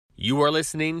You are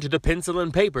listening to the Pencil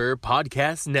and Paper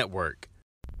Podcast Network.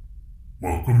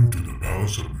 Welcome to the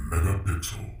Palace of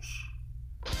Megapixels.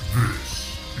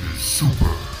 This is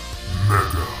Super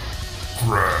Mega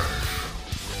Crash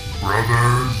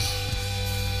Brothers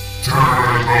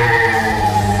Turbo!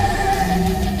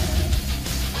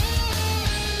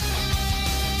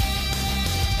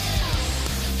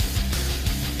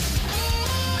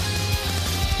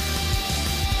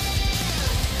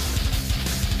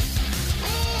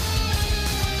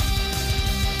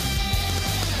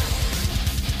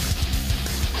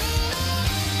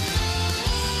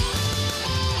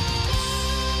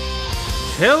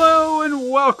 Hello and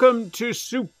welcome to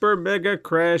Super Mega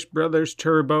Crash Brothers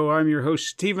Turbo. I'm your host,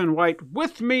 Stephen White.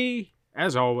 With me,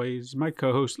 as always, my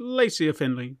co-host, Lacey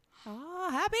Finley. Oh,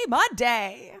 happy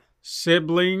Monday.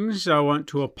 Siblings, I want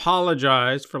to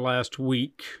apologize for last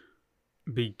week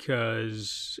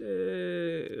because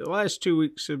the last 2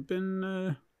 weeks have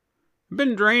been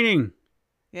draining.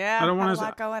 Yeah, I don't want a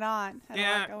lot going on.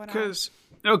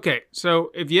 Okay, so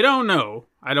if you don't know,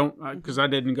 I don't, because I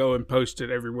didn't go and post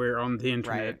it everywhere on the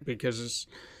internet because it's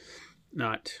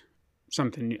not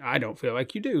something I don't feel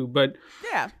like you do. But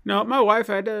yeah, no, my wife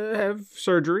had to have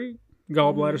surgery,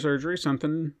 gallbladder surgery,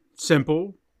 something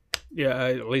simple. Yeah,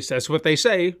 at least that's what they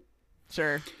say.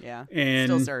 Sure, yeah. And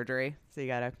still surgery, so you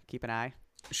gotta keep an eye.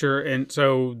 Sure, and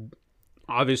so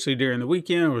obviously during the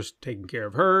weekend I was taking care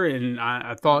of her, and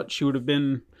I thought she would have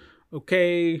been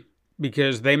okay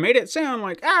because they made it sound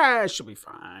like, she'll be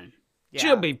fine. Yeah.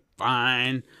 She'll be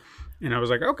fine. And I was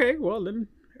like, okay, well, then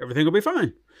everything will be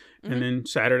fine. Mm-hmm. And then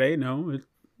Saturday, no, it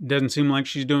doesn't seem like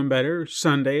she's doing better.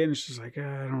 Sunday, and she's like,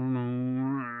 I don't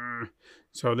know.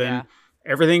 So then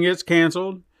everything gets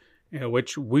canceled,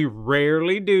 which we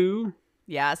rarely do.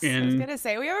 Yes, I was going to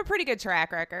say, we have a pretty good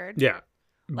track record. Yeah.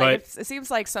 But it seems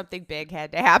like something big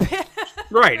had to happen.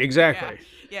 Right, exactly.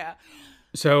 Yeah.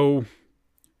 So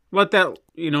let that,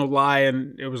 lie,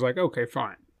 and it was like, okay,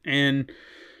 fine. And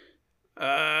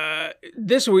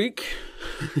this week,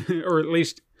 or at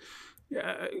least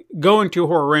going to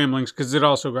Horror Ramblings, because it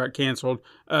also got canceled,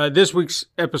 this week's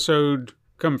episode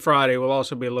come Friday will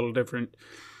also be a little different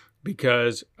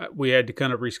because we had to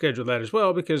kind of reschedule that as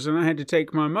well, because then I had to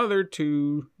take my mother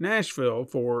to Nashville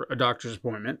for a doctor's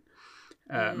appointment.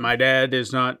 My dad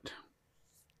is not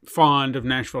fond of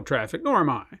Nashville traffic, nor am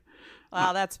I.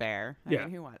 Well, that's fair. I mean,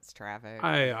 who wants traffic?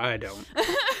 I don't.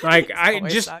 Like,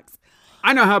 Sucks.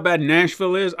 I know how bad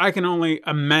Nashville is. I can only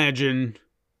imagine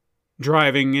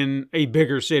driving in a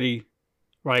bigger city.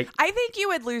 Like, I think you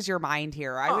would lose your mind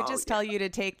here. I would just tell you to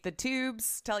take the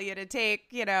tubes, tell you to take,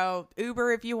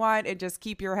 Uber if you want, and just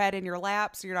keep your head in your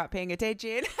lap so you're not paying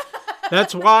attention.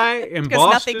 That's why in Boston,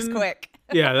 because nothing's quick.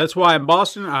 Yeah, that's why in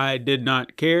Boston I did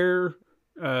not care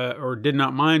or did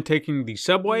not mind taking the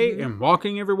subway and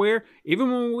walking everywhere.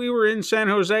 Even when we were in San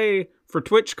Jose for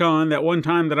TwitchCon, that one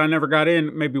time that I never got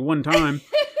in, maybe one time,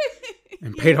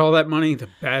 and paid all that money, the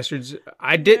bastards.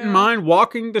 I didn't mind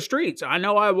walking the streets. I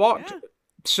know I walked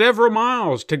several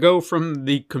miles to go from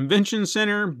the convention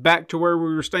center back to where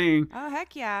we were staying. Oh,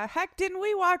 heck yeah. Heck, didn't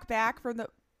we walk back from the...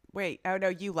 Wait, oh no,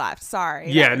 you left.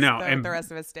 Sorry. Yeah, and the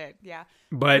rest of us did. Yeah.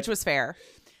 But, which was fair.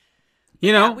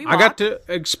 I got to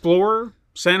explore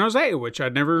San Jose, which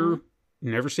I'd never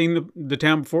seen the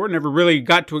town before. Never really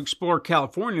got to explore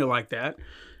California like that.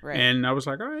 Right. And I was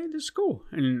like, all right, this is cool.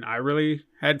 And I really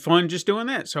had fun just doing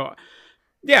that. So,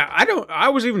 yeah, I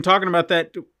was even talking about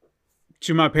that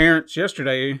to my parents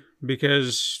yesterday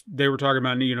because they were talking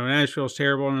about, Nashville's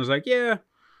terrible. And I was like, yeah,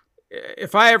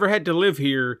 if I ever had to live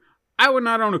here, I would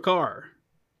not own a car.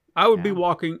 I would be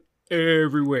walking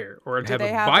everywhere, or I'd have a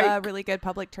bike. Do they have really good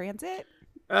public transit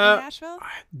in Nashville?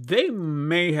 They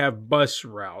may have bus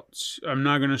routes. I'm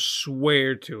not going to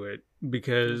swear to it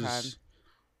because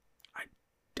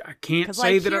I can't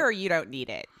say that. Here you don't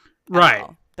need it. Right.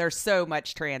 There's so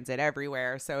much transit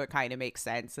everywhere, so it kind of makes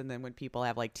sense. And then when people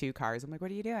have like two cars, I'm like,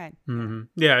 what are you doing? Mm-hmm.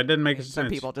 Yeah, it doesn't make sense. Some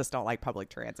people just don't like public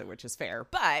transit, which is fair,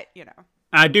 but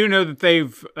I do know that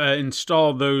they've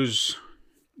installed those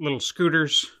little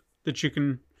scooters that you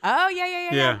can. Oh, yeah.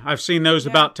 Yeah, I've seen those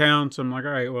about town, so I'm like,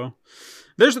 all right, well,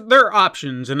 there are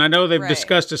options, and I know they've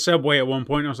discussed a subway at one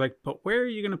point. And I was like, but where are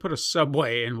you going to put a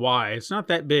subway and why? It's not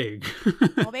that big.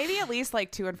 Well, maybe at least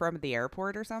like to and from the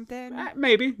airport or something.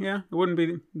 Maybe, yeah. It wouldn't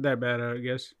be that bad, I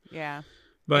guess. Yeah.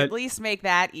 But at least make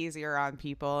that easier on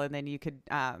people, and then you could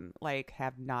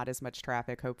have not as much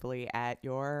traffic, hopefully, at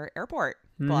your airport,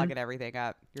 plugging everything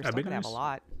up. You're still going to have a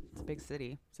lot. It's a big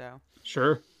city, so.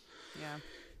 Sure. Yeah.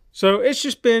 So it's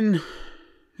just been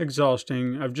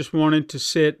exhausting. I've just wanted to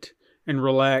sit and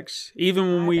relax.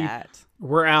 Even when we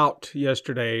were out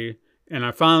yesterday and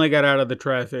I finally got out of the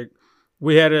traffic.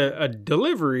 We had a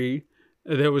delivery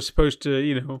that was supposed to,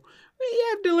 you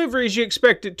have deliveries, you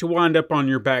expect it to wind up on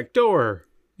your back door.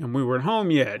 And we weren't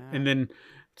home yet. And then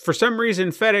for some reason,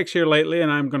 FedEx here lately,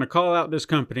 and I'm going to call out this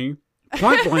company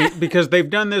point blank because they've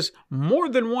done this more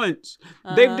than once.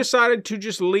 They've decided to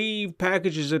just leave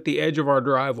packages at the edge of our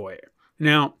driveway.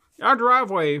 Now, our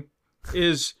driveway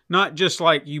is not just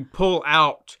like you pull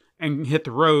out and hit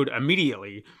the road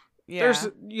immediately. Yeah.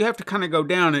 You have to kind of go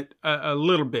down it a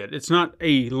little bit. It's not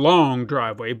a long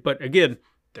driveway, but again,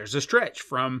 there's a stretch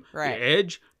from the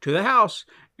edge to the house.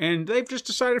 And they've just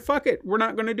decided, fuck it, we're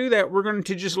not going to do that. We're going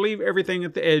to just leave everything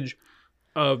at the edge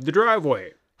of the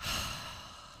driveway.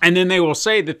 And then they will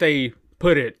say that they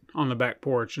put it on the back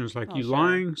porch. And it's like, you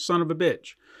lying son of a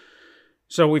bitch.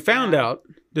 So we found out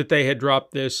that they had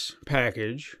dropped this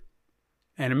package.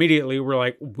 And immediately we're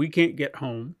like, we can't get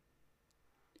home.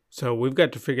 So we've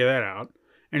got to figure that out.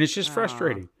 And it's just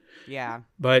frustrating. Yeah.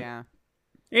 But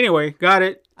anyway, got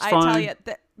it. It's fine. I tell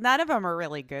you, none of them are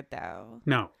really good, though.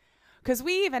 No. Because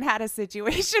we even had a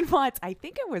situation once, I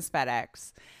think it was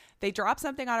FedEx. They dropped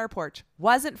something on our porch.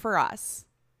 Wasn't for us.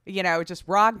 Just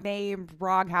wrong name,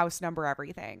 wrong house number,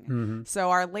 everything. Mm-hmm.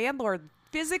 So our landlord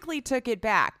physically took it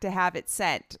back to have it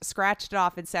sent, scratched it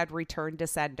off and said, return to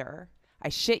sender. I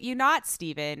shit you not,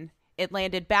 Steven. It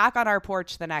landed back on our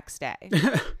porch the next day.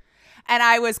 And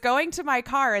I was going to my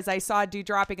car as I saw a dude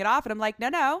dropping it off. And I'm like,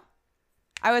 no.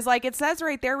 I was like, it says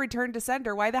right there, return to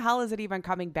sender. Why the hell is it even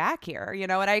coming back here?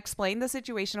 And I explained the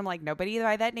situation. I'm like, nobody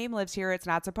by that name lives here. It's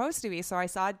not supposed to be. So I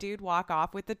saw a dude walk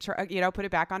off with the truck, put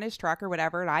it back on his truck or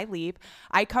whatever. And I leave.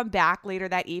 I come back later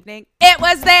that evening. It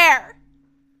was there.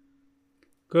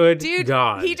 Good dude,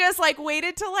 God. He just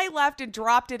waited till I left and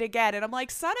dropped it again. And I'm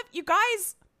like, son of you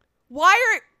guys, why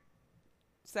are...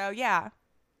 So yeah,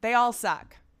 they all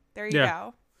suck. There you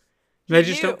go. They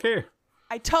just don't care.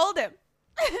 I told him.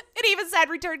 It even said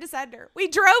return to sender. We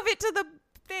drove it to the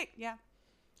thing. Yeah.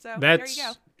 So that's there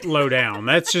you go. Low down.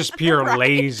 That's just pure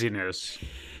laziness.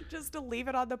 Just to leave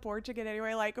it on the porch again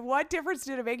anyway. What difference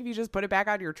did it make if you just put it back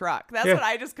on your truck? That's what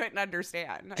I just couldn't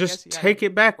understand. Just take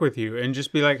it back with you and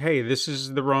just be like, hey, this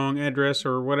is the wrong address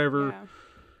or whatever. Yeah.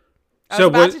 I was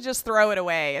about to just throw it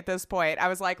away at this point. I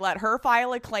was like, let her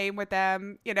file a claim with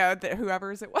them,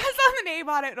 whoever's it was on the name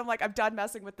on it. And I'm like, I'm done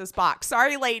messing with this box.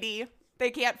 Sorry, lady. They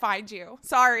can't find you.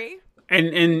 Sorry.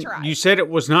 And you said it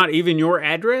was not even your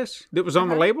address that was on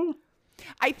the label?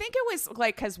 I think it was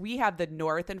because we have the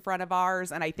north in front of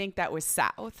ours, and I think that was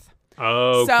south.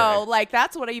 Oh, okay. So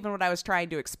that's what I was trying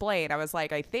to explain. I was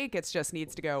like, I think it just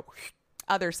needs to go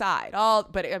other side.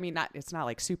 But I mean, it's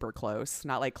not super close,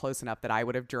 not close enough that I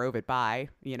would have drove it by,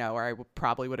 or I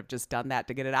probably would have just done that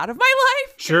to get it out of my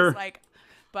life. Sure.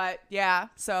 But yeah,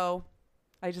 so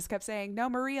I just kept saying, no,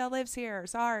 Maria lives here.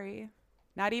 Sorry.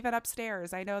 Not even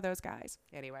upstairs. I know those guys.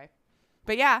 Anyway.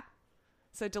 But yeah.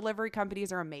 So delivery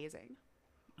companies are amazing.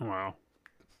 Wow.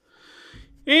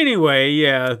 Anyway,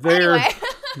 yeah,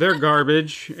 they're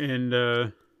garbage, and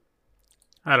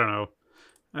I don't know.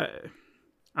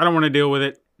 I don't want to deal with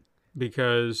it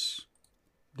because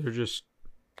they're just...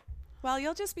 Well,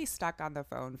 you'll just be stuck on the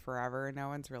phone forever. No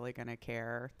one's really going to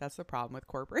care. That's the problem with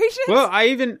corporations. Well, I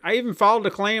even filed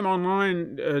a claim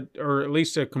online, or at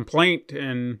least a complaint,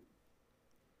 and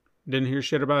didn't hear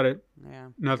shit about it. Yeah.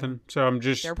 Nothing. So I'm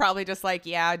just... They're probably just like,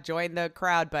 yeah, join the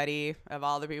crowd, buddy, of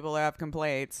all the people who have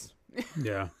complaints.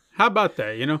 Yeah. How about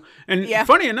that, And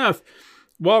funny enough,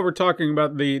 while we're talking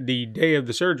about the day of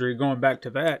the surgery, going back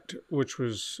to that, which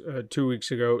was 2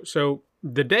 weeks ago. So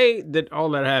the day that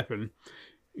all that happened,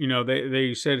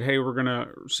 they said, hey, we're going to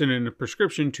send in a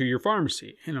prescription to your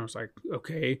pharmacy. And I was like,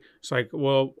 okay. It's like,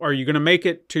 well, are you going to make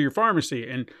it to your pharmacy?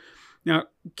 And now,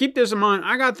 keep this in mind.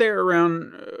 I got there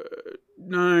around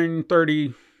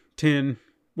 9:30, 10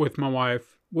 with my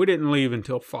wife. We didn't leave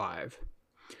until 5.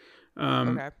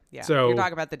 Okay. Yeah. So you're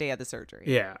talking about the day of the surgery.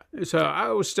 Yeah. So I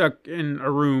was stuck in a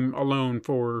room alone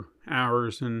for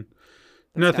hours and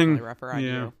That's nothing. Rougher on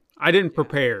you. I didn't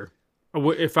prepare.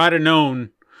 If I'd have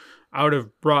known, I would have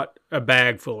brought a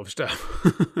bag full of stuff.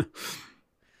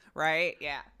 Right.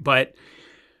 Yeah. But...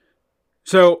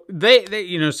 So they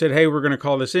said, hey, we're going to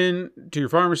call this in to your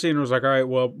pharmacy. And I was like, all right,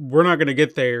 well, we're not going to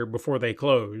get there before they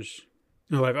close.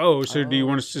 And they're like, do you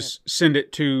want us to send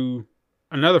it to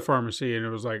another pharmacy? And it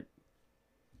was like,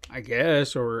 I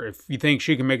guess. Or if you think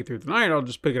she can make it through the night, I'll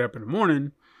just pick it up in the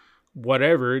morning.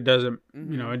 Whatever. It doesn't,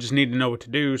 I just need to know what to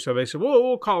do. So they said, well,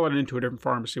 we'll call it into a different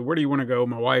pharmacy. Where do you want to go?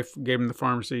 My wife gave them the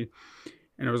pharmacy.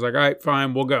 And I was like, all right,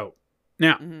 fine, we'll go.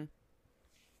 Now.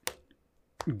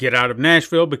 Get out of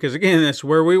Nashville because, again, that's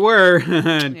where we were.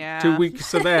 2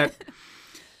 weeks of that.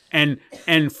 And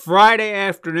Friday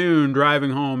afternoon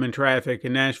driving home in traffic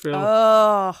in Nashville.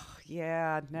 Oh,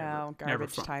 yeah, no.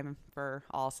 Garbage time for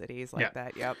all cities like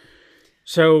that. Yep.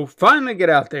 So finally get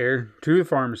out there to the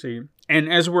pharmacy.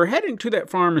 And as we're heading to that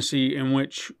pharmacy in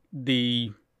which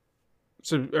the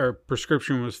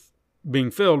prescription was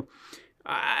being filled,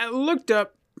 I looked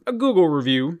up a Google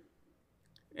review,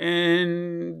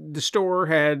 and the store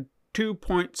had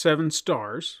 2.7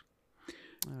 stars.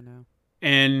 Oh, no.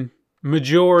 And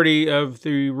majority of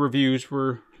the reviews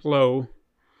were low.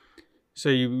 So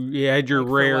you had your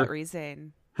rare... For what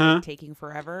reason? Huh? Taking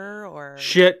forever or...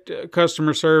 Shit,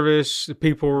 customer service, the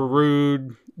people were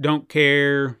rude, don't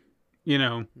care,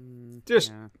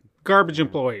 just garbage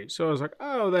employees. So I was like,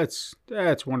 oh, that's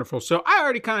wonderful. So I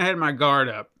already kind of had my guard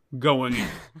up going in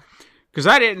because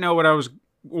I didn't know what I was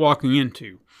walking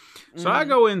into. So I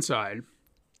go inside,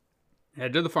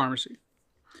 head to the pharmacy,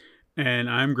 and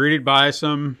I'm greeted by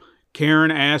some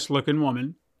Karen-ass looking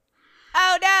woman.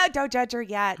 Oh, no, don't judge her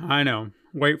yet. I know.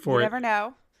 Wait for it. You never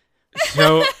know.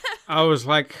 So I was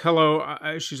like, hello.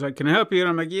 She's like, can I help you? And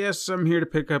I'm like, yes, I'm here to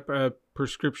pick up a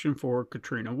prescription for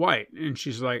Katrina White. And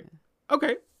she's like,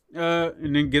 okay.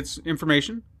 And then gets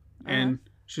information. And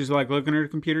she's like looking at her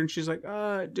computer and she's like,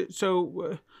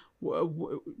 so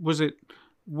was it,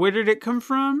 where did it come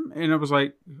from? And I was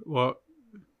like, well,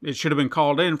 it should have been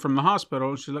called in from the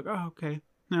hospital. And she's like, oh, okay.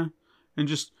 No. And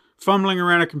just fumbling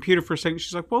around a computer for a second.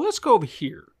 She's like, well, let's go over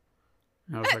here.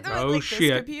 And I was like, oh, like shit.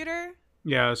 This computer?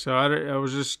 Yeah, so I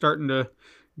was just starting to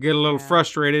get a little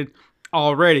frustrated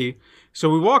already.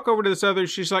 So we walk over to this other.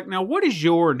 She's like, now, what is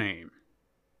your name?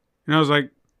 And I was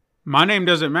like, my name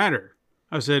doesn't matter.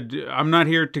 I said, I'm not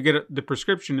here to get the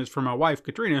prescription. It's for my wife,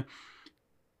 Katrina.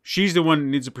 She's the one that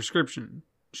needs a prescription.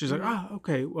 She's like, oh,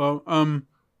 okay. Well,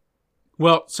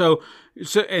 so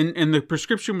and the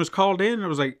prescription was called in. And I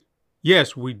was like,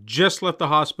 yes, we just left the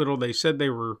hospital. They said they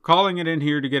were calling it in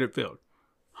here to get it filled.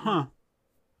 Huh.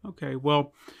 Okay,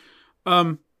 well, the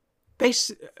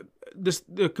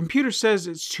computer says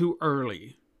it's too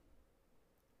early.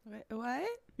 What?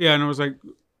 Yeah, and I was like,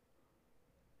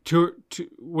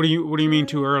 what do you mean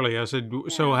too early? I said,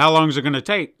 so how long is it going to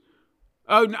take?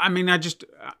 Oh, I mean,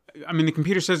 the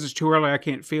computer says it's too early. I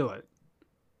can't feel it.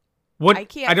 What?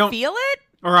 I don't feel it?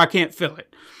 Or I can't feel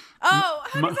it. Oh,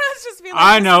 how does that just feel like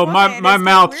I know, my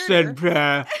mouth said,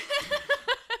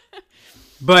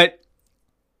 but...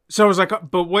 So I was like,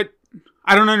 but what?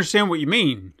 I don't understand what you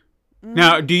mean.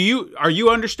 Now, are you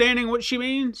understanding what she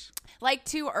means? Like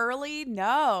too early?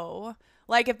 No.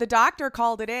 Like if the doctor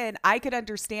called it in, I could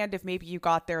understand if maybe you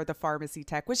got there, the pharmacy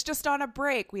tech was just on a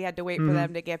break. We had to wait for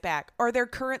them to get back. Or they're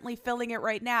currently filling it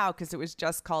right now because it was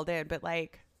just called in. But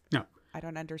no, I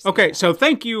don't understand. Okay, so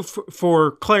thank you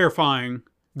for clarifying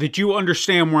that you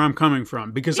understand where I'm coming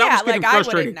from. Because I was getting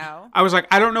frustrated. I was like,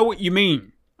 I don't know what you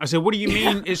mean. I said, what do you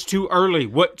mean it's too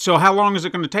early? So how long is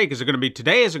it going to take? Is it going to be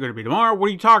today? Is it going to be tomorrow? What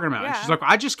are you talking about? And she's like,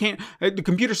 I just can't. The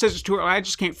computer says it's too early. I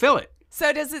just can't fill it.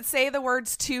 So does it say the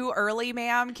words too early,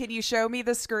 ma'am? Can you show me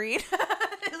the screen?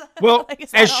 Well,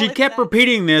 as she kept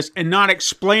repeating this and not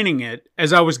explaining it,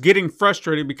 as I was getting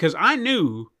frustrated, because I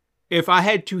knew if I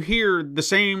had to hear the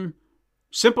same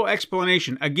simple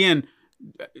explanation, again,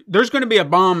 there's going to be a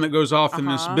bomb that goes off in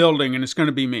this building and it's going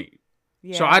to be me.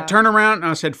 Yeah. So I turned around and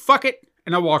I said, fuck it.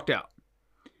 And I walked out.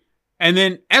 And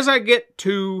then as I get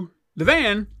to the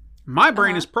van, my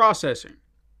brain is processing.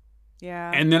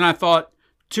 Yeah. And then I thought,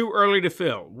 too early to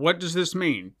fill. What does this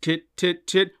mean? Tit.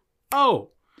 Oh,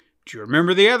 do you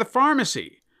remember the other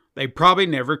pharmacy? They probably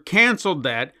never canceled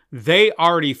that. They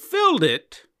already filled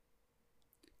it.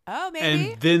 Oh,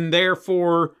 maybe. And then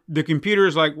therefore the computer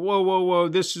is like, whoa,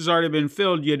 this has already been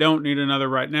filled. You don't need another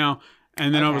right now.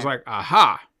 And then I was like,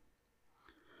 aha.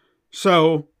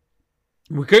 So...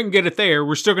 we couldn't get it there.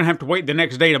 We're still going to have to wait the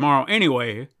next day tomorrow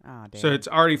anyway. Oh, damn. So it's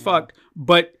already fucked.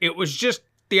 But it was just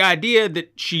the idea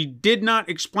that she did not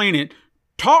explain it.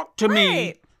 Talk to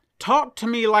me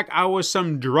like I was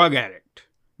some drug addict.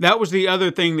 That was the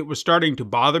other thing that was starting to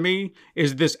bother me,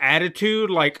 is this attitude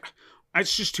like,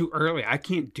 it's just too early. I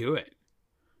can't do it.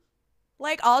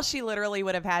 Like all she literally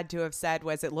would have had to have said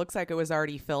was, it looks like it was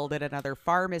already filled at another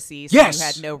pharmacy, so you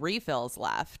had no refills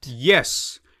left.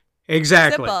 Yes,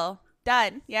 exactly. Simple.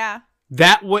 Done. Yeah.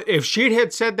 That would, if she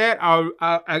had said that,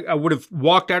 I would have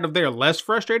walked out of there less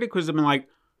frustrated, because I've been like,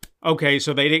 okay,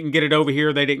 so they didn't get it over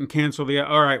here, they didn't cancel the.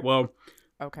 All right, well,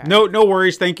 okay, no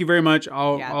worries, thank you very much.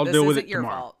 I'll deal with it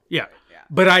tomorrow. Fault. Yeah,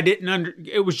 but I didn't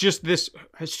it was just this.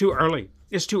 It's too early.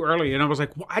 It's too early, and I was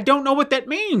like, well, I don't know what that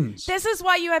means. This is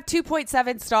why you have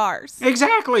 2.7 stars.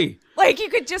 Exactly. Like you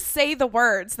could just say the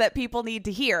words that people need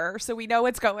to hear, so we know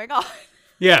what's going on.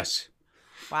 Yes.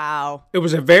 Wow. It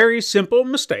was a very simple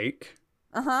mistake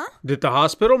that the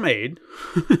hospital made.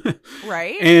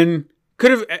 Right. And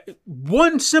could have,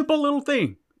 one simple little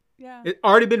thing. Yeah. It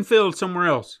already been filled somewhere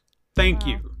else. Thank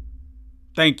you.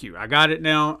 Thank you. I got it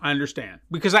now. I understand.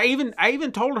 Because I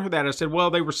even told her that. I said,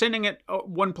 well, they were sending it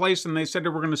one place and they said they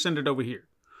were going to send it over here.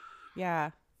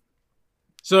 Yeah.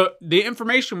 So the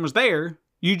information was there.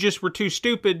 You just were too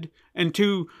stupid and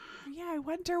too... Yeah, I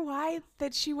wonder why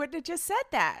that she wouldn't have just said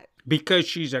that. Because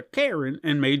she's a Karen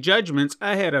and made judgments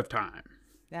ahead of time.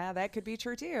 Yeah, that could be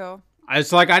true too.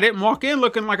 It's like I didn't walk in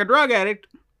looking like a drug addict.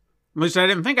 At least I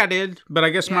didn't think I did. But I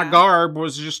guess my garb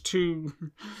was just too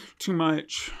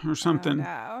much or something. Oh,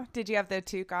 no. Did you have the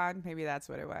toque on? Maybe that's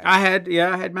what it was. I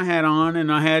had my hat on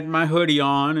and I had my hoodie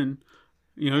on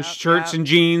and, shirts and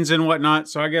jeans and whatnot.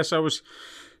 So I guess I was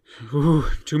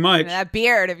too much. And that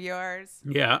beard of yours.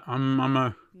 Yeah, I'm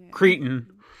a cretin.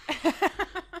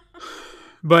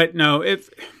 But no,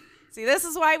 See, this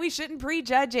is why we shouldn't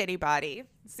prejudge anybody.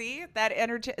 See,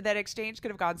 that exchange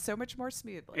could have gone so much more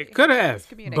smoothly. It could have,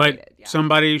 but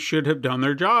somebody should have done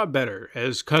their job better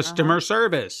as customer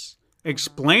service.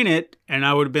 Explain it, and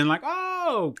I would have been like,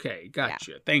 oh, okay,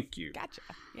 gotcha, thank you. Gotcha,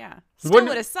 yeah. Still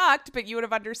would have sucked, but you would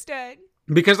have understood.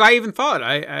 Because I even thought,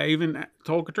 I even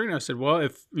told Katrina, I said, well,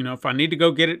 if I need to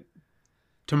go get it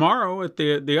tomorrow at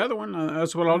the other one,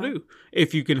 that's what I'll do,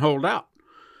 if you can hold out.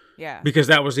 Yeah. Because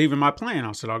that was even my plan.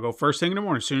 I said, I'll go first thing in the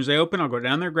morning. As soon as they open, I'll go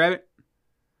down there, grab it.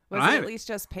 Was it at least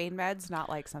just pain meds, not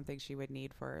like something she would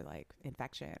need for like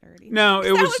infection or anything? No,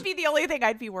 that would be the only thing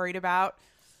I'd be worried about.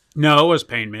 No, it was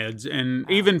pain meds, and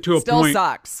even to a point, still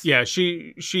sucks. Yeah,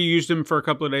 she used them for a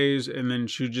couple of days, and then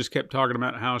she just kept talking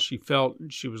about how she felt.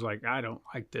 She was like, "I don't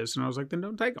like this," and I was like, "Then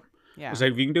don't take them." Yeah, I was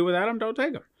like, "If you can do without them, don't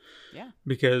take them." Yeah,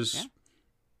 because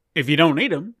if you don't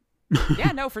need them.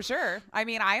 Yeah, no, for sure. I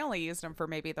mean, I only used them for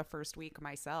maybe the first week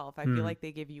myself. I feel like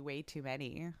they give you way too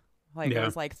many. Like it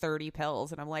was like 30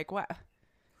 pills, and I'm like, what?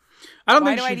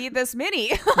 Why do I need this many?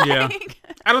 Yeah,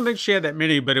 I don't think she had that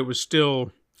many, but it was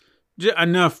still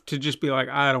enough to just be like,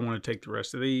 I don't want to take the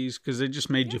rest of these because it just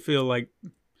made you feel like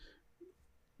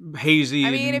hazy.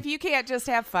 I mean, if you can't just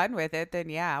have fun with it, then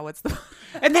what's the?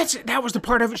 And that was the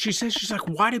part of it. She says, she's like,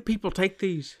 why do people take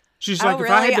these? She's like,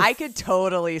 really? I could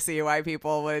totally see why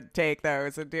people would take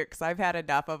those and do it because I've had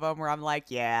enough of them where I'm like,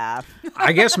 yeah.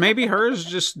 I guess maybe hers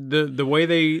just the way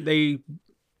they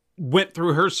went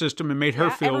through her system and made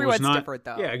her feel was not different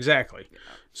though. Yeah, exactly. Yeah.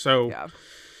 So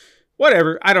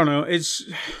whatever. I don't know.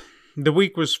 The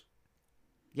week was.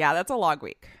 Yeah, that's a long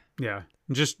week. Yeah.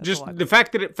 Just the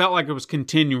fact that it felt like it was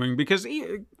continuing because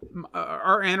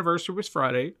our anniversary was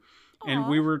Friday. And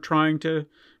we were trying to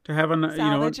have a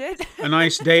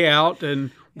nice day out,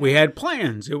 and we had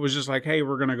plans. It was just like, hey,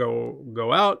 we're gonna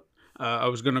go out. I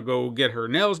was gonna go get her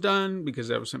nails done because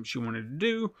that was something she wanted to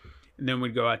do, and then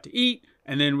we'd go out to eat,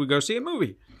 and then we'd go see a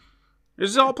movie. This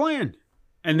is all planned,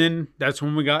 and then that's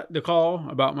when we got the call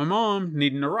about my mom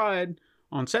needing a ride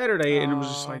on Saturday, and it was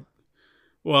just like,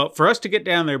 well, for us to get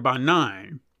down there by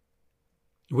 9.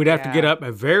 We'd have to get up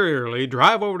very early,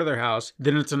 drive over to their house.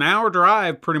 Then it's an hour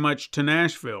drive pretty much to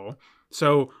Nashville.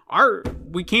 So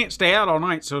we can't stay out all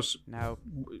night. So no,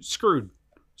 screwed.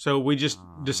 So we just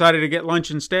decided to get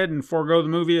lunch instead and forego the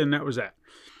movie. And that was that.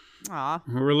 Aw.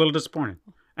 We were a little disappointed.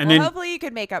 And then hopefully you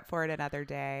could make up for it another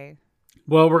day.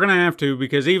 Well, we're going to have to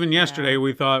because even yesterday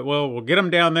we thought, well, we'll get them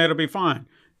down there. It'll be fine.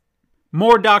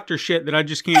 More doctor shit that I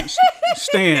just can't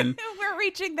stand. We're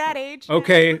reaching that age.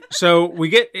 Okay, so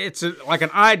it's like an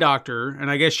eye doctor,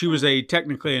 and I guess she was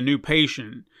technically a new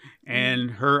patient,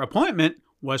 and her appointment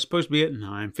was supposed to be at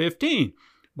 9:15.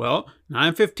 Well,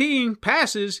 9:15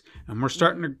 passes, and we're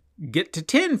starting to get to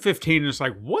 10:15, and it's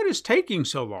like, what is taking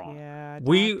so long? Yeah,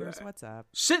 doctors, what's up?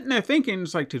 Sitting there thinking,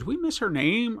 it's like, did we miss her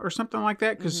name or something like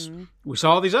that? Because we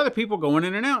saw these other people going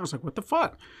in and out. It's like, what the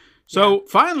fuck? So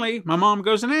finally, my mom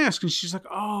goes and asks, and she's like,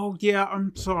 oh, yeah,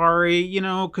 I'm sorry,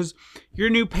 because you're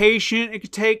a new patient. It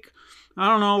could take, I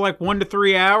don't know, like 1 to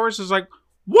 3 hours. It's like,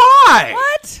 why?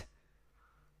 What?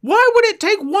 Why would it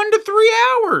take 1 to 3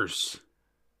 hours?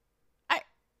 I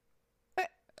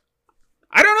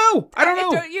don't know. I don't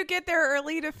know. Don't you get there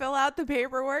early to fill out the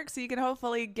paperwork so you can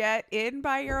hopefully get in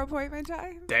by your appointment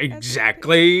time?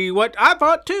 Exactly what I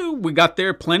thought, too. We got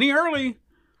there plenty early.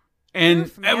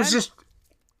 And it was just...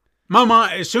 Mama,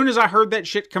 as soon as I heard that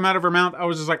shit come out of her mouth, I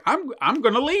was just like, I'm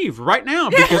going to leave right now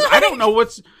because I don't know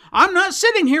I'm not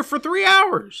sitting here for 3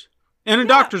 hours in a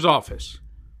doctor's office.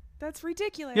 That's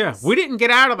ridiculous. Yeah, we didn't get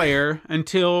out of there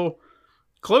until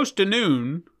close to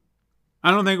noon.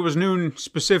 I don't think it was noon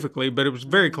specifically, but it was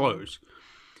very close.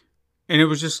 And it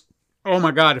was just, oh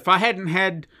my God, if I hadn't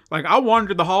had, I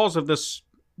wandered the halls of this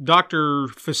doctor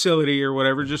facility or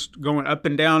whatever, just going up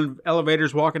and down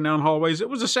elevators, walking down hallways. It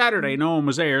was a Saturday. No one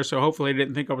was there, so hopefully they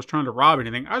didn't think I was trying to rob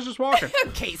anything. I was just walking.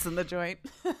 Case in the joint.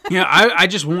 Yeah,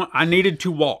 I needed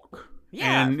to walk.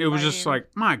 Yeah, and it was just like,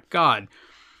 my God.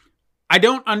 I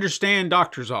don't understand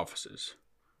doctor's offices.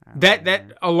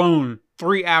 That alone,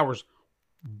 3 hours.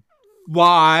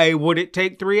 Why would it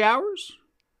take 3 hours?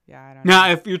 Yeah, I don't know. Now,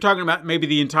 if you're talking about maybe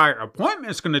the entire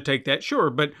appointment's going to take that, sure,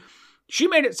 but she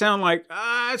made it sound like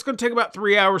it's going to take about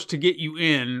 3 hours to get you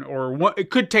in, or it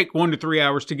could take 1 to 3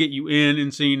 hours to get you in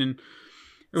and seen. And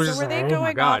it was so just were like, they oh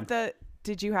my going God. off the?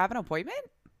 Did you have an appointment?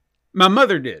 My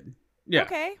mother did. Yeah.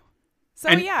 Okay. So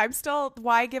And- yeah, I'm still.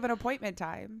 Why give an appointment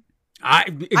time?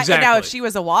 Exactly. Now, if she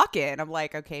was a walk-in, I'm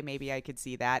like, okay, maybe I could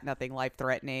see that. Nothing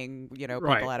life-threatening. People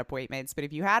Right. had appointments. But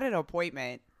if you had an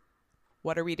appointment,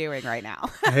 what are we doing right now?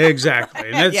 Exactly.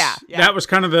 And that's, Yeah. that was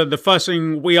kind of the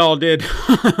fussing we all did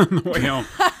on the way home.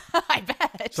 I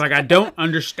bet. It's like, I don't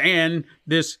understand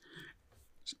this.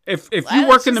 If Well, you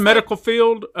work it's in the just medical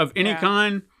field of any Yeah.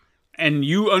 kind and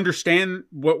you understand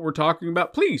what we're talking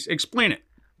about, please explain it.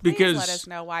 Please Because let us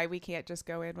know why we can't just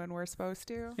go in when we're supposed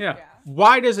to. yeah.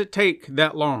 Why does it take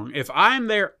that long? If I'm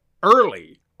there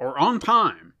early or on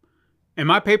time and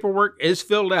my paperwork is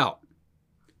filled out,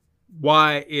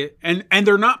 and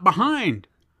they're not behind.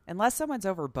 Unless someone's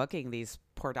overbooking these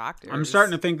poor doctors. I'm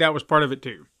starting to think that was part of it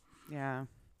too. Yeah.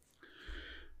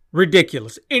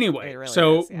 Ridiculous. Anyway, It really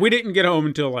so is, yeah. we didn't get home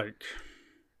until like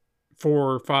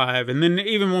 4 or 5. And then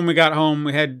even when we got home,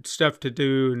 we had stuff to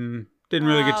do and didn't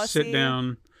really get to sit see?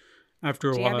 down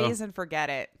after a while. Jammies and forget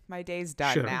it. My day's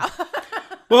done Should've. now.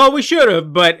 Well, we should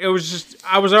have, but it was just,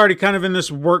 I was already kind of in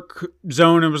this work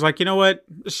zone and was like, you know what?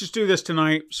 Let's just do this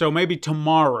tonight. So maybe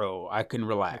tomorrow I can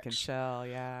relax. I can chill,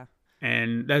 yeah.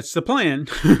 And that's the plan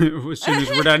as soon as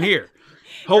we're done here.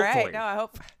 Hopefully. Right. No, I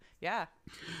hope. Yeah.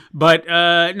 But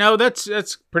no, that's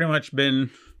pretty much been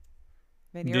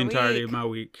Then the your entirety week. of my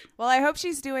week. Well, I hope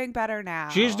she's doing better now.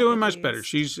 She's doing at much better. least.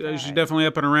 She's Good. definitely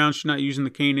up and around. She's not using the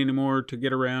cane anymore to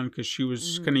get around because she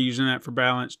was kind of using that for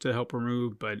balance to help her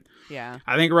move. But Yeah.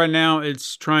 I think right now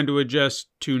it's trying to adjust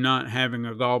to not having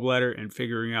a gallbladder and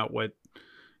figuring out what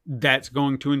that's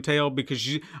going to entail,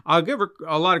 because I'll give her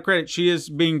a lot of credit. She is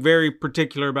being very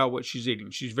particular about what she's eating.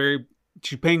 She's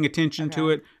paying attention to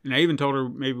it. And I even told her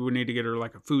maybe we need to get her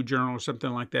like a food journal or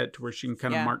something like that to where she can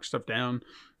kind of mark stuff down,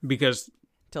 because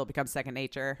Till it becomes second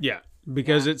nature. yeah,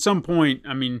 because at some point,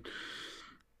 I mean,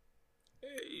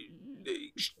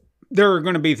 there are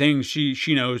going to be things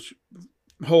she knows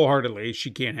wholeheartedly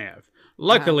she can't have.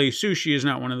 Luckily, sushi is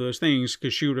not one of those things,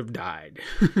 because she would have died.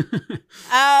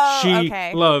 Oh, She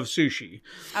okay. loves sushi.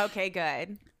 Okay,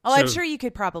 good. Well, I'm So- sure you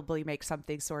could probably make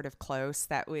something sort of close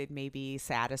that would maybe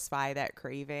satisfy that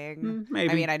craving.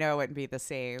 maybe. I mean, I know it wouldn't be the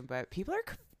same, but people are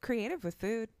creative with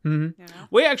food. Mm-hmm. You know?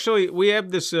 We have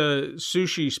this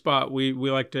sushi spot we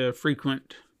like to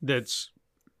frequent that's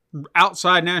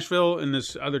outside Nashville in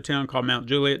this other town called Mount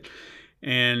Juliet.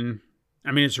 And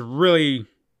I mean, it's a really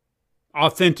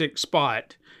authentic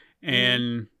spot.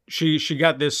 And she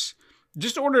got this,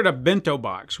 just ordered a bento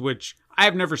box, which I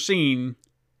have never seen.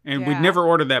 And we'd Yeah. never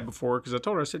ordered that before, because I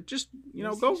told her, I said, just,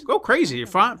 go crazy.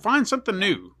 Find something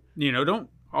new. Don't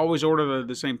always order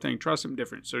the same thing. Try something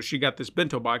different. So she got this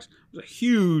bento box. It was a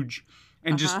huge,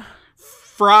 and just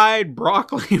fried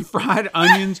broccoli, fried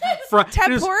onions,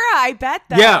 Tempura, I bet,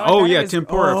 though. Yeah, oh, That yeah, is-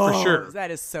 tempura for sure.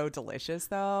 That is so delicious,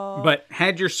 though. But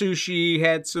had your sushi,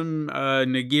 had some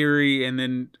nigiri, and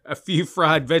then a few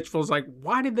fried vegetables. Like,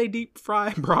 why did they deep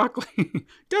fry broccoli?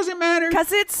 Doesn't matter.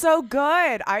 Because it's so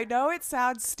good. I know it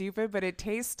sounds stupid, but it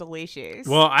tastes delicious.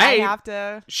 Well, I have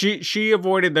to. She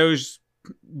avoided those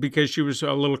because she was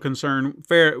a little concerned.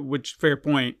 Fair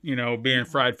point, being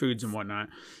fried foods and whatnot.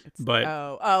 But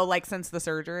Oh, like since the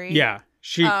surgery? yeah,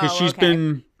 because she's okay.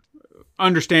 been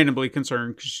understandably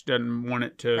concerned because she doesn't want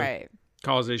it to Right.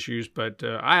 cause issues. But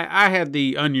I had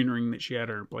the onion ring that she had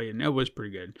on her plate, and it was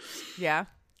pretty good. Yeah.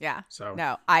 Yeah. So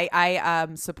No, I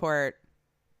support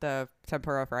the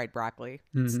tempura fried broccoli.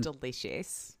 It's Mm-hmm.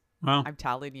 delicious. well, I'm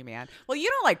telling you, man. Well, you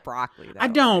don't like broccoli, though. I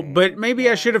don't, right? but maybe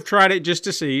I should have tried it just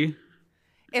to see.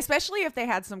 Especially if they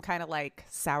had some kind of like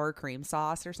sour cream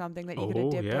sauce or something that you could have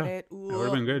Oh, dipped yeah. in it. That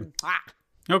would've been good. Mwah.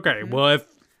 Okay, well,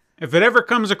 if it ever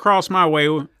comes across my way,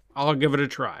 I'll give it a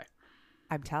try.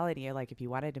 I'm telling you, like if you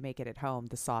wanted to make it at home,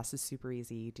 the sauce is super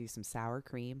easy. You do some sour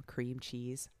cream, cream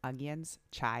cheese, onions,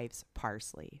 chives,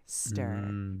 parsley,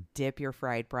 stir, dip your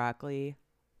fried broccoli,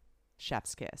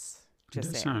 chef's kiss. Does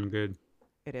Just saying. sound good.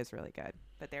 It is really good.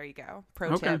 But there you go. Pro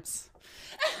Okay. tips.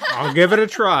 I'll give it a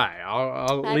try.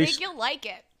 I'll at I least think you'll like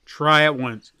it. try it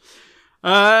once.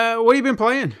 What have you been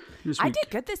playing this I week? did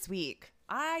good this week.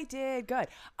 I did good.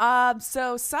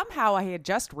 So somehow I had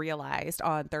just realized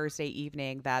on Thursday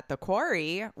evening that The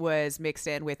Quarry was mixed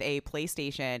in with a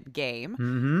PlayStation game.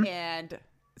 Mm-hmm. And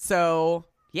so,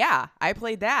 yeah, I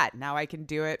played that. Now I can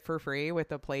do it for free with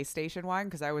the PlayStation one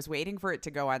because I was waiting for it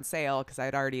to go on sale because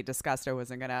I'd already discussed I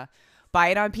wasn't going to buy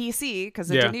it on PC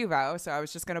because of Denuvo. So I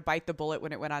was just going to bite the bullet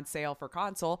when it went on sale for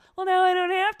console. Well, now I don't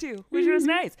have to, which was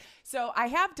nice. So I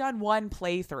have done one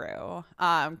playthrough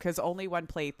because only one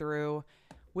playthrough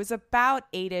was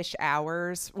about 8-ish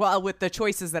hours. Well, with the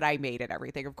choices that I made and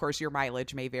everything. Of course, your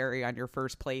mileage may vary on your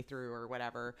first playthrough or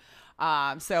whatever.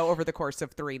 So over the course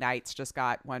of 3 nights, just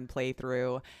got one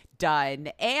playthrough done.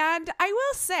 And I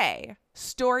will say,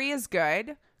 story is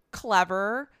good,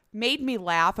 clever, made me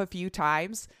laugh a few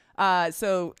times.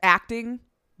 So acting,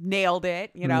 nailed it.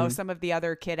 You know, some of the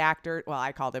other kid actors, well,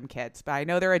 I call them kids, but I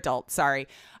know they're adults. Sorry.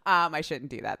 I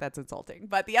shouldn't do that. That's insulting.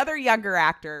 But the other younger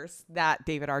actors, that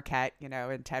David Arquette, you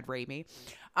know, and Ted Raimi,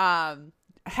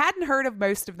 hadn't heard of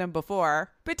most of them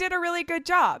before, but did a really good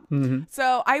job. Mm-hmm.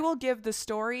 So I will give the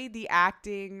story, the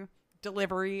acting,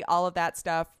 delivery, all of that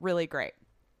stuff really great.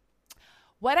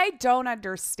 What I don't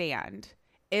understand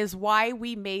is why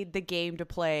we made the game to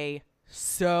play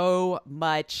so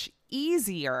much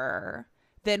easier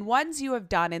than ones you have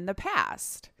done in the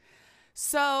past.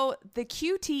 So the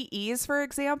QTEs, for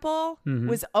example,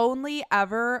 was only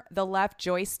ever the left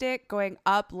joystick going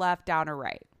up, left, down, or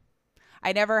right.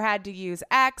 I never had to use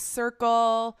X,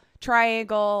 circle,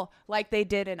 triangle like they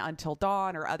did in Until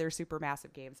Dawn or other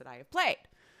Supermassive games that I have played.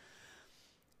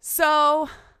 So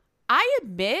I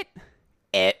admit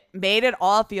it made it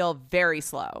all feel very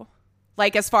slow,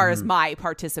 like as far as my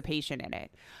participation in it.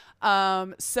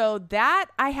 So that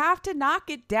I have to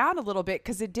knock it down a little bit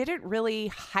because it didn't really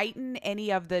heighten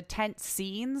any of the tense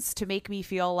scenes to make me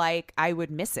feel like I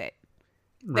would miss it.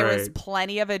 There was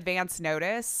plenty of advance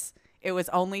notice. It was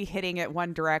only hitting it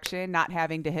one direction, not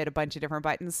having to hit a bunch of different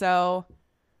buttons. So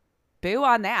boo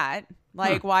on that.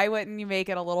 Like, why wouldn't you make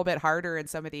it a little bit harder in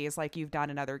some of these like you've done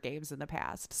in other games in the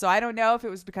past? So I don't know if it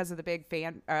was because of the big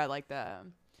fan, like the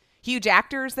huge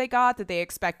actors they got, that they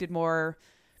expected more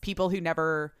people who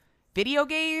never video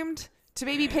gamed to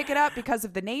maybe pick it up because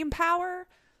of the name power.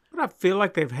 But I feel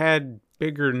like they've had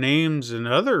bigger names than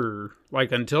other,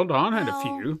 like Until Dawn had a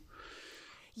few.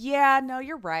 Yeah, no,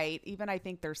 you're right. Even I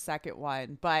think their second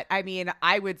one. But I mean,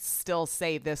 I would still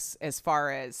say this as far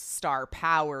as star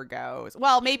power goes.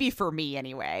 Well, maybe for me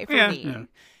anyway. For me. Yeah.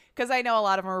 Because I know a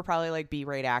lot of them are probably like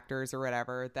B-rate actors or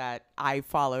whatever that I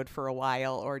followed for a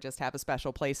while or just have a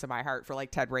special place in my heart for, like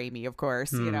Ted Raimi, of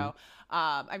course, you know.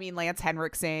 I mean, Lance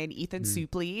Henriksen, Ethan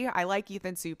Suplee. I like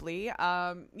Ethan Suplee.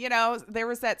 You know, there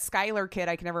was that Skylar kid.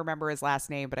 I can never remember his last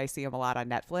name, but I see him a lot on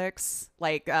Netflix.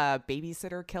 Like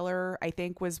Babysitter Killer, I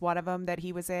think, was one of them that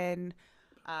he was in.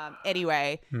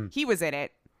 Anyway, he was in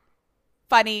it.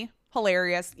 Funny,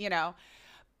 hilarious, you know.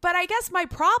 But I guess my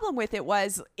problem with it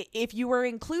was if you were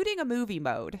including a movie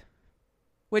mode,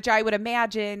 which I would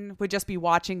imagine would just be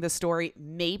watching the story,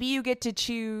 maybe you get to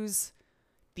choose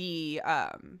the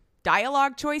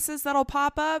dialogue choices that'll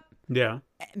pop up. Yeah.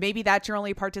 Maybe that's your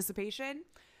only participation.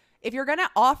 If you're going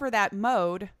to offer that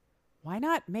mode, why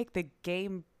not make the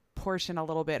game portion a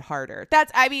little bit harder?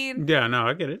 I mean. Yeah, no,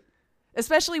 I get it.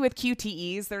 Especially with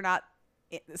QTEs, they're not.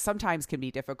 Sometimes can be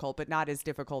difficult, but not as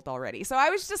difficult already. So I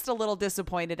was just a little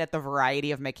disappointed at the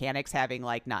variety of mechanics having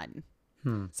like none.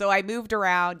 So I moved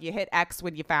around. You hit X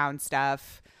when you found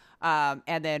stuff.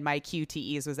 And then my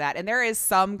QTEs was that. And there is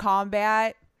some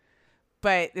combat,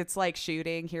 but it's like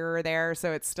shooting here or there.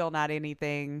 So it's still not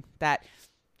anything that.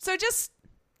 So just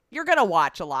you're going to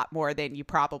watch a lot more than you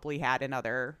probably had in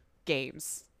other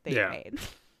games they made.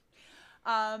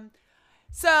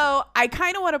 So I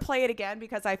kind of want to play it again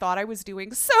because I thought I was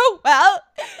doing so well.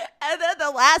 And then the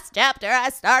last chapter, I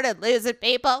started losing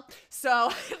people. So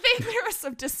I think there were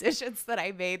some decisions that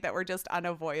I made that were just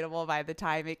unavoidable by the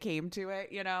time it came to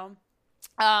it, you know?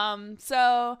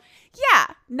 So yeah,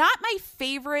 not my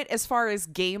favorite as far as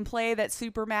gameplay that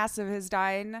Supermassive has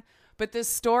done, but the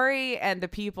story and the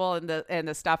people and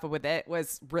the stuff with it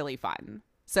was really fun.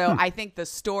 So I think the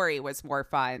story was more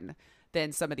fun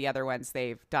than some of the other ones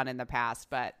they've done in the past,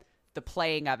 but the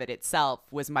playing of it itself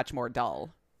was much more dull.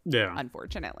 Yeah.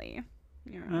 Unfortunately.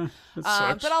 Yeah.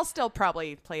 But I'll still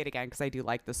probably play it again because I do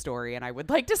like the story and I would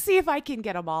like to see if I can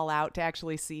get them all out to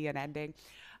actually see an ending.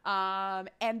 And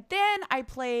then I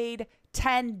played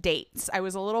 10 Dates. I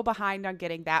was a little behind on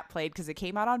getting that played because it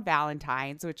came out on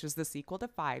Valentine's, which was the sequel to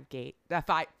Five Dates. So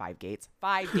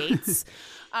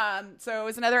it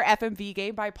was another FMV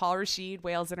game by Paul Rashid,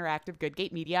 Wales Interactive, Good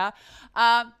Gate Media.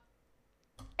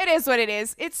 It is what it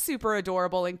is. It's super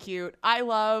adorable and cute. I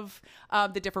love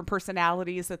the different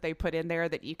personalities that they put in there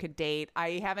that you could date.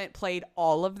 I haven't played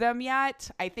all of them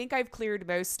yet. I think I've cleared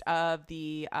most of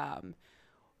the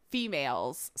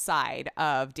females side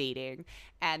of dating.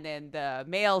 And then the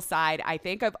male side, I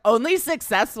think I've only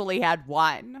successfully had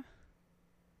one.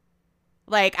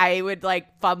 Like, I would,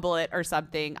 like, fumble it or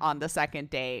something on the second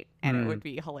date, and it would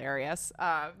be hilarious.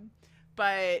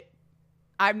 But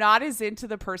I'm not as into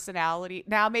the personality.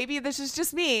 Now, maybe this is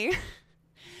just me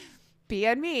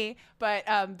being me, but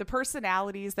the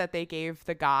personalities that they gave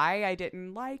the guy, I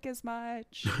didn't like as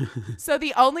much. So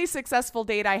the only successful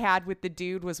date I had with the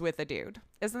dude was with a dude.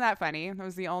 Isn't that funny? It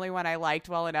was the only one I liked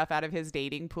well enough out of his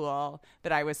dating pool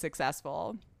that I was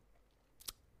successful.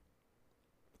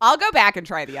 I'll go back and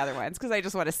try the other ones because I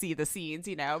just want to see the scenes,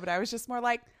 you know, but I was just more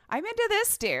like, I'm into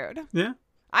this dude. Yeah.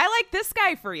 I like this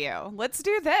guy for you. Let's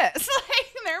do this.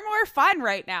 Like, they're more fun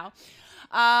right now.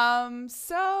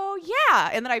 So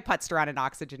yeah. And then I putzed around in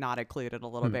Oxygenaut a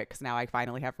little bit because now I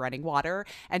finally have running water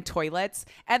and toilets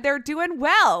and they're doing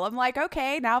well. I'm like,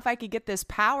 okay, now if I could get this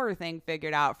power thing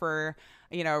figured out for,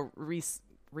 you know,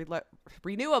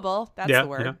 renewable, that's the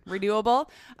word,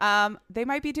 renewable, they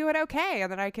might be doing okay.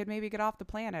 And then I could maybe get off the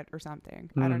planet or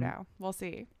something. I don't know. We'll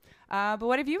see. But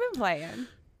what have you been playing?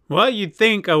 Well, you'd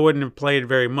think I wouldn't have played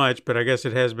very much, but I guess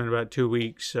it has been about 2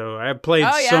 weeks, so I have played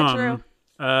some. True.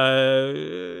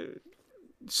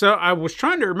 So I was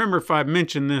trying to remember if I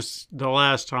mentioned this the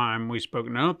last time we spoke,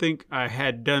 and I don't think I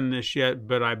had done this yet,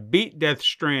 but I beat Death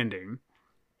Stranding.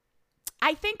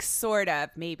 I think sort of,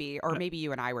 maybe, or maybe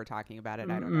you and I were talking about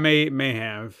it. I don't know. May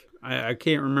have. I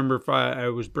can't remember if I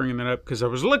was bringing that up because I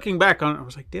was looking back on it. I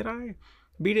was like, did I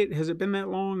beat it? Has it been that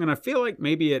long? And I feel like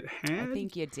maybe it had. I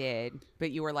think you did,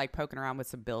 but you were like poking around with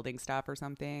some building stuff or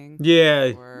something.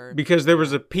 Yeah, because there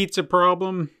was a pizza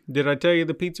problem. Did I tell you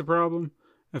the pizza problem?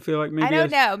 I feel like maybe I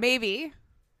don't know. Maybe.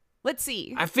 Let's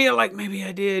see. I feel like maybe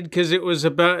I did because it was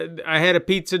about I had a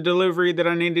pizza delivery that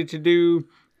I needed to do,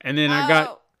 and then I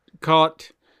got caught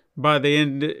by the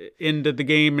end of the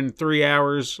game in 3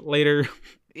 hours later.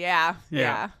 Yeah.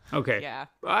 Okay. Yeah.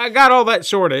 I got all that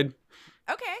sorted.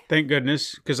 Okay. Thank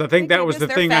goodness, because I think that was the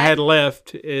thing I had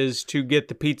left is to get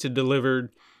the pizza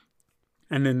delivered,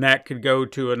 and then that could go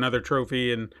to another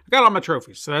trophy. And I got all my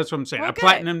trophies, so that's what I'm saying. I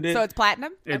platinumed it. So it's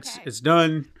platinum? It's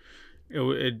done.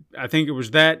 I think it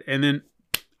was that, and then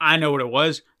I know what it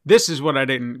was. This is what I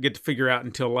didn't get to figure out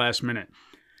until last minute.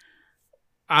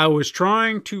 I was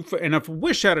trying to, and I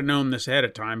wish I'd have known this ahead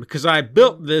of time, because I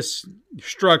built this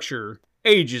structure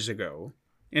ages ago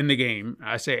in the game.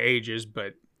 I say ages,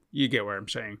 but you get what I'm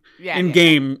saying. Yeah. In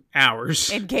game hours.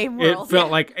 In game world. It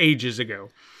felt like ages ago.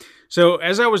 So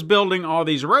as I was building all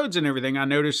these roads and everything, I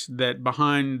noticed that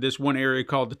behind this one area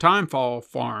called the Timefall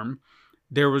Farm,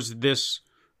 there was this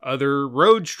other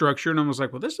road structure. And I was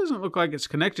like, well, this doesn't look like it's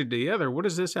connected to the other. What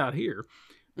is this out here?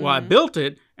 Well, I built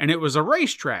it, and it was a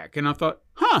racetrack. And I thought,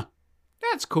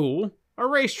 that's cool. A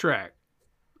racetrack.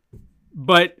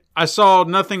 But I saw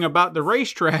nothing about the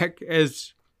racetrack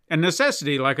as a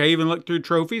necessity. Like, I even looked through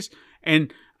trophies,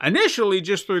 and initially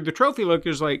just through the trophy look,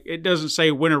 is like, it doesn't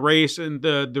say win a race and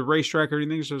the racetrack or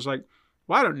anything. So I was like,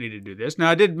 well, I don't need to do this. Now,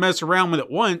 I did mess around with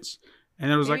it once, and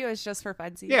it was Maybe it was just for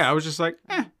funsies. Yeah, I was just like,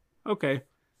 okay.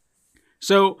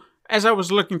 So as I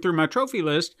was looking through my trophy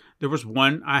list, there was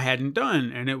one I hadn't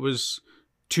done, and it was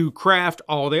to craft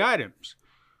all the items.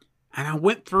 And I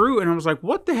went through, and I was like,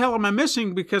 what the hell am I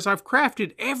missing? Because I've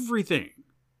crafted everything.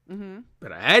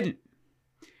 But I hadn't.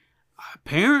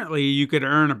 Apparently, you could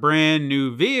earn a brand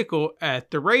new vehicle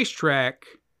at the racetrack,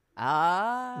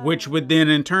 which would then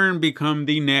in turn become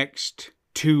the next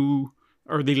two,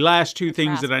 or the last two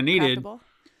things that I needed. Craftable.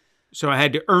 So I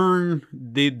had to earn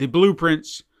the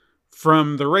blueprints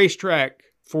from the racetrack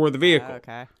for the vehicle.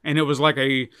 Okay. And it was like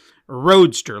a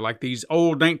roadster, like these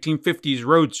old 1950s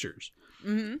roadsters.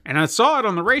 And I saw it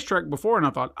on the racetrack before, and I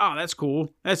thought, oh, that's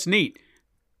cool. That's neat.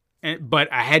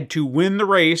 But I had to win the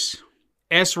race,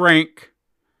 S rank.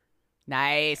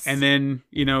 Nice. And then,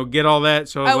 get all that.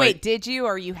 So wait, did you,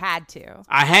 or you had to?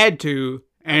 I had to.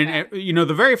 And,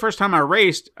 the very first time I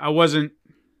raced, I wasn't,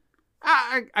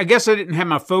 I guess I didn't have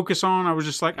my focus on. I was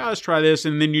just like, let's try this.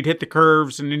 And then you'd hit the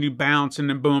curves, and then you bounce, and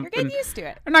then boom. You're getting used to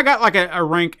it. And I got like a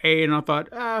rank A, and I thought,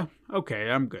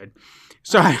 okay, I'm good.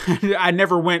 So I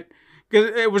never went,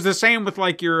 because it was the same with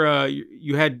like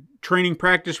you had training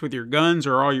practice with your guns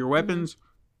or all your weapons.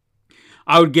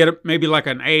 I would get maybe like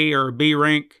an A or a B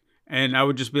rank, and I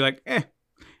would just be like, and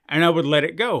I would let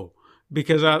it go.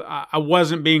 Because I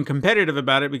wasn't being competitive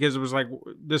about it, because it was like,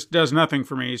 this does nothing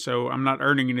for me, so I'm not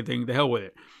earning anything. The hell with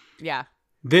it. Yeah.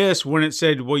 This, when it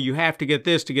said, well, you have to get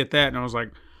this to get that, and I was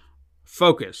like,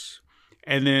 focus.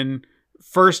 And then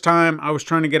first time I was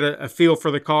trying to get a feel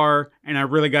for the car, and I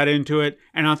really got into it,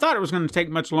 and I thought it was going to take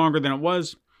much longer than it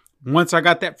was. Once I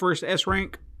got that first S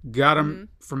rank, got them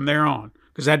from there on,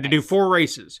 because I had to do 4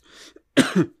 races.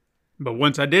 But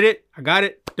once I did it, I got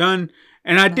it done,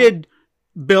 and I did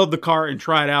build the car and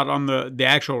try it out on the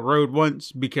actual road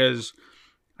once, because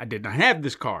I did not have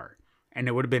this car, and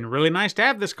it would have been really nice to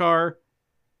have this car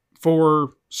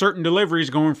for certain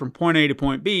deliveries going from point A to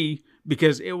point B,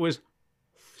 because it was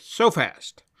so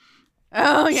fast.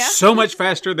 Oh, yeah. So much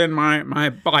faster than my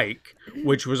bike,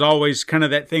 which was always kind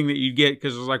of that thing that you get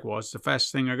because it was like, well, it's the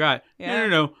fastest thing I got. Yeah.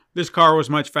 No. This car was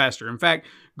much faster. In fact,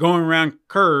 going around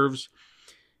curves,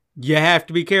 you have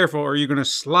to be careful or you're going to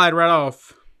slide right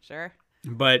off. Sure.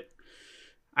 But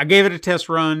I gave it a test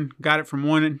run, got it from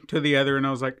one to the other, and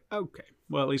I was like, okay,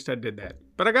 well, at least I did that.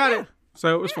 But I got it,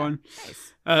 so it was fun.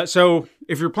 Nice. So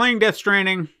if you're playing Death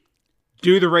Stranding,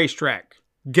 do the racetrack.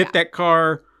 Get that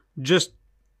car just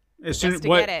as soon Just to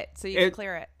get it, so you can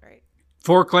clear it, right?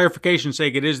 For clarification's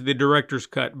sake, it is the director's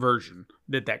cut version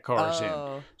that car is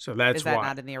in. So that's Is that why.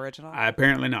 not in the original?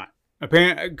 Apparently not.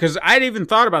 Apparently, because I'd even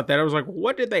thought about that. I was like,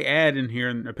 what did they add in here?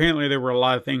 And apparently there were a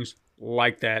lot of things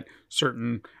like that.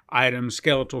 Certain items,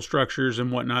 skeletal structures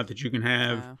and whatnot that you can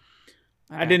have. Okay.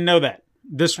 I didn't know that.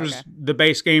 This was the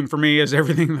base game for me as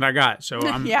everything that I got. So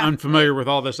I'm unfamiliar with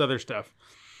all this other stuff.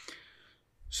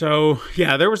 So,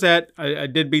 yeah, there was that. I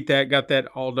did beat that, got that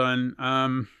all done. So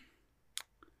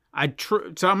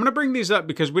I'm going to bring these up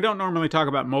because we don't normally talk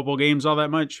about mobile games all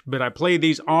that much, but I played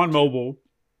these on mobile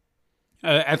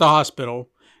at the hospital,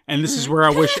 and this is where I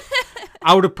wish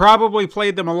I would have probably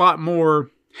played them a lot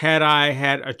more had I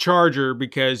had a charger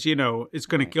because, it's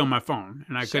going to kill my phone,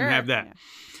 and I couldn't have that.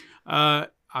 Yeah.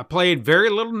 I played Very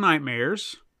Little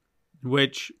Nightmares,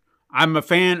 which I'm a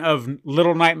fan of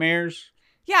Little Nightmares.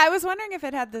 Yeah, I was wondering if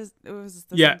it was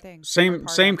the same thing.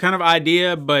 Same kind of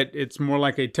idea, but it's more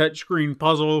like a touchscreen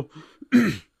puzzle.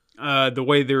 The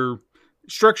way they're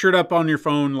structured up on your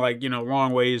phone, like,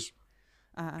 long ways.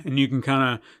 And you can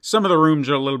kind of, some of the rooms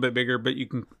are a little bit bigger, but you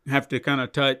can have to kind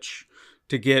of touch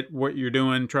to get what you're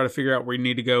doing, try to figure out where you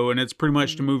need to go. And it's pretty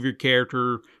much to move your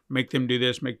character, make them do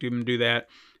this, make them do that.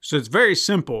 So it's very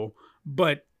simple,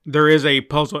 but there is a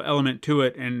puzzle element to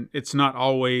it, and it's not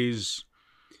always...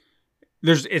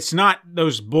 It's not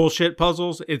those bullshit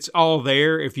puzzles. It's all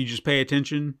there if you just pay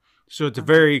attention. So it's a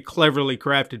very cleverly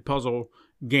crafted puzzle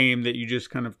game that you just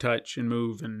kind of touch and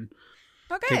move and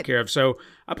take care of. So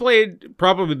I played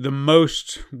probably the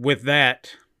most with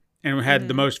that and had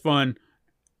the most fun.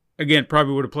 Again,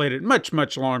 probably would have played it much,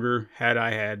 much longer had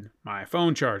I had my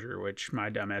phone charger, which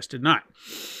my dumbass did not.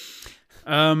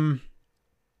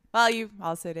 Well, you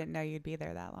also didn't know you'd be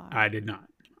there that long. I did not.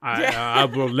 I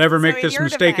will never make this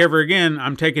mistake ever again.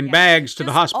 I'm taking bags to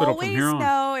the hospital from here on. Always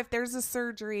know if there's a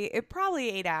surgery, it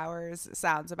probably 8 hours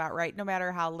sounds about right, no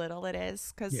matter how little it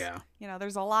is. Because,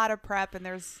 there's a lot of prep and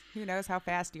who knows how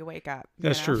fast you wake up.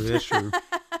 That's true. That's true.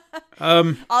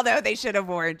 Although they should have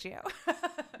warned you.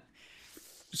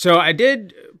 So I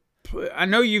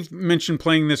know you've mentioned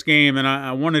playing this game, and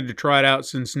I wanted to try it out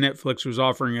since Netflix was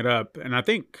offering it up. And I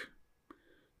think...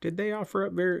 Did they offer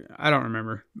up I don't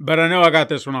remember. But I know I got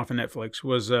this one off of Netflix.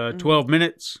 Was 12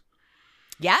 minutes.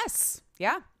 Yes.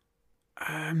 Yeah.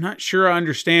 I'm not sure I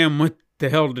understand what the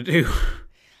hell to do.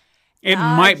 It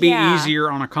might be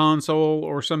easier on a console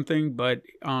or something, but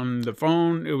on the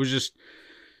phone, it was just...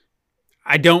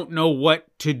 I don't know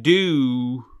what to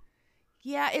do.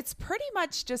 Yeah, it's pretty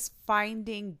much just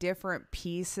finding different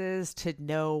pieces to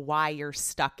know why you're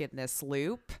stuck in this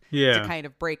loop. Yeah. To kind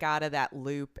of break out of that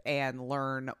loop and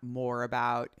learn more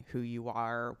about who you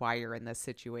are, why you're in this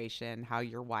situation, how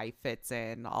your wife fits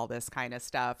in, all this kind of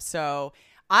stuff. So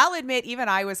I'll admit, even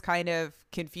I was kind of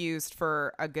confused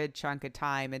for a good chunk of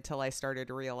time until I started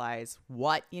to realize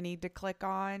what you need to click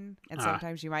on. And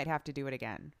sometimes you might have to do it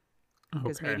again.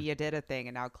 Because maybe you did a thing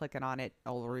and now clicking on it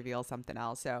will reveal something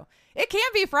else. So it can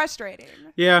be frustrating.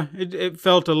 Yeah, it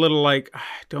felt a little like I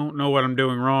don't know what I'm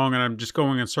doing wrong and I'm just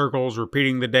going in circles,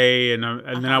 repeating the day. And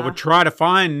then I would try to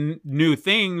find new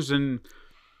things and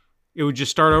it would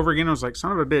just start over again. I was like,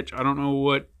 son of a bitch, I don't know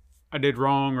what I did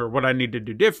wrong or what I need to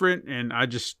do different. And I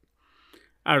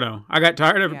don't know. I got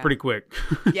tired of it pretty quick.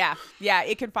 Yeah,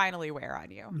 it can finally wear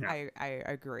on you. Yeah. I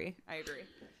agree.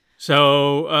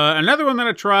 So another one that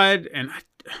I tried, and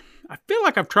I feel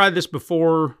like I've tried this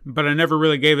before, but I never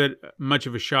really gave it much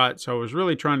of a shot. So I was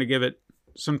really trying to give it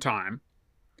some time.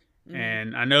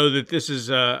 And I know that this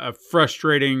is a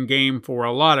frustrating game for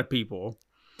a lot of people,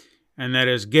 and that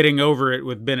is Getting Over It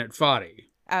with Bennett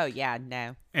Foddy. Oh, yeah,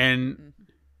 no. And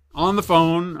on the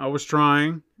phone. I was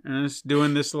trying and I was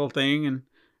doing this little thing, and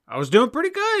I was doing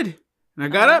pretty good. And I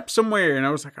got up somewhere, and I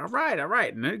was like, all right.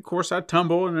 And then, of course, I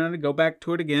tumble, and then I go back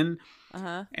to it again.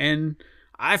 And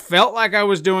I felt like I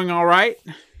was doing all right.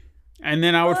 And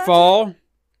then I would fall.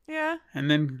 Yeah.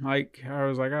 And then, like, I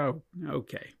was like, oh,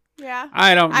 okay. Yeah.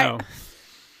 I don't know.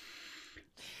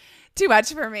 Too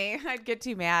much for me. I'd get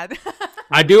too mad.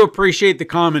 I do appreciate the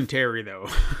commentary, though.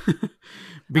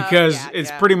 Because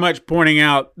it's pretty much pointing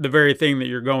out the very thing that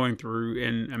you're going through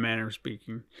in a manner of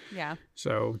speaking. Yeah.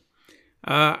 So,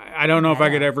 I don't know if I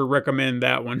could ever recommend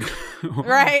that one.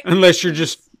 Right. Unless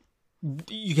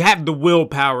you have the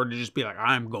willpower to just be like,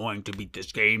 I'm going to beat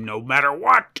this game no matter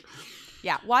what.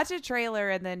 Yeah. Watch a trailer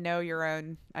and then know your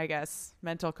own, I guess,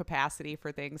 mental capacity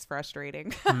for things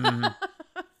frustrating.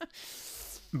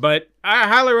 But I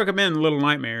highly recommend Little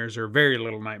Nightmares, or Very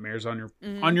Little Nightmares, on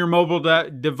your mobile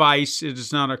device. It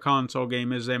is not a console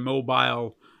game; it is a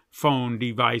mobile phone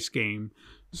device game.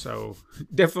 So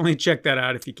definitely check that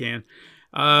out if you can.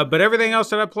 But everything else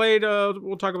that I played,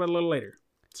 we'll talk about a little later.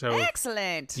 So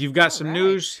excellent. You've got some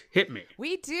news. Hit me.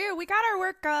 We do. We got our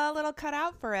work a little cut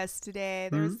out for us today.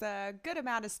 There's a good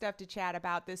amount of stuff to chat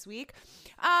about this week.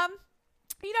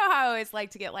 You know how I always like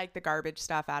to get like the garbage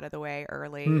stuff out of the way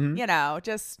early, So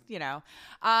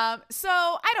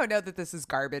I don't know that this is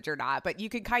garbage or not, but you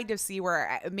can kind of see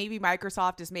where maybe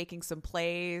Microsoft is making some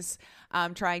plays,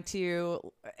 trying to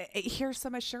here's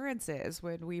some assurances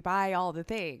when we buy all the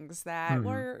things that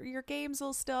your games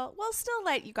we'll still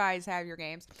let you guys have your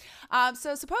games.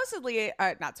 So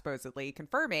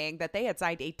confirming that they had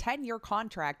signed a 10-year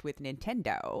contract with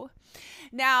Nintendo.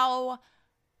 Now,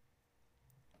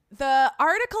 the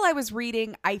article I was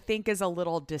reading, I think, is a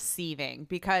little deceiving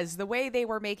because the way they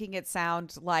were making it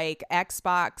sound like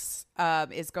Xbox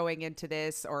is going into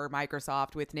this, or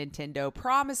Microsoft with Nintendo,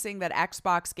 promising that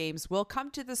Xbox games will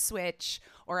come to the Switch,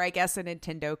 or I guess a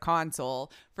Nintendo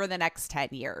console, for the next 10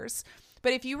 years.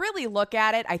 But if you really look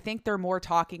at it, I think they're more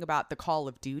talking about the Call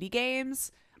of Duty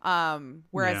games.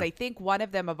 Whereas I think one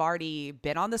of them have already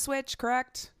been on the Switch,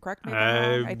 correct? Correct me if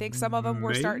I'm wrong. I think some of them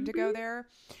were starting to go there.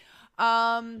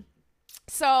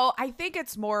 So I think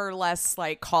it's more or less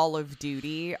like Call of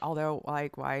Duty, although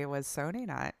like, why was Sony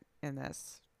not in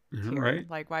this? Right.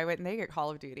 Like, why wouldn't they get Call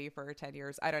of Duty for 10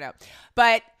 years? I don't know.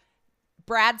 But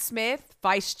Brad Smith,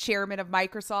 vice chairman of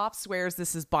Microsoft, swears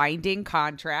this is binding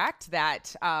contract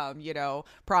that,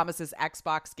 promises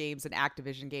Xbox games and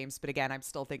Activision games. But again, I'm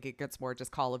still thinking it's more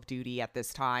just Call of Duty at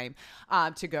this time,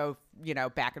 to go,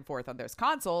 back and forth on those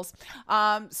consoles.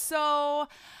 So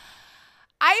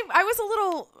I was a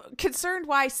little concerned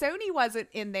why Sony wasn't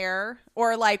in there,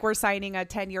 or like we're signing a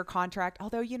 10-year contract.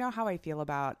 Although, you know how I feel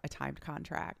about a timed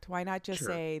contract. Why not just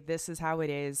say this is how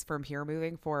it is from here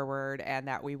moving forward, and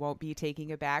that we won't be taking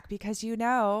it back, because in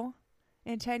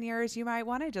 10 years you might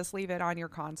want to just leave it on your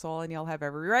console and you'll have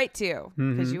every right to,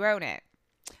 because you own it.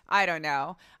 I don't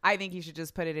know. I think you should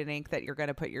just put it in ink that you're going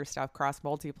to put your stuff cross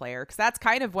multiplayer, because that's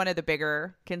kind of one of the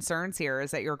bigger concerns here, is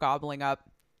that you're gobbling up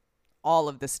all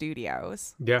of the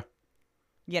studios. Yeah.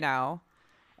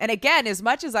 And again, as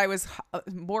much as I was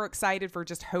more excited for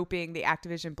just hoping the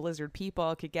Activision Blizzard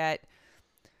people could get,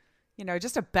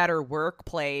 just a better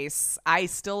workplace, I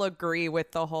still agree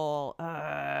with the whole,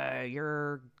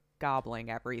 you're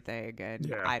gobbling everything,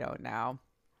 and I don't know.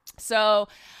 So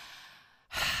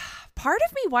part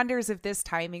of me wonders if this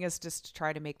timing is just to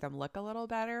try to make them look a little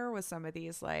better with some of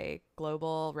these like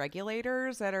global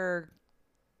regulators that are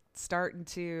starting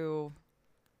to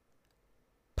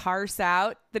parse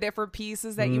out the different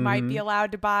pieces that you might be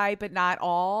allowed to buy, but not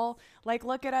all. Like,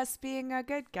 look at us being a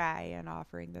good guy and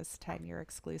offering this 10-year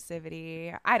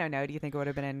exclusivity. I don't know. Do you think it would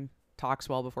have been in talks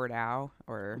well before now?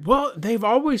 Or well, they've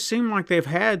always seemed like they've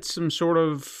had some sort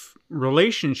of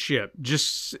relationship,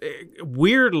 just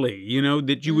weirdly,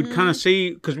 that you would kind of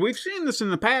see, because we've seen this in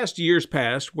the years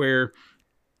past, where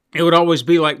it would always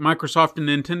be like Microsoft and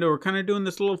Nintendo are kind of doing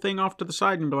this little thing off to the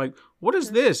side, and be like, what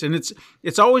is this? And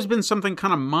it's always been something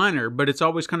kind of minor, but it's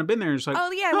always kind of been there. It's like,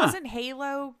 oh yeah, wasn't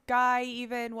Halo guy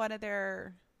even one of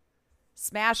their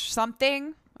Smash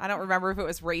something? I don't remember if it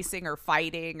was racing or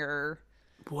fighting, or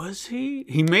was he?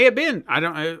 He may have been.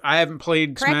 I haven't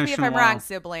played Smash in a while. Correct me if I'm wrong,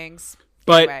 siblings.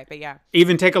 But, anyway, but yeah.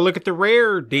 Even take a look at the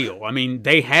Rare deal. I mean,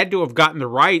 they had to have gotten the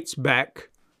rights back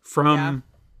from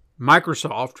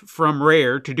Microsoft, from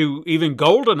Rare, to do even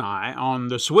GoldenEye on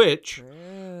the Switch.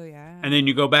 True, yeah. And then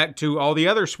you go back to all the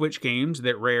other Switch games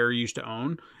that Rare used to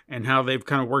own, and how they've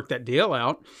kind of worked that deal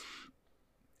out.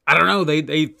 I don't know.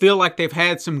 They feel like they've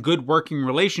had some good working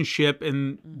relationship,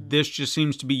 and this just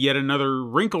seems to be yet another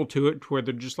wrinkle to it, where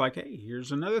they're just like, hey,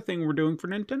 here's another thing we're doing for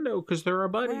Nintendo because they're our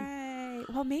buddy. Right.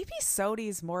 Well, maybe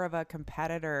Sony's more of a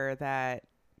competitor that,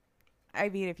 I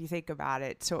mean, if you think about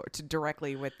it, to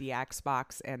directly with the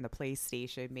Xbox and the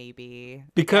PlayStation, maybe.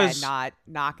 Because again, not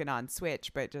knocking on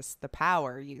Switch, but just the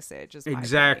power usage is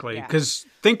exactly. Because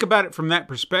think about it from that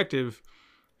perspective.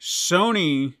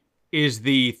 Sony is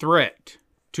the threat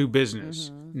to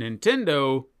business.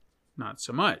 Nintendo, not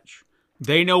so much.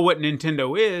 They know what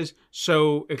Nintendo is,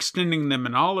 so extending them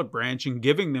an olive branch and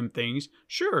giving them things,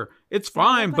 sure, it's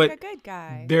fine, but a good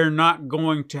guy. They're not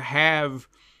going to have...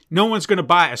 No one's going to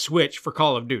buy a Switch for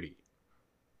Call of Duty.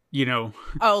 You know?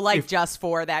 Oh, like just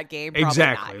for that game? Probably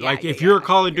exactly. Not. Like if you're a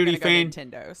Call of Duty fan,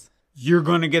 Nintendo's. You're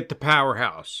going to get the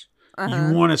powerhouse.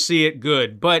 You want to see it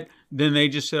good. But then they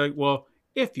just say, like, well,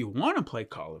 if you want to play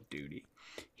Call of Duty,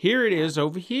 here it is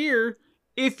over here.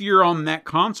 If you're on that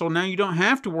console, now you don't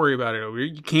have to worry about it over here.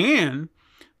 You can.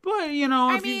 But, you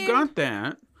know, if you've got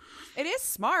that. It is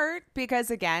smart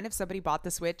because, again, if somebody bought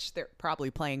the Switch, they're probably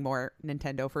playing more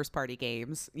Nintendo first-party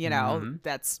games. You know,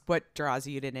 that's what draws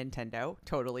you to Nintendo.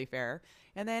 Totally fair.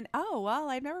 And then, oh, well,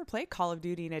 I've never played Call of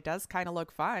Duty, and it does kind of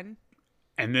look fun.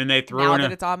 And then they throw now in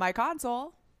that it's on my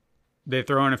console. They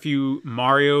throw in a few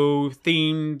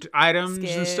Mario-themed items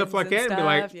Skins and stuff like that. Stuff, and be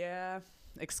like, yeah,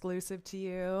 exclusive to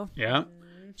you. Yeah.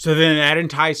 So then that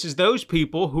entices those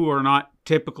people who are not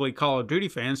typically Call of Duty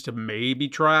fans to maybe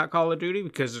try out Call of Duty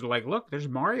because they're like, look, there's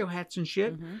Mario hats and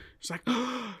shit. It's like,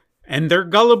 and they're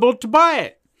gullible to buy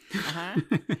it.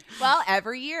 Well,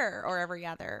 every year or every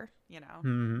other, you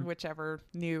know, whichever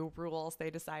new rules they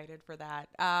decided for that.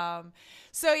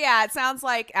 So yeah, it sounds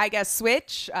like, I guess,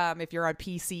 Switch, if you're on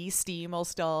PC, Steam will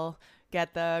still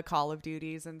get the Call of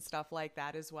Duties and stuff like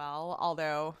that as well.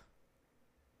 Although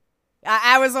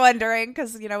I was wondering,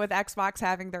 because, you know, with Xbox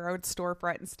having their own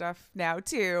storefront and stuff now,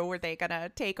 too, were they going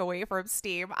to take away from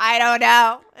Steam? I don't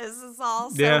know. This is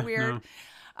all so weird.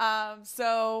 No.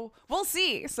 So we'll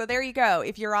see. So there you go.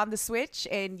 If you're on the Switch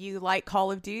and you like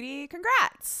Call of Duty,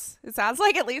 congrats. It sounds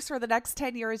like at least for the next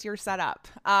 10 years you're set up.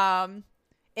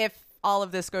 If all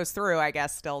of this goes through, I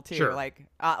guess, still, too. Sure. Like,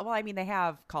 well, I mean, they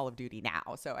have Call of Duty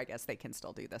now, so I guess they can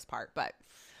still do this part. But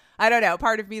I don't know.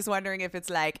 Part of me is wondering if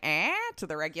it's like, to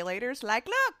the regulators, like,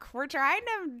 look, we're trying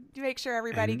to make sure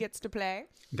everybody gets to play.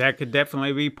 That could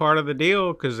definitely be part of the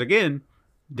deal because, again,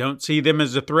 don't see them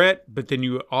as a threat, but then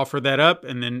you offer that up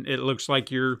and then it looks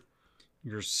like you're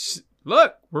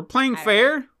look, we're playing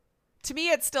fair. To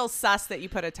me, it's still sus that you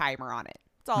put a timer on it.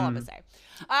 That's all I'm going to say.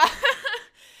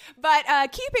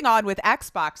 But keeping on with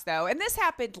Xbox, though, and this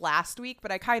happened last week,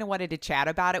 but I kind of wanted to chat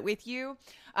about it with you,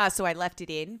 so I left it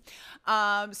in.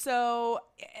 So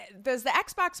the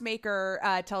Xbox maker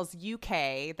tells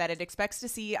UK that it expects to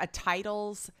see a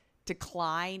title's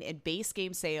decline in base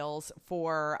game sales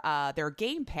for their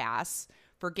Game Pass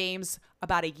for games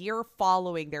about a year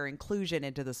following their inclusion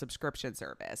into the subscription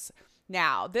service.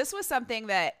 Now, this was something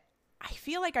that I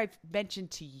feel like I've mentioned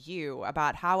to you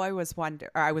about how I was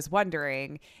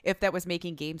wondering if that was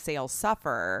making game sales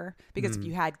suffer, because if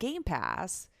you had Game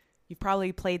Pass, you've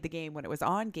probably played the game when it was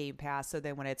on Game Pass. So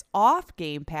then when it's off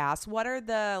Game Pass, what are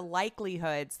the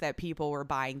likelihoods that people were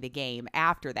buying the game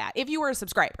after that? If you were a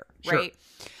subscriber, right?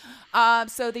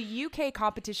 So the UK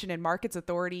Competition and Markets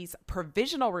Authority's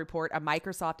provisional report on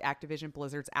Microsoft Activision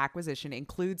Blizzard's acquisition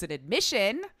includes an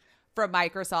admission from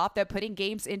Microsoft that putting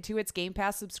games into its Game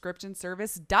Pass subscription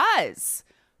service does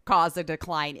cause a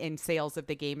decline in sales of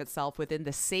the game itself within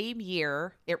the same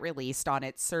year it released on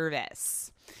its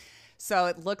service. So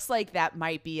it looks like that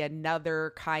might be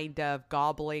another kind of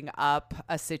gobbling up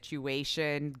a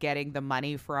situation, getting the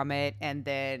money from it, and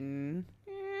then,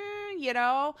 you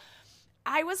know,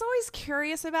 I was always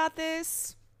curious about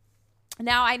this.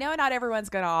 Now, I know not everyone's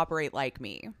going to operate like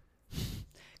me,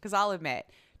 because I'll admit,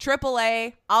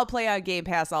 AAA, I'll play on Game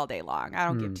Pass all day long. I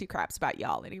don't give two craps about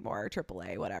y'all anymore.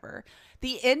 AAA, whatever.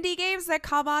 The indie games that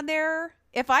come on there,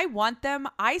 if I want them,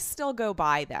 I still go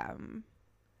buy them.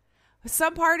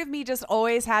 Some part of me just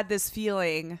always had this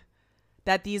feeling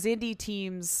that these indie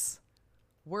teams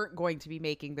weren't going to be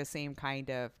making the same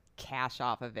kind of cash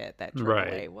off of it that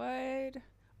AAA would.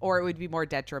 Or it would be more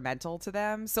detrimental to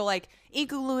them. So like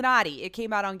Inkulinati, it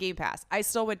came out on Game Pass. I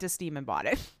still went to Steam and bought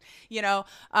it. You know,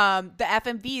 the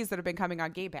FMVs that have been coming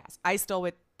on Game Pass, I still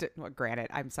went to, well, granted,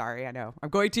 I'm sorry, I know. I'm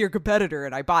going to your competitor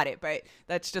and I bought it, but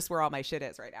that's just where all my shit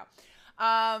is right now.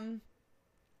 I'm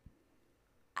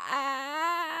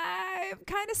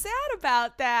kind of sad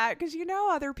about that because, you know,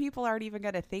 other people aren't even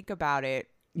going to think about it,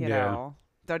 you know.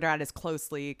 They're not as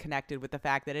closely connected with the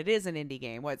fact that it is an indie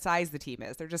game, what size the team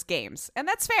is. They're just games. And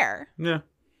that's fair. Yeah.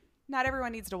 Not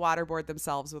everyone needs to waterboard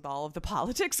themselves with all of the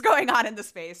politics going on in the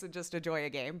space and just enjoy a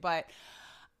game. But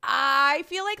I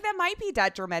feel like that might be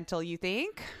detrimental, you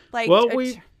think? Like, well,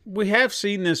 we have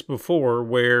seen this before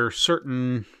where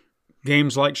certain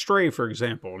games like Stray, for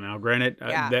example. Now, granted,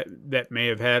 that may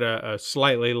have had a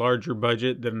slightly larger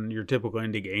budget than your typical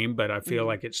indie game, but I feel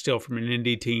like it's still from an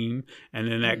indie team,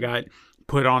 and then that got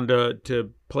put onto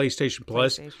PlayStation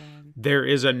Plus. There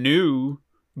is a new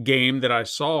game that I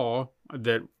saw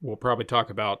that we'll probably talk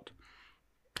about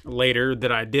later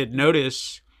that I did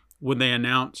notice when they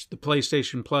announced the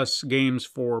PlayStation Plus games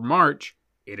for March.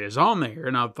 It is on there,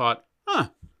 and I thought,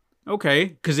 okay,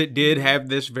 because it did have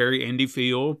this very indie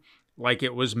feel, like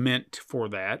it was meant for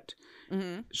that.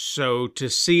 Mm-hmm. So to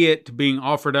see it being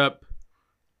offered up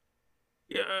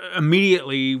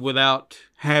immediately without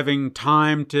having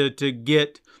time to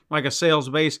get like a sales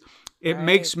base, it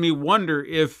makes me wonder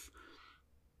if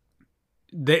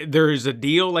there is a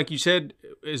deal, like you said.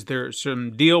 Is there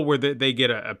some deal where they get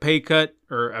a pay cut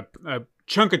or a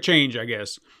chunk of change, I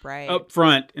guess, up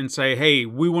front and say, hey,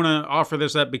 we want to offer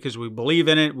this up because we believe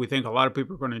in it. We think a lot of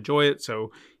people are going to enjoy it.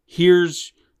 So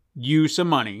here's you some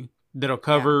money that'll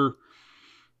cover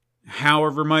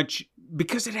however much,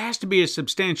 because it has to be a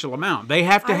substantial amount. They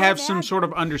have to have some sort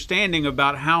of understanding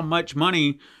about how much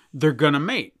money they're going to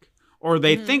make or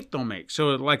they think they'll make.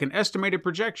 So like an estimated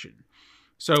projection.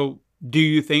 So do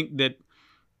you think that,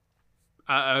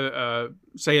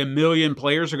 say 1 million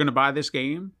players are going to buy this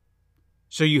game?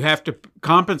 So you have to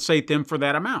compensate them for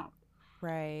that amount.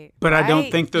 Right. But I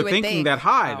don't think they're thinking that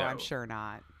high, though. I'm sure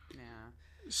not. Yeah.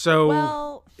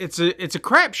 So it's a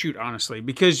crapshoot, honestly,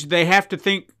 because they have to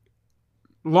think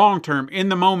long term. In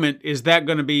the moment, is that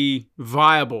going to be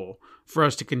viable for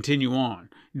us to continue on?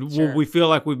 Sure. Will we feel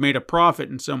like we've made a profit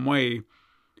in some way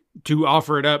to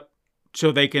offer it up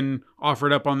so they can offer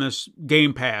it up on this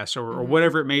Game Pass or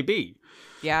whatever it may be?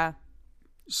 Yeah.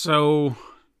 So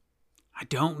I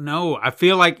don't know. I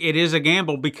feel like it is a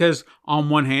gamble because on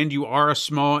one hand, you are a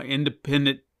small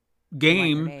independent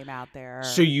game, name out there.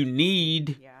 So you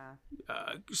need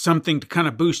something to kind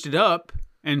of boost it up,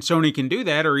 and Sony can do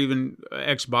that, or even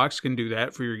Xbox can do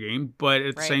that for your game. But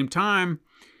at the same time,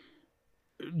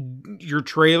 your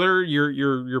trailer,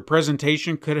 your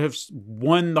presentation could have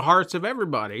won the hearts of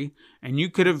everybody, and you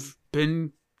could have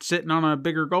been sitting on a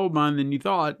bigger gold mine than you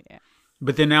thought. Yeah.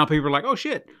 But then now people are like, oh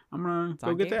shit, I'm going to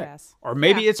go get that. Pass. Or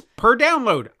maybe it's per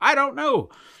download. I don't know.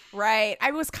 Right. I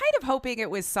was kind of hoping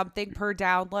it was something per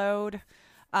download.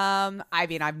 I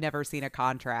mean, I've never seen a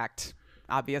contract,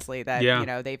 obviously,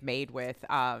 that they've made with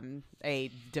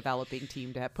a developing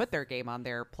team to put their game on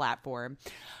their platform.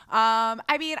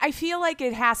 I mean, I feel like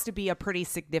it has to be a pretty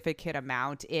significant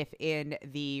amount if in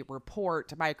the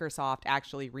report Microsoft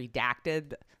actually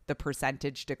redacted the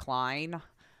percentage decline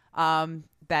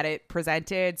that it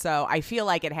presented. So I feel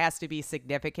like it has to be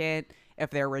significant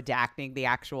if they're redacting the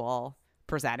actual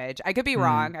percentage. I could be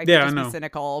wrong. I could just be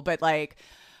cynical, but like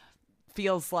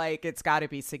feels like it's got to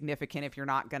be significant if you're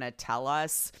not going to tell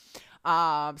us.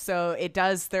 So it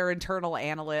does their internal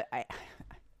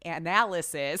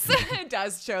analysis it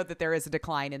does show that there is a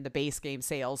decline in the base game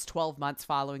sales 12 months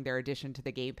following their addition to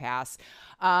the Game Pass.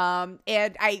 And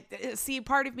I see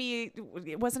part of me,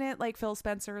 wasn't it like Phil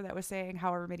Spencer that was saying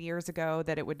however many years ago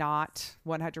that it would not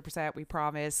 100%, we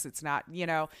promise it's not,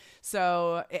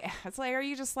 so it's like, are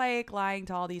you just like lying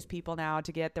to all these people now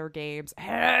to get their games?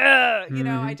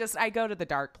 I go to the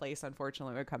dark place,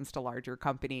 unfortunately, when it comes to larger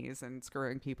companies and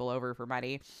screwing people over for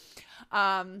money.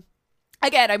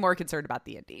 Again, I'm more concerned about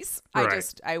the indies. Right.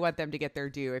 I want them to get their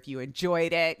due. If you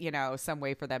enjoyed it, some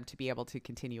way for them to be able to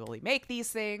continually make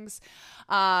these things.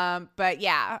 But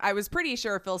yeah, I was pretty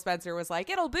sure Phil Spencer was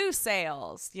like, it'll boost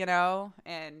sales,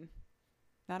 and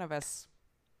none of us,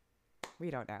 we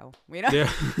don't know. We don't know.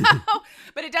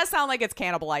 But it does sound like it's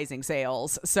cannibalizing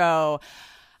sales. So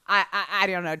I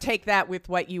don't know. Take that with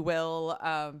what you will.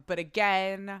 But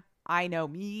again, I know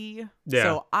me. Yeah.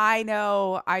 So I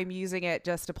know I'm using it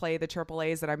just to play the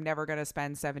AAAs that I'm never going to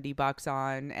spend $70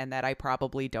 on and that I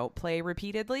probably don't play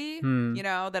repeatedly,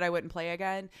 that I wouldn't play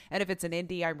again. And if it's an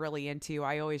indie I'm really into,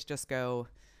 I always just go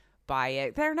buy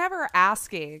it. They're never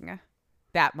asking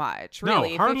that much,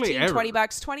 really. No, hardly 15, ever.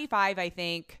 $20, 25, I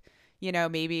think.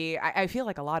 Maybe I feel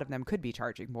like a lot of them could be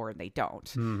charging more and they don't.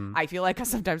 Mm-hmm. I feel like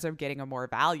sometimes I'm getting a more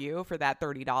value for that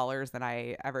 $30 than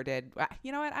I ever did.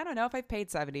 You know what? I don't know if I've paid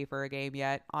 $70 for a game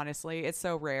yet. Honestly, it's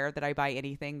so rare that I buy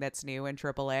anything that's new in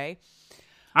AAA.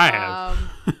 I have.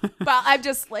 But I'm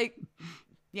just like,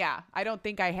 I don't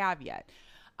think I have yet.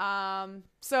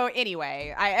 So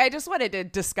anyway, I just wanted to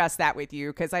discuss that with you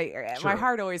because my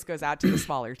heart always goes out to the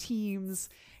smaller teams.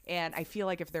 And I feel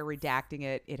like if they're redacting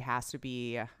it, it has to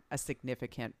be a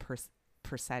significant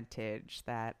percentage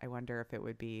that I wonder if it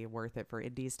would be worth it for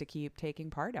indies to keep taking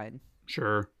part in.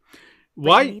 Sure.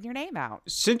 Why need your name out?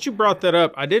 Since you brought that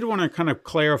up, I did want to kind of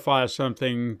clarify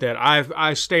something that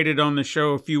I stated on the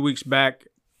show a few weeks back,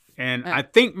 and I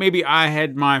think maybe I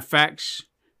had my facts.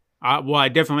 I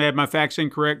definitely had my facts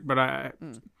incorrect, but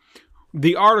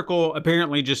the article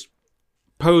apparently just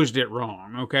posed it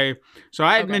wrong. Okay, so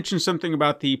I had mentioned something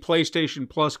about the PlayStation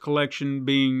Plus collection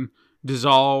being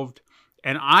dissolved,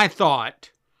 and I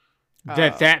thought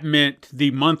that meant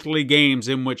the monthly games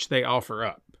in which they offer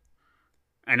up.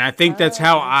 And I think that's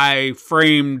how I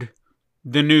framed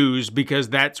the news, because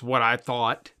that's what I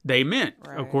thought they meant.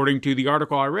 Right. According to the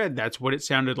article I read, that's what it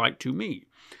sounded like to me.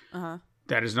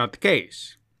 That is not the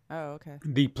case. Oh, okay.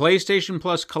 The PlayStation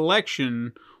Plus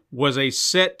collection was a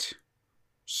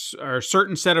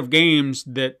certain set of games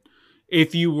that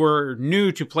if you were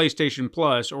new to PlayStation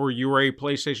Plus or you were a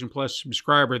PlayStation Plus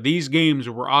subscriber, these games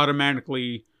were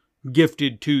automatically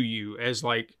gifted to you as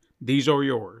like, these are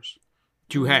yours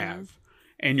to have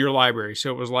in your library. So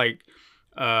it was like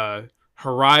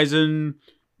Horizon,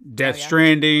 Death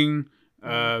Stranding.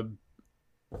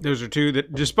 Those are two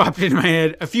that just popped into my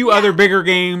head. A few other bigger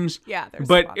games. Yeah,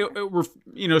 but it were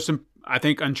some. I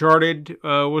think Uncharted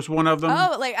was one of them.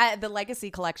 Oh, like the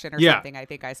Legacy Collection or something. I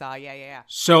think I saw. Yeah.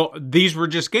 So these were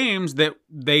just games that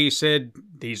they said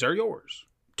these are yours.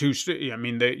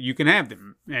 That you can have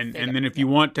them, and then if you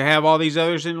want to have all these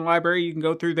others in the library, you can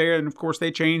go through there, and of course they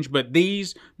change. But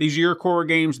these are your core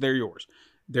games; they're yours.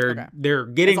 They're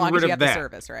getting as long rid as you of have that the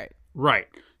service, right? Right.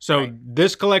 So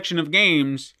this collection of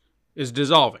games is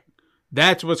dissolving.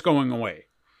 That's what's going away.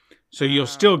 So you'll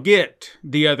still get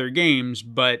the other games,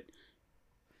 but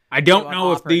I don't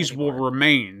know if these will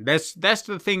remain. That's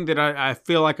the thing that I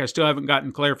feel like I still haven't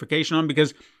gotten clarification on,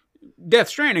 because Death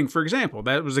Stranding, for example,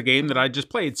 that was a game that I just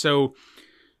played. So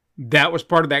that was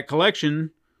part of that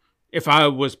collection. If I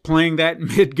was playing that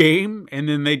mid-game and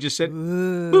then they just said,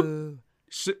 boop,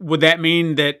 would that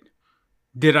mean that,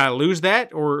 did I lose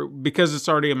that? Or because it's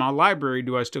already in my library,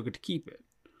 do I still get to keep it?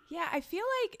 Yeah, I feel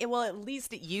like, at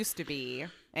least it used to be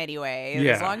anyway.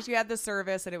 Yeah. As long as you had the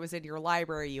service and it was in your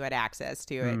library, you had access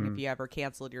to it. And if you ever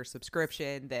canceled your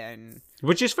subscription, then...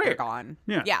 Which is fair. They're gone.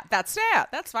 Yeah, that's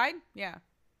fine. Yeah.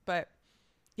 But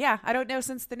yeah, I don't know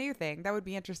since the new thing. That would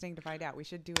be interesting to find out. We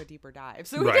should do a deeper dive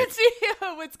so we can see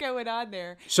what's going on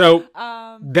there. So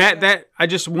that I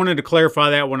just wanted to clarify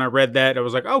that when I read that. I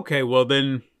was like, okay, well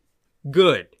then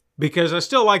good. Because I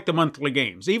still like the monthly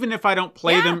games. Even if I don't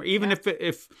play them, even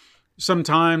if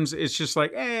sometimes it's just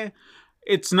like,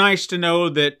 it's nice to know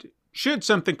that should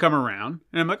something come around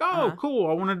and I'm like, oh, cool,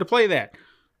 I wanted to play that.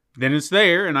 Then it's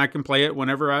there and I can play it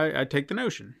whenever I take the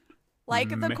notion. Like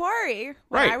the Quarry.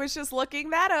 When I was just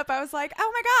looking that up, I was like,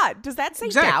 oh my God, does that say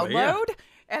download? Yeah.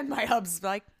 And my hub's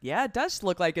like, yeah, it does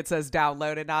look like it says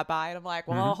download and not buy. And I'm like,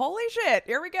 well, holy shit,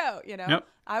 here we go. Yep.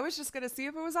 I was just going to see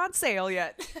if it was on sale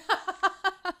yet.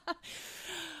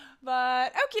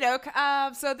 But okie doke.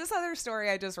 So this other story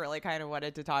I just really kind of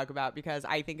wanted to talk about because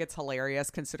I think it's hilarious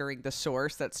considering the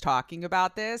source that's talking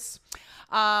about this.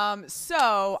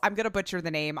 So I'm going to butcher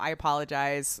the name. I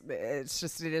apologize. It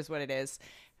is what it is.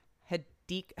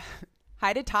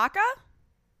 Hidetaka?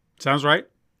 Sounds right.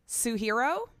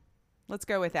 Suhiro? Let's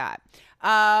go with that.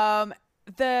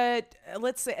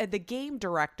 The game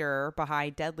director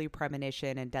behind Deadly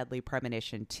Premonition and Deadly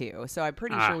Premonition 2. So I'm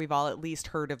pretty sure we've all at least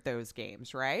heard of those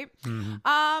games, right? So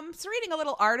reading a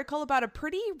little article about a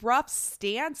pretty rough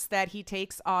stance that he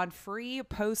takes on free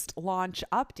post-launch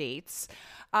updates,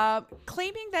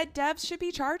 claiming that devs should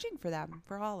be charging for them,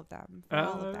 for all of them.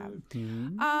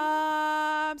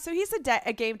 So he's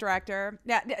a game director.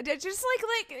 Now, just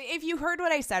like if you heard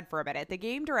what I said for a minute, the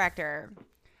game director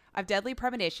of Deadly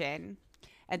Premonition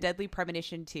and Deadly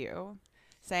Premonition 2,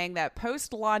 saying that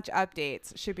post-launch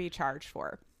updates should be charged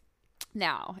for.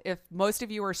 Now, if most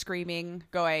of you are screaming,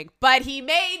 going, but he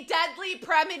made Deadly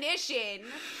Premonition,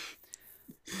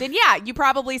 then yeah, you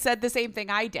probably said the same thing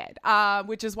I did,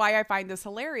 which is why I find this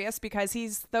hilarious, because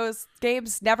those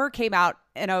games never came out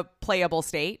in a playable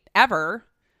state, ever.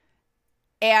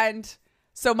 And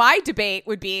so my debate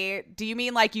would be, do you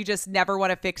mean like you just never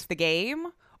want to fix the game?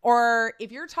 Or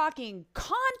if you're talking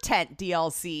content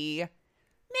DLC,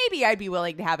 maybe I'd be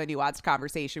willing to have a nuanced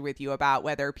conversation with you about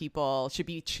whether people should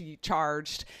be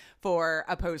charged for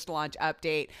a post-launch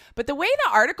update. But the way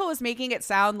the article is making it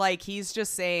sound like he's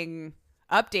just saying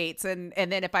updates, and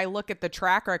then if I look at the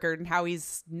track record and how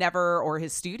he's never, or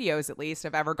his studios at least,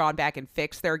 have ever gone back and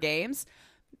fixed their games,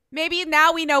 maybe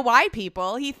now we know why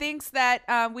he thinks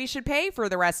that we should pay for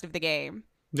the rest of the game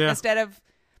instead of...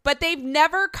 But they've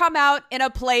never come out in a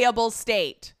playable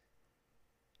state.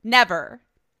 Never.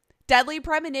 Deadly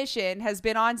Premonition has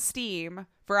been on Steam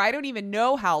for I don't even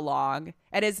know how long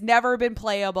and has never been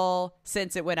playable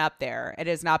since it went up there. It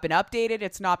has not been updated.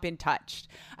 It's not been touched.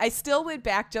 I still went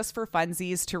back just for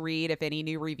funsies to read if any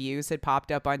new reviews had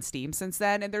popped up on Steam since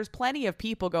then. And there's plenty of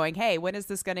people going, hey, when is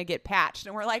this going to get patched?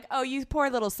 And we're like, oh, you poor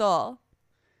little soul.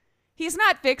 He's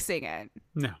not fixing it.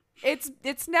 No.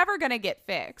 It's never going to get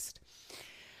fixed.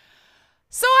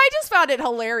 So I just found it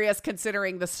hilarious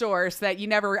considering the source that you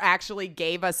never actually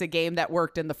gave us a game that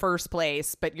worked in the first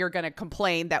place, but you're going to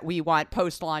complain that we want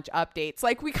post-launch updates.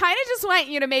 Like, we kind of just want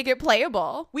you to make it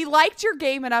playable. We liked your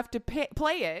game enough to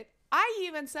play it. I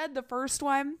even said the first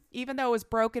one, even though it was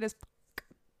broken as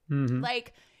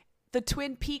like the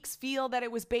Twin Peaks feel that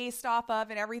it was based off of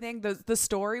and everything, the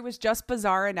story was just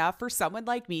bizarre enough for someone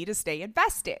like me to stay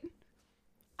invested.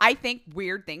 I think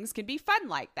weird things can be fun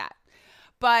like that.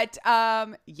 But,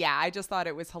 yeah, I just thought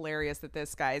it was hilarious that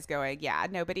this guy's going, yeah,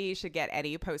 nobody should get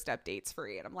any post updates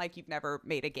free. And I'm like, you've never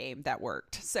made a game that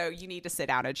worked. So you need to sit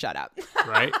down and shut up.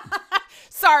 Right.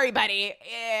 Sorry, buddy.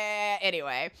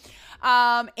 Anyway.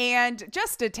 And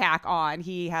just to tack on,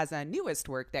 he has a newest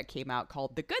work that came out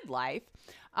called The Good Life.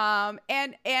 And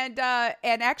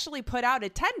actually put out a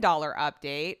 $10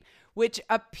 update, which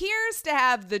appears to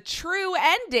have the true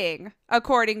ending,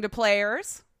 according to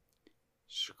players.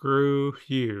 Screw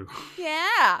you.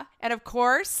 Yeah. And of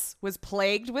course, was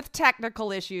plagued with technical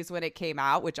issues when it came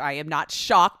out, which I am not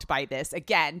shocked by this.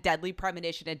 Again, Deadly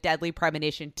Premonition and Deadly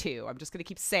Premonition 2. I'm just going to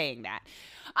keep saying that.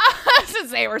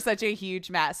 Since they were such a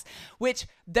huge mess. Which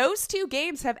those two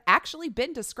games have actually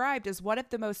been described as one of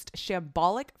the most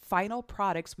shambolic final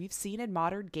products we've seen in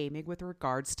modern gaming with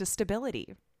regards to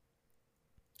stability.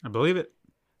 I believe it.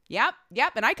 Yep.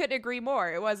 And I couldn't agree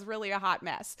more. It was really a hot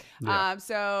mess. Yeah.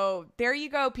 So there you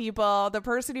go, people. The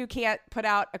person who can't put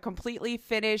out a completely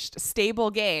finished,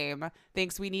 stable game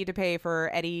thinks we need to pay for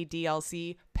any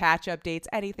DLC, patch updates,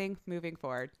 anything moving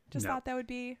forward. Just thought that would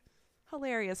be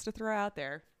hilarious to throw out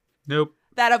there. Nope.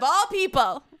 That of all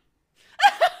people.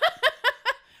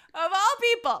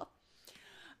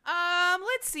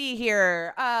 Let's see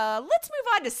here. Let's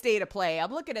move on to State of Play.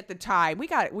 I'm looking at the time. We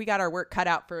got our work cut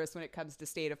out for us when it comes to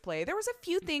State of Play. There was a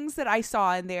few things that I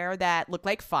saw in there that looked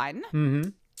like fun.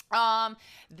 Mm-hmm.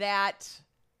 That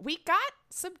we got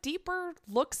some deeper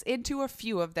looks into a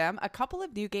few of them. A couple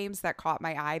of new games that caught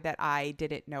my eye that I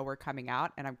didn't know were coming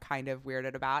out, and I'm kind of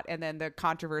weirded about. And then the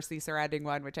controversy surrounding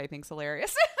one, which I think is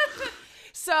hilarious.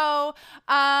 So,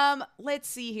 let's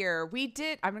see here.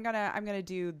 I'm gonna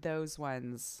do those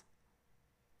ones.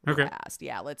 Okay. Last.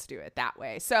 Yeah, let's do it that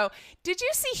way. So, did you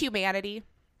see Humanity?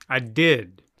 I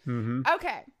did. Mm-hmm.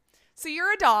 Okay. So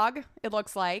you're a dog, it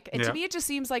looks like. And to me, it just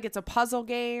seems like it's a puzzle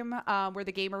game where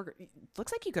the gamer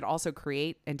looks like you could also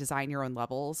create and design your own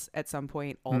levels at some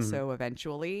point also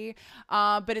eventually.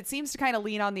 But it seems to kind of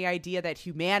lean on the idea that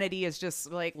humanity has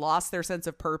just like lost their sense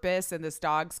of purpose and this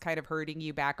dog's kind of herding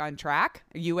you back on track.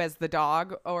 You as the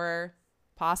dog, or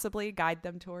possibly guide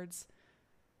them towards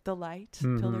the light,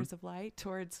 pillars of light,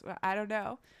 towards, I don't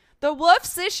know. The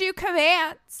wolf's issue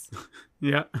commands.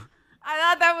 Yeah. I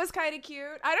thought that was kind of cute.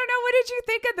 I don't know. What did you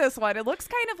think of this one? It looks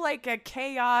kind of like a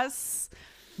chaos.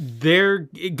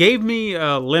 It gave me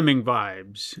Lemming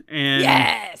vibes. And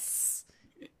yes.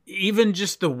 Even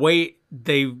just the way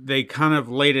they kind of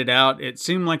laid it out, it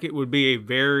seemed like it would be a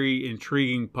very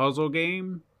intriguing puzzle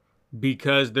game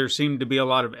because there seemed to be a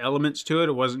lot of elements to it.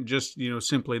 It wasn't just,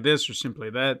 simply this or simply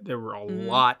that. There were a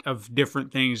lot of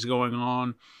different things going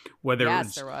on, whether it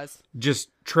was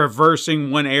just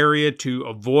traversing one area to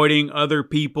avoiding other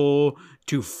people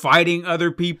to fighting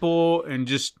other people and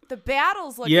just the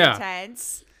battles look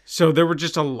intense. So there were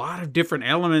just a lot of different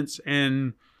elements,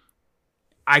 and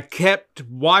I kept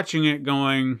watching it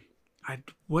going,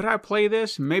 would I play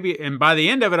this? Maybe, and by the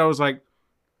end of it, I was like,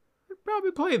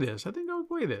 probably play this. I think I would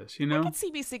play this, I could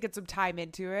see me sinking some time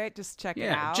into it. Just check it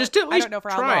out. Just at least I don't know for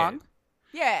try how long.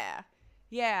 it.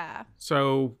 Yeah.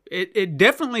 So it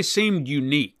definitely seemed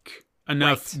unique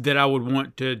enough that I would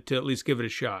want to at least give it a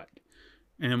shot.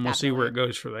 And then we'll see where it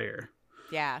goes from there.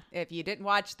 Yeah. If you didn't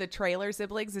watch the trailer,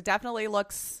 siblings, it definitely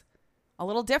looks a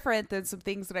little different than some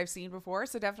things that I've seen before.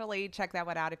 So definitely check that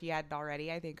one out if you hadn't already.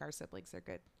 I think our siblings are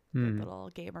good little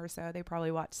gamers, so they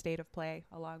probably watch State of Play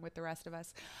along with the rest of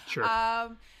us. Sure.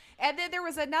 And then there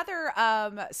was another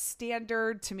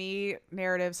standard, to me,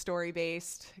 narrative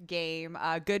story-based game,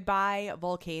 Goodbye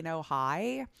Volcano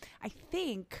High. I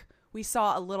think we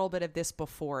saw a little bit of this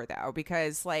before, though,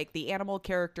 because like the animal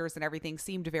characters and everything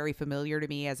seemed very familiar to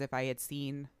me, as if I had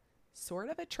seen sort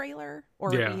of a trailer,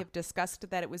 or we have discussed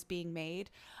that it was being made.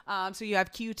 So you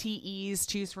have QTEs,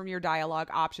 choose from your dialogue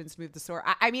options, move the story.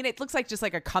 I mean, it looks like just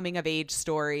like a coming of age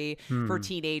story for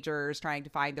teenagers trying to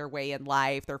find their way in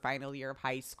life, their final year of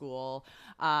high school,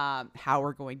 how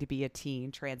we're going to be a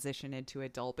teen, transition into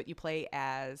adult, but you play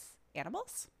as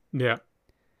animals. Yeah.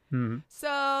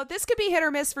 So this could be hit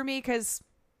or miss for me because,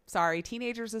 sorry,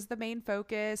 teenagers is the main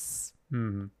focus.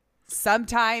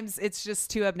 Sometimes it's just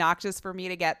too obnoxious for me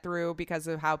to get through because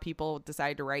of how people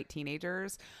decide to write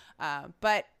teenagers.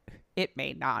 But it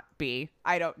may not be.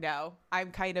 I don't know.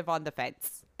 I'm kind of on the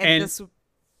fence. And this would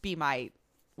be my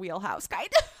wheelhouse, kind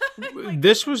of. Like,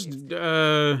 this was,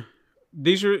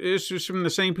 this was from the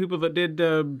same people that did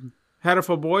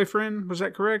Hatoful Boyfriend. Was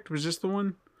that correct? Was this the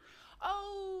one?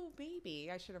 Oh, maybe.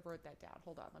 I should have wrote that down.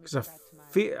 Hold on. Let me go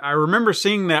back to I remember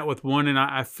seeing that with one, and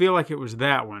I feel like it was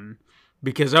that one.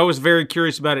 Because I was very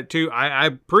curious about it too. I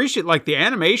appreciate like the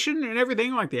animation and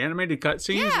everything, like the animated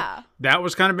cutscenes. Yeah. That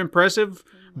was kind of impressive.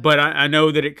 But I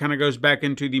know that it kind of goes back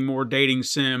into the more dating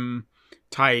sim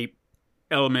type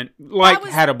element, like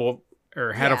Hatoful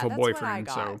Boyfriend.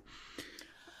 So,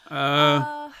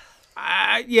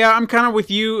 I'm kind of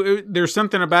with you. There's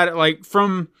something about it, like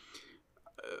from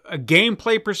a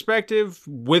gameplay perspective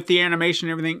with the animation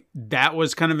and everything, that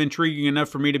was kind of intriguing enough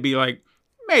for me to be like,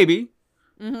 maybe.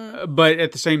 But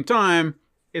at the same time,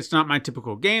 it's not my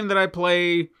typical game that I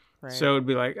play. Right. So it'd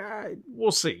be like,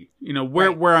 we'll see,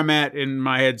 where I'm at in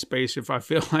my headspace, if I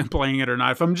feel I'm playing it or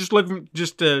not. If I'm just looking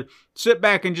just to sit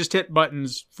back and just hit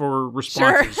buttons for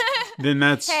responses, then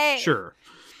that's sure.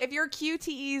 If your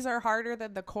QTEs are harder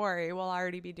than the core, we'll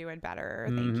already be doing better.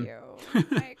 Thank you.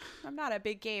 Like, I'm not a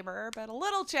big gamer, but a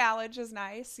little challenge is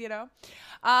nice, So yeah,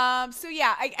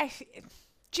 I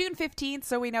June 15th,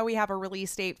 so we know we have a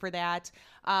release date for that.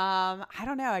 I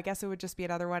don't know. I guess it would just be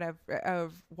another one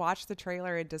of watch the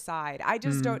trailer and decide. I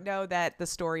just don't know that the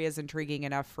story is intriguing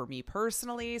enough for me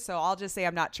personally, so I'll just say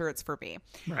I'm not sure it's for me.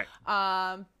 Right.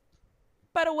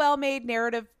 But a well-made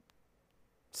narrative,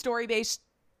 story-based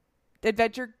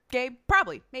adventure game,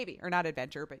 probably, maybe, or not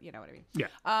adventure, but you know what I mean. Yeah.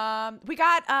 We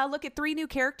got look at 3 new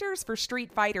characters for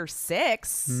Street Fighter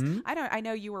 6. I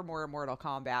know you were more Mortal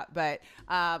Kombat, but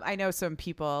I know some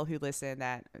people who listen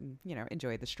that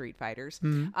enjoy the Street Fighters.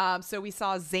 So we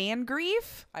saw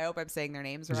Zangief. I hope I'm saying their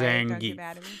names right. Zangief. Don't get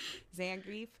mad at me.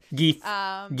 Zangief. Geef.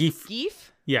 Geef.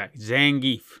 Yeah,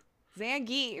 Zangief.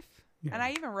 Zangief. Yeah. And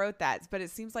I even wrote that, but it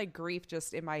seems like grief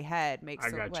just in my head makes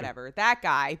it whatever. You. That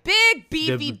guy, big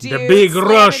beefy dude, the big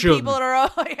Russian. People in a row.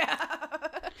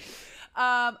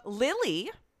 Yeah.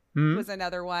 Lily was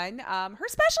another one. Her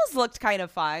specials looked kind of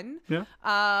fun. Yeah.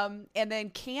 And then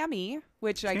Cammy,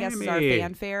 which I guess is our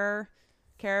fanfare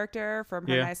character from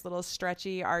her nice little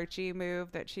stretchy Archie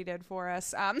move that she did for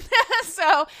us.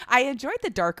 So I enjoyed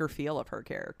the darker feel of her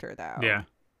character, though. Yeah.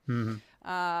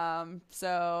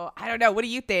 So I don't know. What do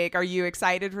you think? Are you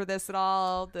excited for this at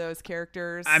all? Those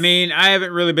characters? I mean, I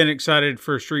haven't really been excited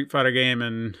for a Street Fighter game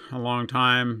in a long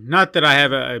time. Not that I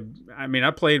have I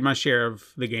played my share of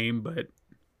the game, but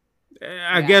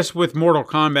I guess with Mortal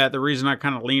Kombat, the reason I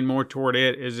kind of lean more toward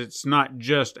it is it's not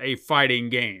just a fighting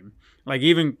game. Like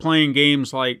even playing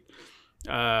games like,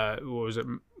 what was it?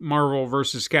 Marvel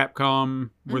versus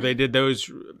Capcom, where they did those.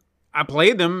 I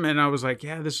played them and I was like,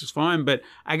 yeah, this is fun. But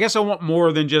I guess I want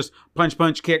more than just punch,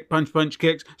 punch, kick, punch, punch,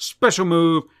 kicks, special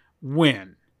move,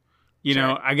 win. You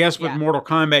know, I guess with Mortal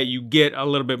Kombat, you get a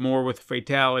little bit more with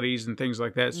fatalities and things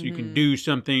like that. So you can do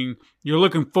something. You're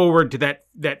looking forward to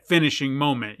that finishing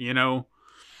moment,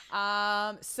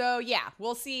 So yeah,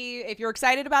 we'll see. If you're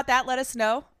excited about that, let us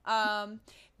know.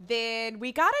 Then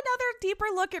we got another deeper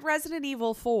look at Resident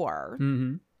Evil 4.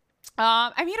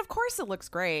 I mean, of course it looks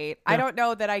great. Yeah. I don't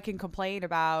know that I can complain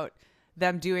about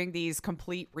them doing these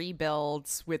complete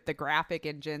rebuilds with the graphic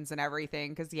engines and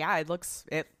everything. Cause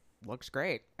it looks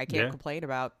great. I can't complain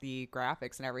about the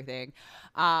graphics and everything.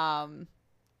 I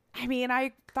mean,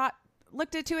 I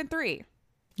looked at 2 and 3.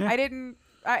 Yeah. I didn't,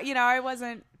 I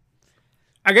wasn't,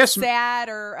 I guess, sad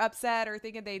or upset or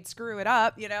thinking they'd screw it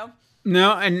up,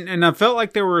 No, and I felt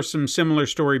like there were some similar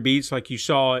story beats. Like you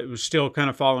saw, it was still kind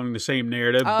of following the same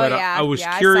narrative. Oh, but yeah. I was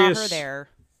curious. I saw her there.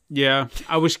 Yeah,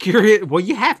 I was curious. Well,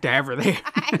 you have to have her there.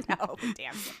 I know,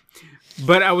 damn.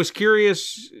 But I was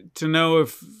curious to know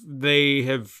if they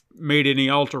have made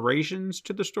any alterations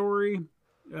to the story,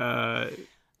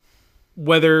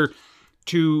 whether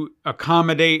to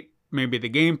accommodate maybe the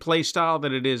gameplay style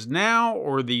that it is now,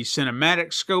 or the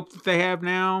cinematic scope that they have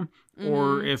now.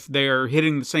 Or if they're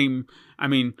hitting the same,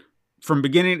 from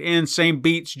beginning to end, same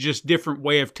beats, just different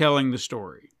way of telling the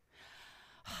story.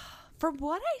 From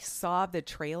what I saw of the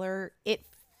trailer, it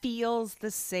feels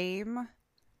the same.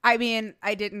 I mean,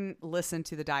 I didn't listen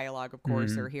to the dialogue, of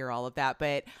course, or hear all of that,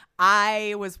 but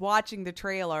I was watching the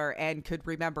trailer and could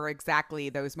remember exactly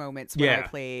those moments when I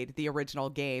played the original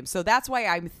game. So that's why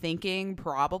I'm thinking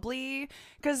probably,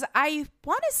 because I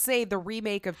want to say the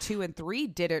remake of 2 and 3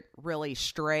 didn't really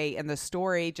stray in the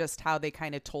story, just how they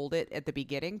kind of told it at the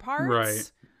beginning parts.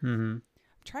 Right. Mm-hmm. I'm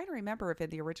trying to remember if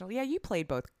in the original, you played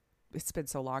both. It's been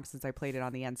so long since I played it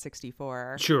on the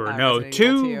N64. Sure. No,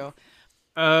 2.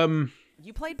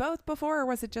 You played both before, or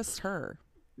was it just her?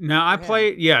 No, I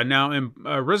played. Yeah, now in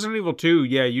Resident Evil 2,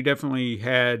 you definitely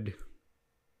had.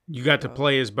 You got to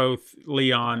play as both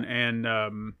Leon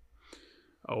and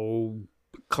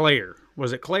Claire.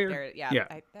 Was it Claire? Yeah.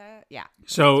 Yeah.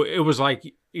 So it was like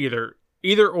either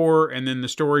or, and then the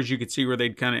stories you could see where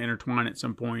they'd kind of intertwine at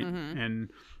some point,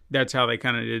 and that's how they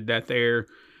kind of did that there.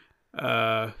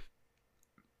 I'm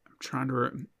trying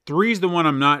to. 3's the one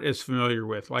I'm not as familiar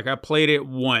with. Like, I played it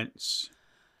once,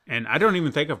 and I don't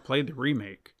even think I've played the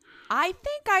remake. I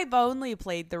think I've only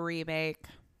played the remake.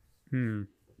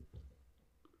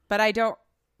 But I don't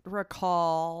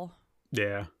recall.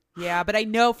 Yeah. Yeah, but I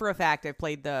know for a fact I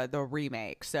played the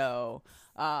remake. So,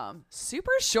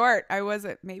 super short.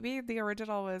 Maybe the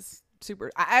original was super.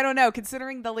 I don't know.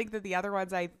 Considering the length of the other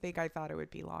ones, I think I thought it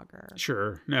would be longer.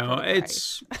 Sure. No,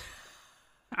 it's...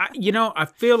 I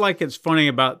feel like it's funny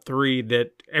about 3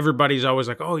 that everybody's always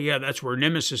like, oh, yeah, that's where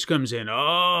Nemesis comes in.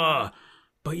 Oh,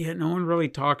 but yet no one really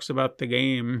talks about the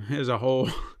game as a whole.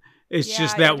 It's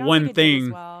just that one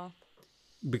thing.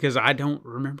 Because I don't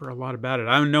remember a lot about it.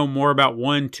 I know more about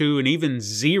 1, 2, and even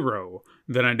 0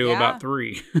 than I do about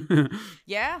 3.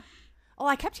 Yeah. Well,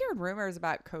 I kept hearing rumors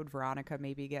about Code Veronica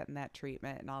maybe getting that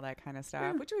treatment and all that kind of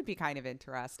stuff, which would be kind of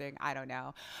interesting. I don't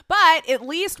know. But at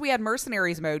least we had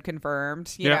Mercenaries mode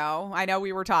confirmed, you know. I know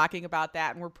we were talking about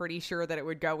that, and we're pretty sure that it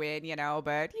would go in,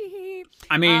 but...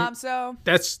 I mean, so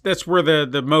that's where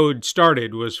the mode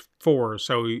started, was 4.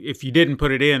 So if you didn't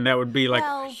put it in, that would be like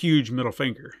a huge middle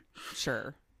finger.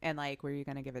 Sure. And like, were you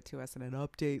going to give it to us in an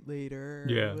update later?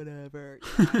 Yeah. Or whatever.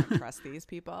 I don't trust these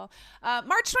people.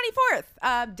 March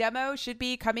 24th. Demo should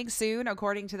be coming soon,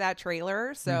 according to that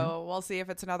trailer. So we'll see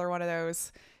if it's another one of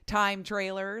those time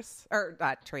trailers. Or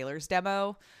not trailers,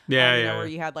 demo. Where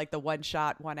you had like the one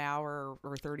shot, 1 hour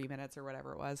or 30 minutes or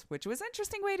whatever it was, which was an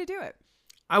interesting way to do it.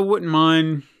 I wouldn't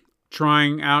mind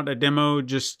trying out a demo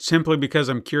just simply because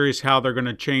I'm curious how they're going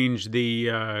to change the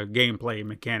gameplay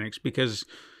mechanics, because...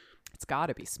 It's got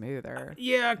to be smoother.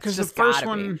 Yeah, because the first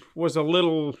one was a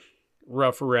little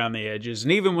rough around the edges.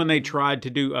 And even when they tried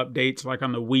to do updates like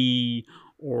on the Wii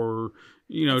or,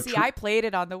 See, I played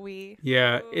it on the Wii.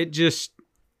 Yeah, it just...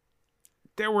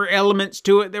 There were elements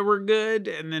to it that were good,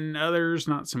 and then others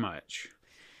not so much.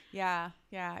 Yeah.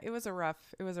 It was a rough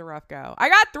go. I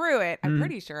got through it. I'm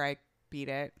pretty sure I beat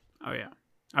it. Oh, yeah.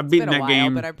 I've beaten that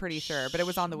game, but I'm pretty sure. But it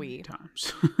was on the Wii.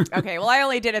 Times. Okay, well, I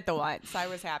only did it the once. I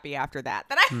was happy after that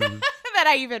that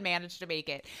I even managed to make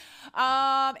it.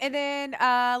 And then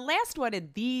last one in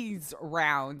these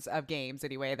rounds of games,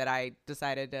 anyway, that I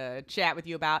decided to chat with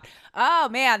you about. Oh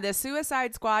man, the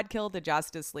Suicide Squad killed the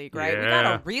Justice League, right? Yeah. We got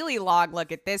a really long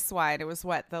look at this one. It was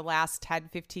the last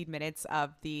 10-15 minutes of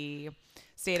the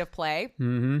state of play.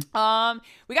 We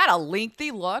got a lengthy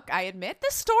look. I admit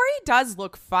the story does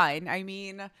look fun. I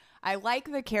mean, I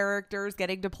like the characters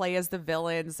getting to play as the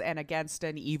villains and against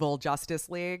an evil Justice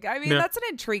League. I mean, that's an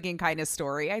intriguing kind of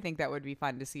story. I think that would be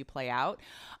fun to see play out.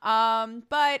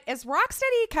 But as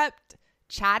Rocksteady kept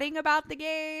chatting about the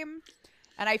game,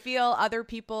 and I feel other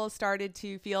people started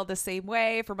to feel the same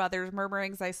way from other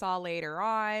murmurings I saw later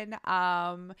on,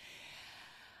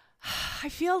 I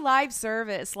feel live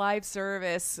service,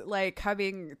 like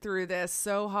coming through this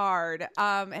so hard.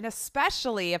 And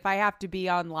especially if I have to be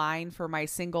online for my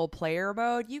single player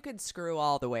mode, you can screw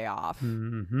all the way off.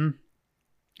 I'm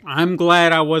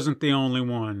glad I wasn't the only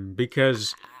one,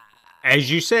 because as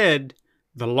you said,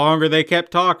 the longer they kept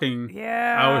talking,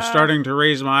 I was starting to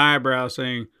raise my eyebrow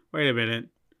saying, wait a minute,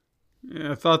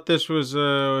 I thought this was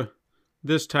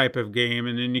this type of game.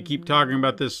 And then you keep talking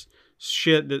about this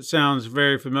shit that sounds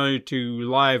very familiar to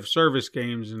live service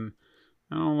games, and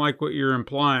I don't like what you're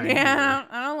implying. Yeah,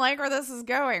 I don't like where this is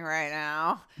going right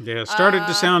now. Yeah, it started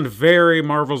to sound very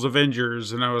Marvel's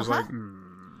Avengers, and I was like,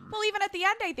 Well, even at the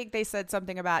end, I think they said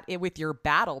something about it with your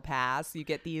battle pass. You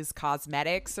get these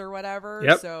cosmetics or whatever.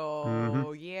 Yep.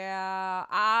 So, yeah,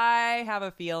 I have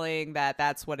a feeling that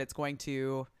that's what it's going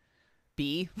to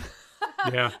be.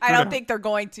 Yeah. I don't think they're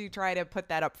going to try to put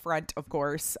that up front, of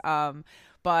course.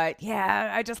 But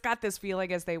yeah, I just got this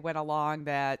feeling as they went along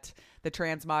that the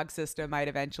transmog system might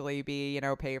eventually be,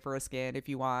 pay for a skin if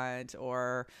you want,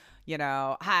 or,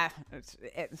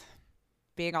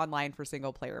 being online for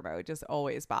single player mode just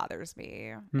always bothers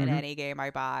me in any game I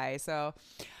buy. So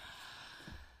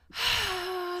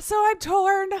I'm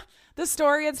torn. The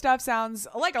story and stuff sounds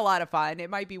like a lot of fun. It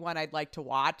might be one I'd like to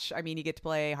watch. I mean, you get to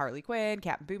play Harley Quinn,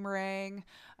 Captain Boomerang,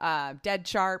 Dead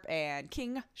Sharp, and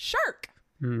King Shark.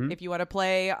 If you want to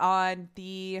play on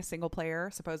the single player,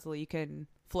 supposedly you can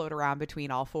float around between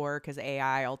all four because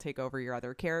AI will take over your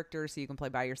other characters, so you can play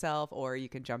by yourself, or you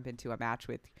can jump into a match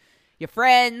with your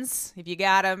friends if you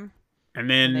got them, and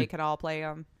then they can all play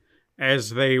them. As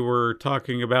they were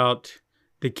talking about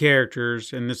the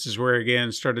characters, and this is where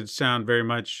again started to sound very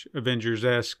much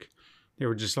Avengers-esque. They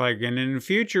were just like, and in the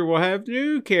future we'll have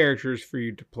new characters for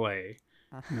you to play.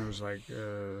 And it was like,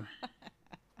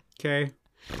 okay.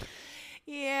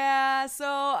 Yeah, so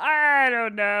I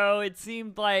don't know. It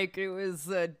seemed like it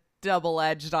was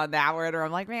double-edged on that one. Or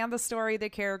I'm like, man, the story, the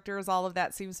characters, all of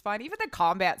that seems fun. Even the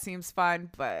combat seems fun,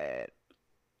 but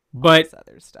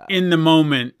other stuff. In the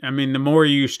moment, I mean, the more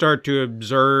you start to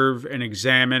observe and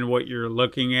examine what you're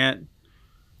looking at, it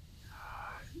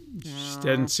just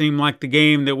doesn't seem like the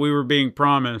game that we were being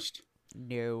promised.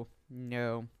 No.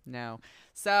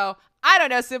 So, I don't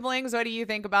know, siblings. What do you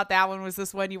think about that one? Was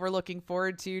this one you were looking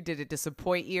forward to? Did it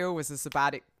disappoint you? Was this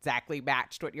about exactly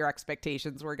matched what your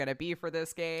expectations were going to be for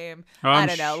this game? I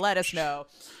don't know. Let us know.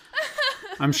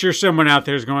 I'm sure someone out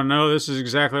there is going, no, this is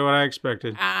exactly what I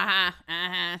expected.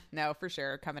 No, for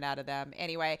sure. Coming out of them.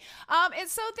 Anyway. And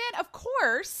so then, of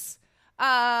course,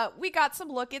 we got some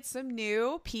look at some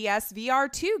new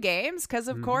PSVR 2 games because,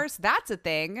 of course, that's a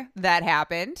thing that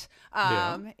happened.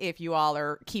 If you all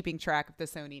are keeping track of the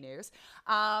Sony news.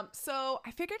 So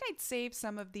I figured I'd save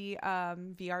some of the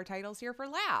VR titles here for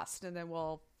last, and then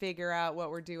we'll figure out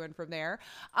what we're doing from there.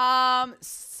 Well,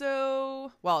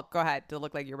 go ahead. It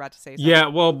look like you're about to say something. Yeah,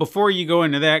 well, before you go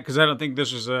into that, because I don't think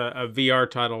this was a VR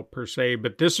title per se,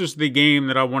 but this was the game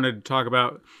that I wanted to talk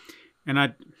about, and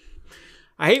I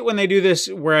hate when they do this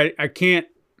where I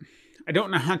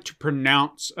don't know how to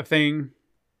pronounce a thing.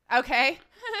 Okay.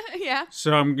 Yeah.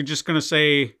 So I'm just going to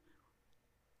say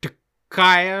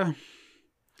Takaya.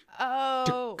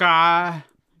 Oh. Taka.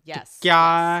 Yes.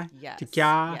 Takia. Yes.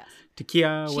 Takia.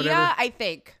 Takia, whatever. Chia, I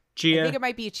think. Chia. I think it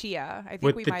might be Chia. I think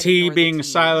with we the might T ignore being the T.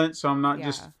 silent, so I'm not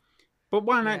just... But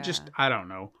why not just... I don't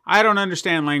know. I don't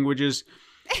understand languages.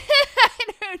 I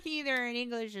don't either, and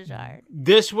English is hard.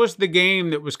 This was the game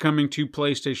that was coming to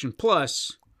PlayStation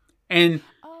Plus, and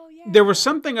there was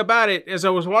something about it, as I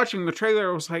was watching the trailer,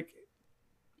 I was like,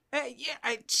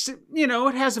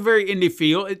 it has a very indie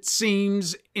feel. It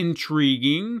seems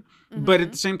intriguing, but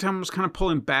at the same time, I was kind of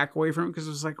pulling back away from it because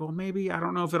it was like, well, maybe, I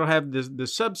don't know if it'll have the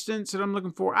substance that I'm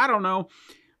looking for. I don't know.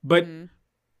 But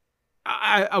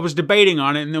I was debating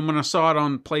on it, and then when I saw it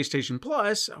on PlayStation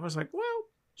Plus, I was like, well,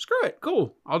 screw it.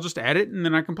 Cool. I'll just add it, and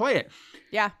then I can play it.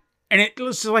 Yeah. And it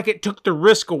looks like it took the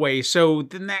risk away. So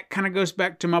then that kind of goes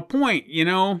back to my point,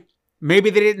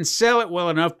 Maybe they didn't sell it well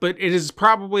enough, but it is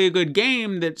probably a good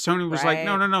game that Sony was like,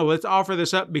 no, let's offer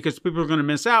this up because people are going to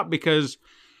miss out because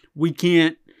we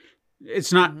can't,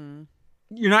 it's not,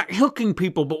 you're not hooking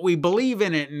people, but we believe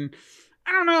in it. And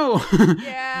I don't know.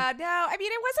 Yeah, no, I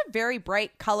mean, it was a very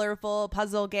bright, colorful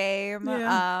puzzle game.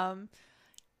 Yeah.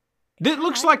 It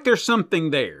looks like there's something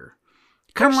there.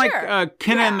 Kind of like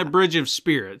Kenna and the Bridge of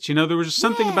Spirits. There was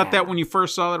something about that when you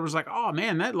first saw it. It was like, oh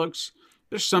man, there's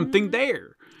something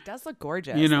there. It does look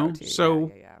gorgeous.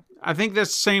 So I think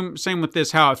that's the same with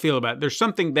this, how I feel about it. There's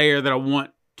something there that I want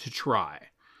to try.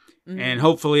 And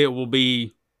hopefully it will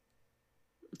be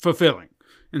fulfilling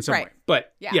in some way.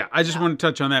 But I just want to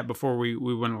touch on that before we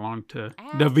went along to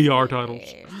the VR titles.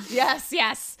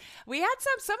 Yes. We had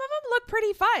some of them look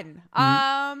pretty fun.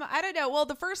 I don't know. Well,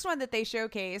 the first one that they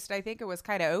showcased, I think it was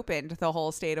kind of opened the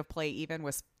whole state of play even,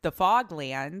 was the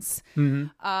Foglands.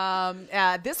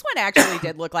 This one actually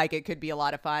did look like it could be a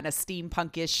lot of fun, a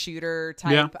steampunkish shooter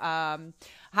type.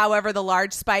 However, the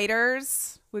large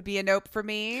spiders would be a nope for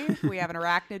me. We have an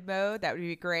arachnid mode. That would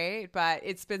be great. But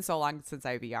it's been so long since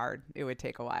I VR'd. It would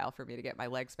take a while for me to get my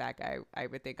legs back, I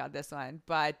would think, on this one.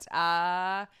 But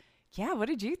what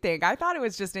did you think? I thought it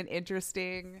was just an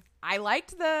interesting... I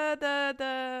liked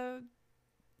the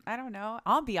I don't know,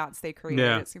 ambiance they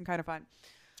created. It seemed kind of fun.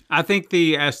 I think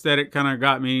the aesthetic kind of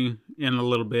got me in a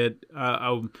little bit.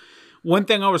 One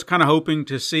thing I was kind of hoping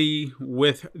to see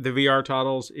with the VR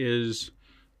titles is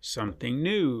something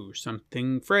new,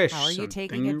 something fresh. How are you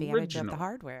taking advantage of the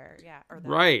hardware? Yeah.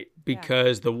 Right.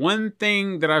 Because the one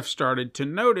thing that I've started to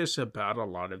notice about a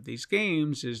lot of these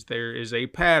games is there is a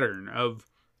pattern of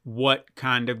what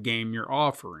kind of game you're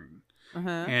offering.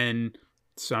 And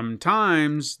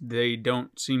sometimes they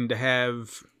don't seem to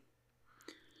have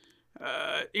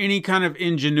any kind of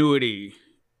ingenuity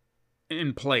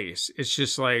in place. It's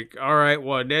just like, all right,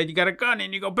 well, Dad, you got a gun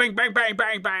and you go bang, bang, bang,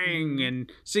 bang, bang,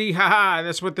 and see, haha,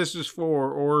 that's what this is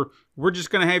for. Or we're just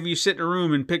going to have you sit in a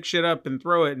room and pick shit up and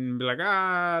throw it and be like,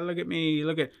 look at me,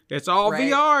 it's all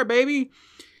right. VR, baby.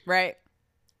 Right.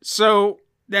 So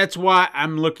that's why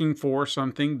I'm looking for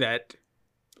something that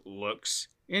looks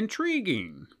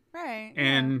intriguing. Right.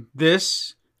 And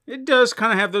this, it does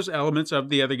kind of have those elements of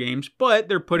the other games, but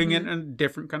they're putting it in a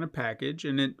different kind of package,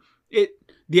 and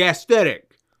the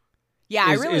aesthetic. Yeah,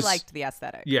 I really liked the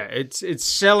aesthetic. Yeah, it's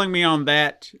selling me on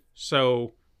that.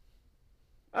 So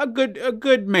a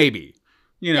good maybe.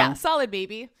 Yeah, solid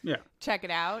maybe. Yeah. Check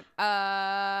it out.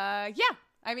 Yeah.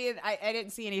 I mean, I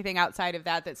didn't see anything outside of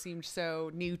that seemed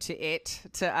so new to it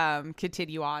to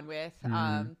continue on with.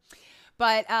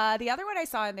 But the other one I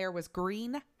saw in there was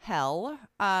Green Hell,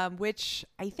 which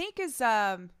I think is,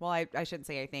 I shouldn't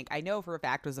say I think. I know for a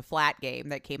fact was a flat game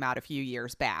that came out a few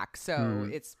years back. So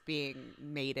it's being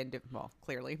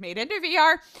clearly made into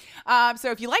VR. So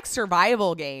if you like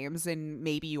survival games and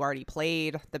maybe you already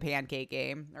played the Pancake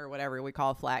game or whatever we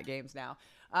call flat games now,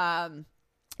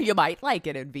 you might like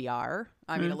it in VR.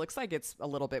 I mean, it looks like it's a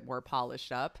little bit more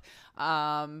polished up.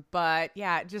 But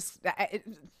yeah,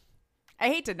 I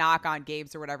hate to knock on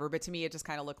games or whatever, but to me, it just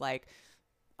kind of looked like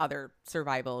other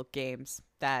survival games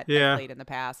that I played in the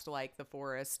past, like The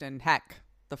Forest. And heck,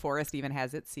 The Forest even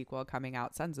has its sequel coming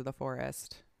out, Sons of the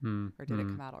Forest. Or did it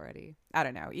come out already? I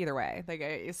don't know. Either way.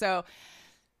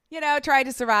 Try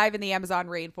to survive in the Amazon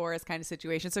rainforest kind of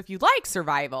situation. So if you like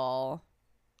survival,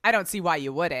 I don't see why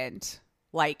you wouldn't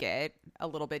like it. A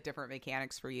little bit different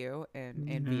mechanics for you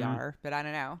in VR. But I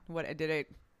don't know. What did it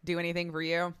do anything for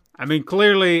you? I mean,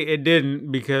 clearly it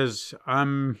didn't, because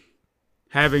I'm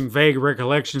having vague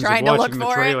recollections of watching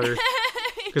the trailer.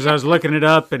 Because I was looking it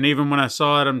up, and even when I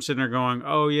saw it, I'm sitting there going,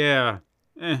 oh, yeah.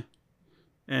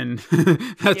 And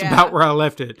that's about where I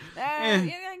left it.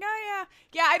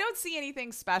 Yeah, I don't see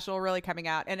anything special really coming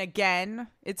out. And again,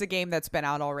 it's a game that's been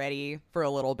out already for a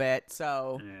little bit,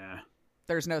 so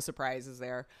there's no surprises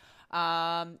there.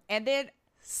 And then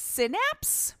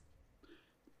Synapse.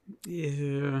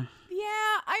 Yeah.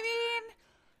 Yeah, I mean,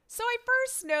 so I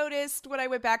first noticed when I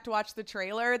went back to watch the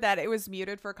trailer that it was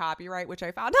muted for copyright, which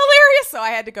I found hilarious. So I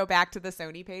had to go back to the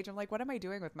Sony page. I'm like, what am I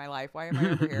doing with my life? Why am I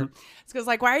over here? It's because,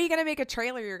 why are you going to make a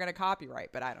trailer you're going to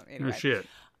copyright? But I don't. Anyway. Oh, shit.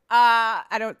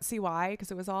 I don't see why,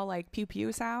 because it was all pew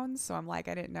pew sounds. So I'm like,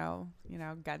 I didn't know,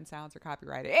 gun sounds are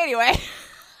copyrighted. Anyway.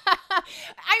 I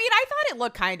mean, I thought it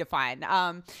looked kind of fun.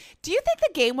 Do you think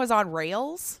the game was on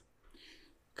rails?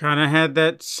 Kind of had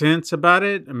that sense about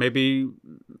it. Maybe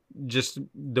just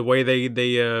the way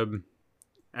they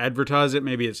advertise it.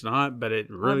 Maybe it's not, but it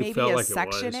really felt like it was. Maybe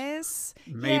a section is.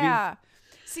 Maybe. Yeah.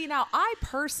 See, now I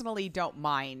personally don't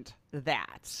mind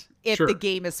that if the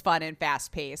game is fun and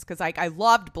fast paced, because I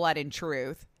loved Blood and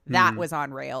Truth. That was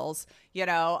on rails,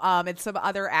 and some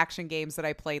other action games that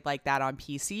I played like that on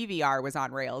PC VR was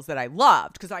on rails that I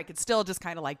loved, because I could still just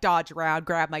kind of dodge around,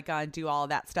 grab my gun, do all of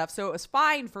that stuff. So it was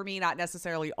fine for me, not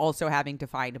necessarily also having to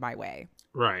find my way.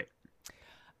 Right.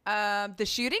 The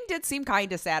shooting did seem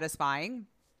kind of satisfying.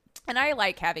 And I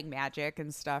like having magic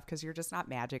and stuff, because you're just not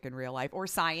magic in real life, or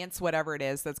science, whatever it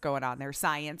is that's going on there.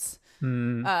 Science,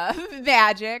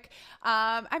 magic.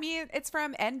 I mean, it's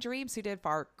from End Dreams, who did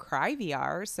Far Cry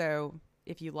VR. So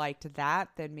if you liked that,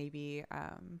 then maybe,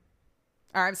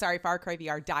 Far Cry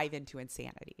VR Dive into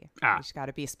Insanity. You just got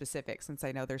to be specific, since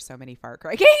I know there's so many Far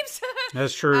Cry games.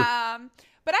 That's true. But I don't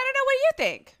know what you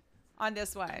think on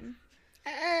this one.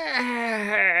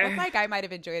 Looks like I might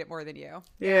have enjoyed it more than you.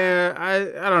 Yeah,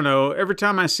 I don't know. Every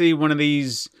time I see one of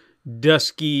these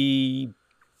dusky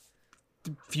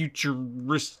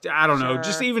futurist, I don't know,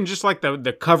 just like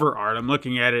the cover art, I'm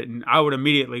looking at it and I would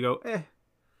immediately go,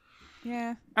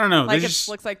 Yeah. I don't know. Like it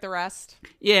looks like the rest.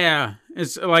 Yeah.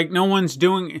 It's like no one's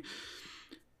doing.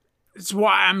 It's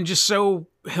why I'm just so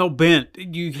hell-bent.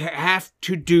 You have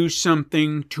to do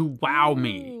something to wow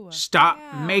me. Stop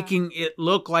making it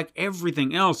look like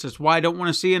everything else. That's why I don't want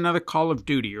to see another Call of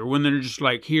Duty, or when they're just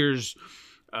like, here's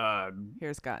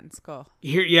Here's guns. Cool.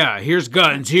 Here's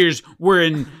guns. Here's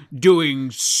we're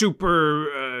doing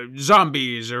super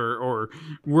zombies, or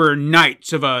we're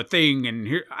knights of a thing, and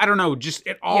here I don't know. Just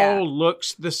it all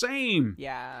looks the same.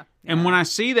 Yeah. And when I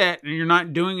see that, and you're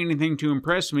not doing anything to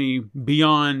impress me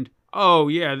beyond, oh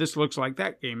yeah, this looks like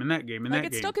that game and that game and like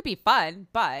that game. It still could be fun,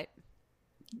 but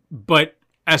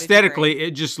aesthetically,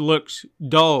 it just looks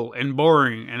dull and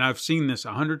boring. And I've seen this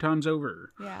 100 times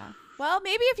over. Yeah. Well,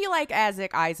 maybe if you like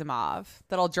Isaac Asimov,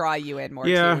 that'll draw you in more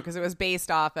Yeah. too, because it was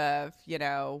based off of,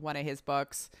 one of his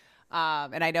books.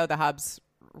 And I know the Hubs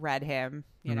read him,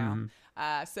 know.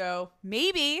 So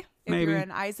maybe if you're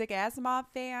an Isaac Asimov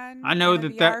fan, I know and a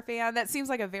that VR fan, that seems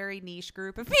like a very niche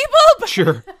group of people. But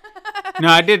Sure. No,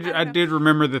 I did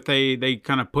remember that they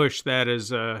kind of pushed that as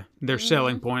their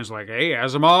selling points, like, hey,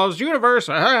 Asimov's universe.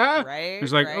 Right.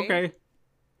 It's like, right. okay.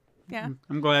 Yeah.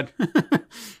 I'm glad.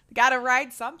 Gotta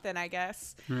ride something, I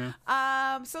guess. Yeah.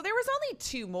 So there was only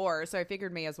 2 more, so I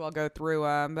figured may as well go through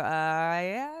them.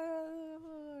 Yeah,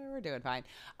 we're doing fine.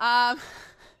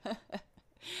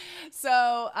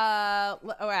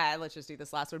 Let's just do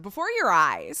this last one. Before Your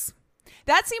Eyes.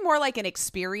 That seemed more like an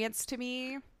experience to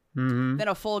me than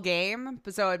a full game.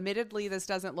 So admittedly, this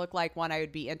doesn't look like one I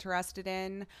would be interested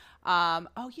in.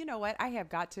 You know what? I have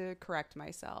got to correct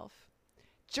myself.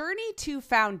 Journey to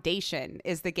Foundation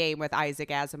is the game with Isaac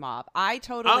Asimov. I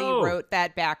totally wrote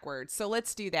that backwards. So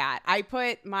let's do that. I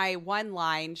put my one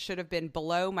line should have been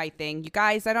below my thing. You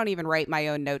guys, I don't even write my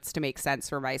own notes to make sense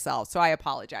for myself. So I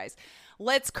apologize.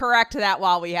 Let's correct that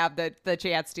while we have the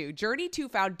chance to. Journey to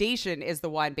Foundation is the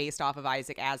one based off of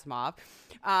Isaac Asimov.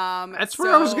 That's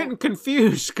where I was getting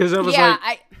confused, because I was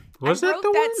I wrote that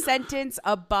the that one? sentence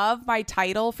above my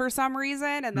title for some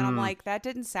reason, and then I'm like, that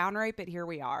didn't sound right, but here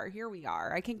we are.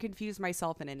 I can confuse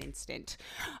myself in an instant.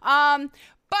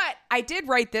 But I did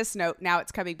write this note. Now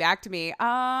it's coming back to me. It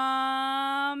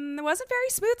wasn't very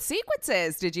smooth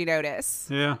sequences. Did you notice?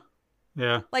 Yeah.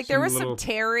 Like there was some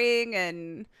tearing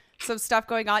and some stuff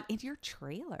going on in your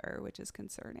trailer, which is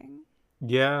concerning.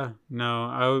 Yeah.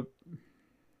 No,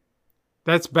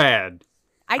 that's bad.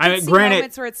 I can see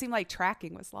moments where it seemed like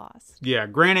tracking was lost. Yeah,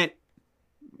 granted,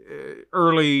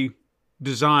 early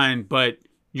design, but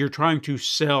you're trying to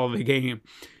sell the game.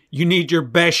 You need your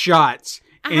best shots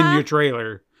in your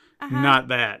trailer, not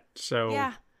that. So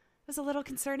yeah, it was a little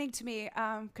concerning to me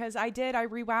because I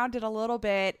rewound it a little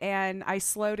bit and I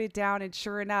slowed it down, and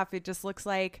sure enough, it just looks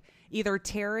like either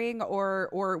tearing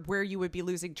or where you would be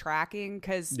losing tracking,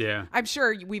 because I'm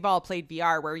sure we've all played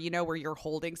VR where where you're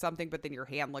holding something but then your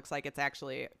hand looks like it's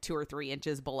actually 2 or 3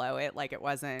 inches below it, like it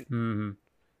wasn't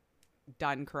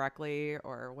done correctly,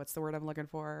 or what's the word I'm looking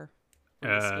for?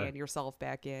 Where you scan yourself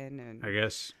back in, and I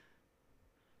guess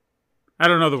I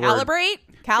don't know the word. Calibrate.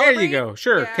 There you go.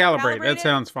 Sure, yeah, calibrate. That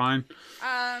sounds fine.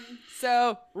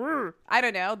 So I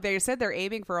don't know. They said they're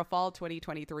aiming for a fall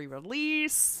 2023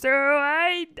 release. So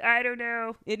I don't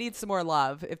know. It needs some more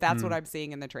love. If that's what I'm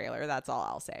seeing in the trailer, that's all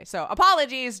I'll say. So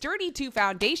apologies. Journey to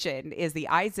Foundation is the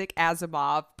Isaac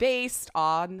Asimov based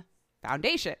on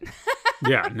Foundation.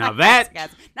 Yeah. Now that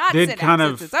not did Synapse, kind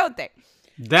of it's its own thing.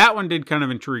 That one did kind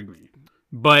of intrigue me,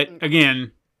 but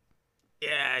again,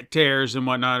 it tears and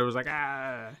whatnot. It was like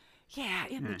Yeah,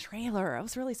 in the trailer. I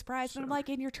was really surprised. And I'm like,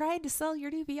 and you're trying to sell your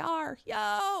new VR.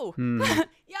 Yo!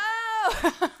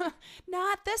 Yo!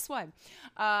 Not this one.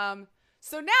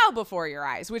 So now Before Your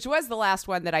Eyes, which was the last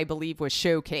one that I believe was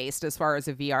showcased as far as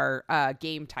a VR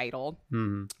game title,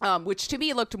 which to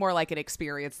me looked more like an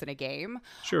experience than a game.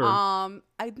 Sure.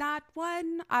 Not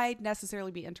one I'd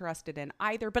necessarily be interested in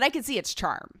either, but I can see its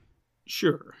charm.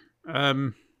 Sure.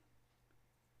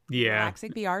 Yeah.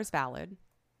 Relaxing VR is valid.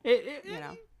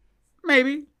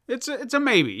 Maybe it's a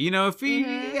maybe. If he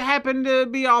happened to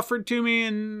be offered to me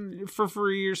and for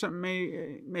free or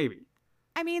something, maybe.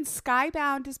 I mean,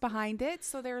 Skybound is behind it,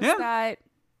 so there's that.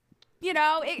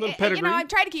 I'm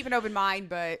trying to keep an open mind,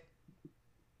 but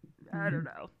I don't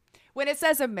know. When it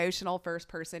says emotional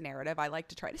first-person narrative, I like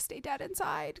to try to stay dead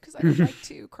inside because I don't like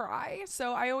to cry.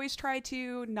 So I always try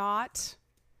to not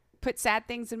put sad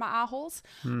things in my eye holes.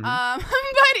 But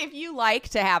if you like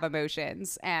to have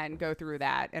emotions and go through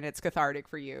that and it's cathartic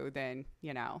for you, then,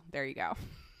 there you go.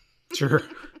 Sure.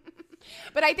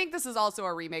 But I think this is also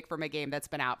a remake from a game that's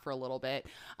been out for a little bit,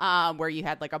 where you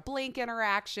had like a blink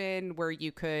interaction where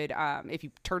you could, if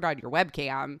you turned on your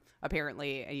webcam,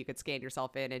 apparently, you could scan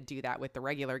yourself in and do that with the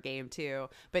regular game too.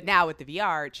 But now with the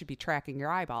VR, it should be tracking your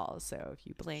eyeballs. So if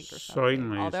you blink or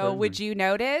something. Although, would you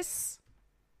notice?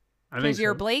 Because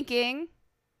you're blinking.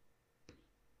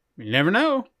 You never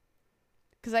know.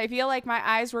 Because I feel like my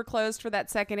eyes were closed for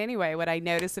that second anyway. Would I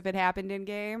notice if it happened in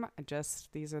game?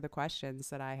 These are the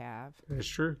questions that I have. That's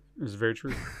true. It's very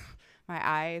true. My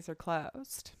eyes are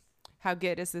closed. How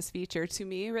good is this feature to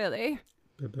me, really?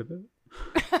 But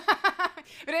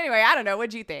anyway, I don't know.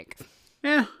 What'd you think?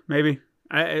 Yeah, maybe.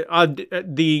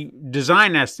 The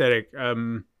design aesthetic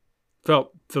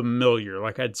felt familiar.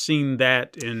 Like I'd seen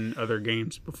that in other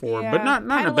games before, but not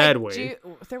in a bad way.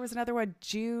 There was another one,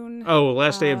 June. Oh,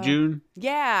 last day of June?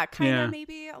 Yeah, kind of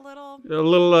maybe a little. A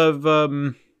little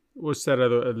of, what's that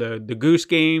other, the Goose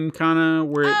Game kind of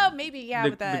where. Oh, maybe,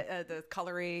 with the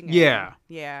coloring. Yeah.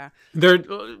 Yeah. There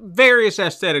are various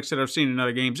aesthetics that I've seen in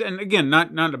other games. And again, not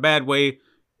in a bad way,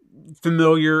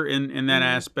 familiar in that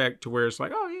aspect to where it's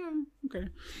like, oh, yeah, okay.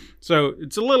 So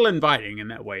it's a little inviting in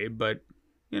that way, but,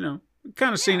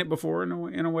 kind of seen it before in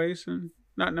a way, so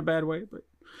not in a bad way, but.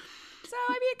 So,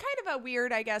 I mean, kind of a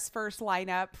weird, I guess, first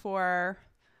lineup for,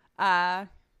 I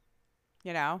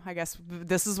guess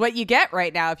this is what you get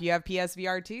right now if you have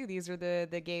PSVR 2. These are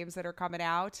the games that are coming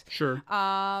out. Sure.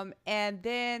 And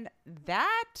then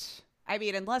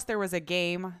unless there was a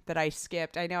game that I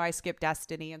skipped. I know I skipped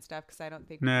Destiny and stuff because I don't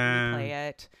think we play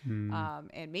it.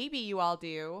 And maybe you all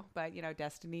do, but,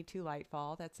 Destiny 2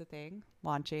 Lightfall, that's a thing.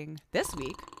 Launching this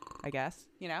week, I guess.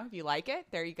 If you like it,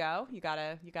 there you go. You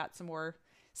got some more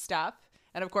stuff.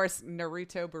 And, of course,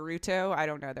 Naruto Boruto. I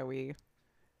don't know that we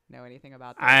know anything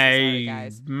about those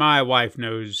guys. My wife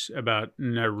knows about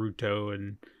Naruto,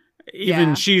 and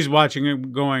even she's watching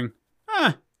it going,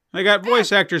 they got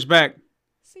voice actors back.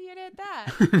 So you did that.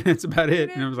 That's about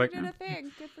it. And I was like, you did a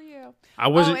thing. Good for you.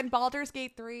 And Baldur's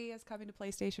Gate 3 is coming to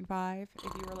PlayStation 5, if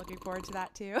you were looking forward to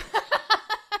that too.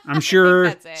 I'm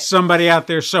sure somebody out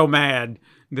there so mad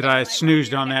that I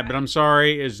snoozed on that, but I'm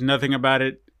sorry, nothing about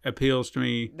it appeals to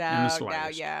me in the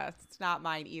slightest. It's not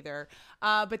mine either.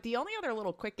 But the only other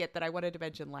little quick get that I wanted to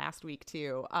mention last week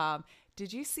too,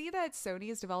 did you see that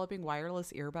Sony is developing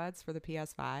wireless earbuds for the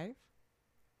PS5?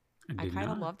 I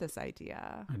kind of love this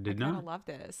idea. I kind of love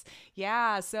this.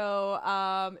 Yeah.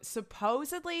 So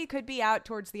supposedly could be out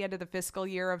towards the end of the fiscal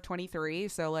year of 23.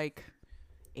 So like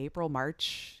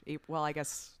March. Well, I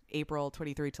guess April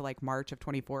 23 to like March of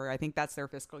 24. I think that's their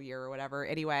fiscal year or whatever.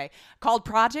 Anyway, called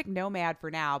Project Nomad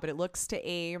for now, but it looks to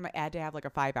aim at to have like a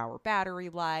 5-hour battery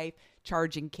life,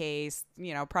 charging case,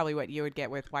 probably what you would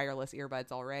get with wireless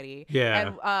earbuds already.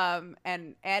 Yeah. But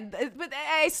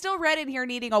I still read in here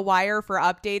needing a wire for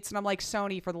updates, and I'm like,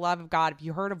 Sony, for the love of God, have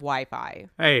you heard of Wi-Fi?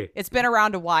 Hey. It's been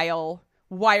around a while.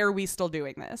 Why are we still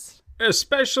doing this?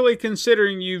 Especially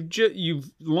considering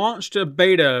you've launched a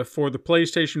beta for the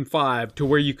PlayStation 5 to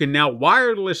where you can now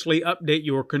wirelessly update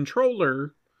your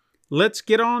controller. Let's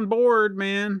get on board,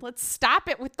 man. Let's stop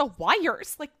it with the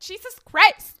wires. Like, Jesus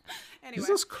Christ. Anyway.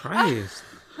 Jesus Christ.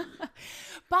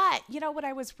 But, when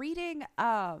I was reading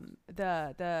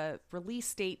the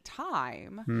release date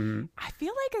time, I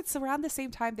feel like it's around the same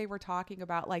time they were talking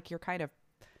about, like, your kind of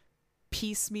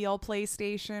piecemeal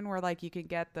PlayStation where like you can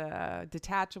get the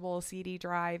detachable CD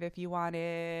drive if you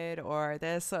wanted or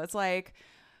this. So it's like,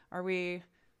 are we,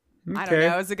 I don't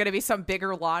know, is it going to be some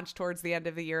bigger launch towards the end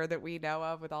of the year that we know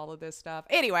of with all of this stuff?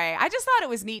 Anyway, I just thought it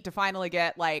was neat to finally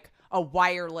get like a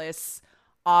wireless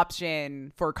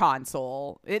option for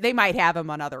console. They might have them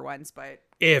on other ones, but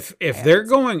if they're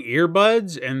going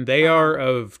earbuds and they are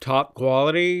of top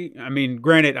quality, I mean,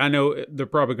 granted, I know they're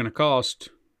probably going to cost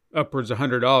upwards of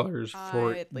 $100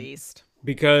 for at least,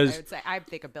 because I'd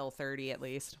think a bill $30 at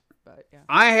least. But yeah,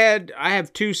 I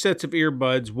have 2 sets of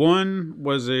earbuds. One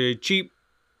was a cheap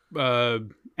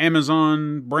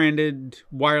Amazon branded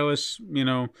wireless.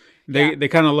 They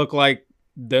kind of look like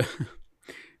the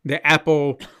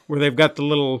Apple where they've got the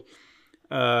little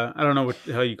I don't know what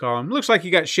the hell you call them. Looks like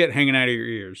you got shit hanging out of your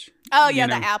ears. Oh yeah,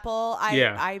 the Apple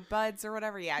iBuds or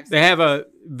whatever. Yeah, they have a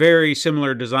very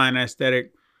similar design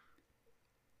aesthetic.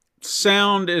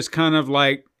 Sound is kind of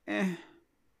like,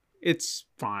 it's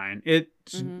fine.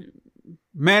 It's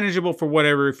manageable for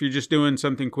whatever. If you're just doing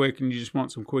something quick and you just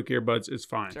want some quick earbuds, it's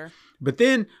fine. Sure. But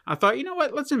then I thought, you know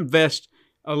what? Let's invest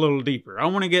a little deeper. I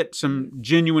want to get some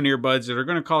genuine earbuds that are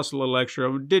going to cost a little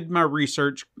extra. I did my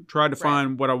research, tried to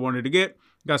find what I wanted to get.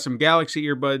 Got some Galaxy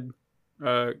earbud,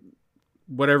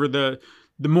 whatever the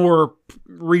more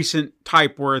recent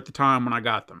type were at the time when I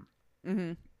got them.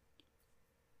 Mm-hmm.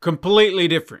 Completely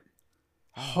different.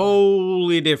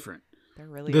 Wholly different. They're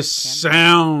really the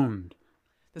sound.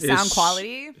 The sound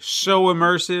quality? So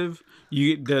immersive.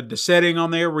 The setting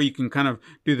on there where you can kind of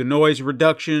do the noise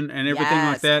reduction and everything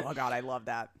like that. Oh God, I love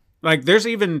that. Like there's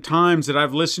even times that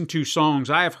I've listened to songs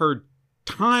I have heard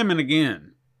time and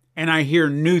again, and I hear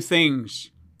new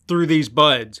things through these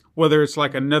buds, whether it's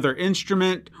like another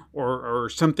instrument or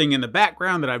something in the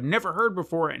background that I've never heard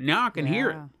before, and now I can hear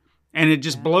it. And it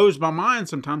just blows my mind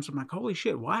sometimes. I'm like, holy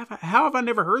shit, how have I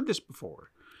never heard this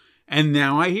before? And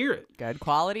now I hear it. Good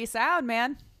quality sound,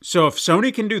 man. So if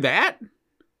Sony can do that,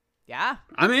 yeah,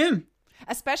 I'm in.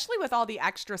 Especially with all the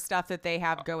extra stuff that they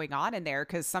have going on in there,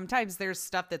 because sometimes there's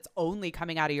stuff that's only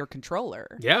coming out of your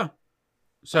controller. Yeah.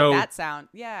 So like that sound,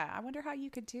 I wonder how you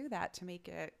could do that to make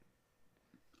it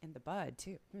in the bud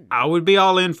too. I would be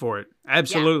all in for it.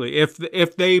 Absolutely. Yeah.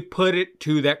 If they put it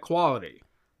to that quality.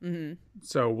 Mm-hmm.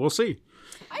 So we'll see.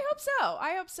 I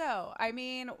hope so. I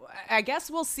mean, I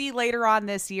guess we'll see later on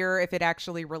this year if it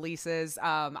actually releases.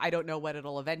 I don't know what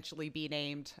it'll eventually be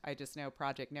named. I just know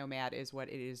Project Nomad is what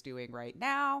it is doing right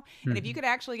now. And if you could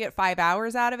actually get 5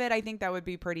 hours out of it, I think that would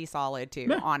be pretty solid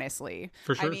too, honestly.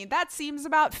 For sure. I mean, that seems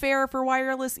about fair for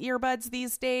wireless earbuds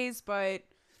these days, but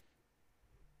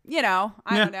you know,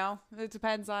 I don't know. It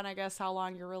depends on, I guess, how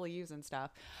long you're really using stuff.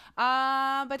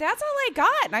 But that's all I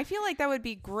got. And I feel like that would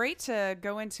be great to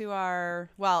go into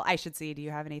our, well, I should see. Do you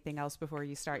have anything else before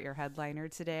you start your headliner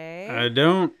today? I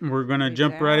don't. We're going to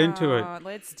jump right into it.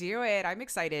 Let's do it. I'm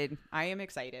excited. I am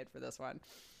excited for this one.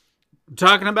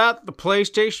 Talking about the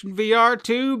PlayStation VR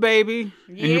 2, baby.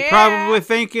 And you're probably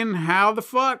thinking, how the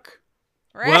fuck?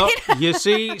 Right? Well, you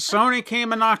see, Sony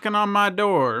came a knocking on my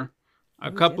door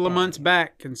a couple of months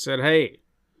back and said, hey,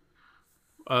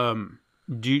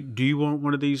 do you want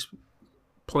one of these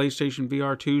PlayStation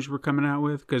VR 2s we're coming out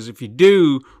with? Because if you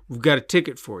do, we've got a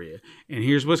ticket for you. And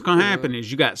here's what's going to happen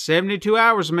is you got 72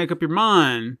 hours to make up your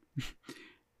mind.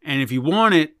 And if you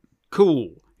want it,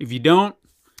 cool. If you don't.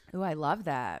 Oh, I love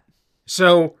that.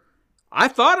 So I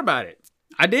thought about it.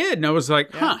 I did. And I was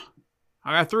like, I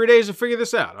got 3 days to figure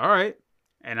this out. All right.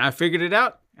 And I figured it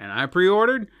out. And I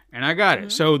pre-ordered, and I got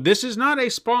it. So this is not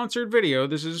a sponsored video.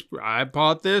 I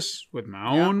bought this with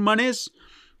my own monies,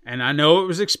 and I know it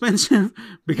was expensive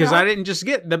because I didn't just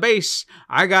get the base.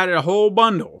 I got a whole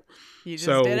bundle. You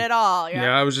just did it all.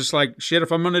 Yeah, I was just like, shit,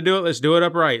 if I'm going to do it, let's do it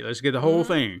upright. Let's get the whole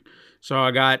thing. So I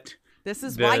got... This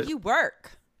is why you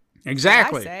work.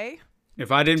 Exactly. I say.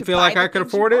 If I didn't feel like I could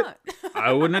afford it,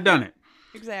 I wouldn't have done it.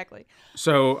 Exactly.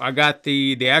 So I got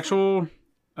the actual...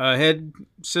 head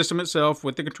system itself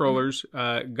with the controllers,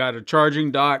 got a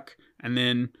charging dock, and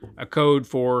then a code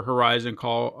for Horizon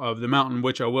Call of the Mountain,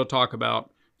 which I will talk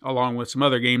about along with some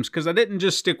other games, because I didn't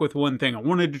just stick with one thing. I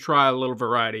wanted to try a little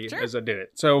variety as I did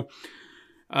it. So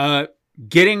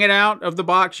getting it out of the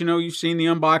box, you know, you've seen the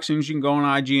unboxings. You can go on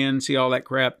IGN, see all that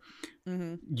crap.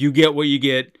 You get what you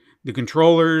get. The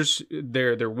controllers,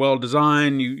 they're well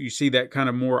designed. You see that kind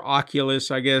of more Oculus,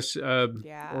 I guess, or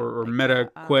like Meta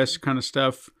Quest kind of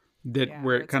stuff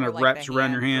where it kind of wraps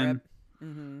around your hand.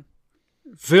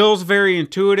 Feels very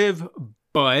intuitive,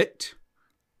 but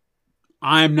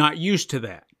I'm not used to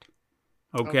that.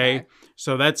 Okay?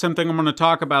 So that's something I'm going to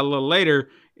talk about a little later.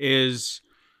 Is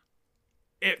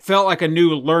it felt like a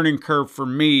new learning curve for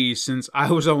me since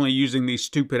I was only using these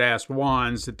stupid ass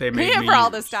wands that they made me for all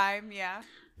use. this time. Yeah.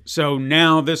 So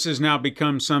now this has now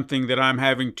become something that I'm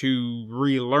having to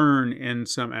relearn in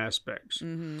some aspects.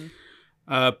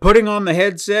 Putting on the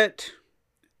headset,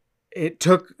 it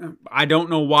took, I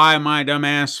don't know why my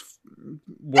dumbass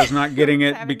was not getting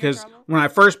it because when I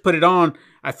first put it on,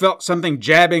 I felt something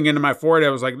jabbing into my forehead.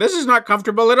 I was like, this is not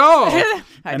comfortable at all.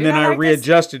 And then I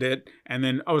readjusted it and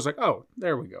then I was like, oh,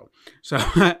 there we go. So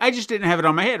I just didn't have it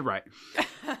on my head right.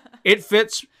 It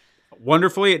fits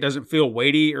wonderfully. It doesn't feel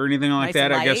weighty or anything like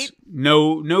that. I guess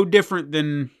no different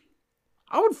than,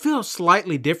 I would feel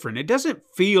slightly different. It doesn't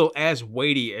feel as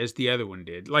weighty as the other one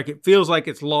did. Like it feels like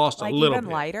it's lost a little bit.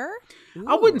 Lighter? Ooh.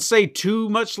 I wouldn't say too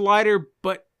much lighter,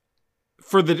 but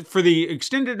for the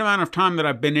extended amount of time that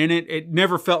I've been in it, it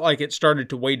never felt like it started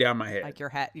to weigh down my head. Like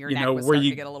your neck was starting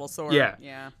to get a little sore. Yeah.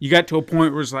 You got to a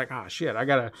point where it's like, oh shit,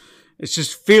 it's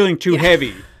just feeling too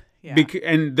heavy.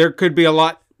 And there could be a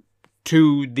lot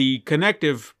to the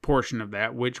connective portion of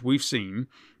that, which we've seen,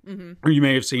 or you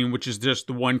may have seen, which is just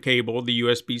the one cable, the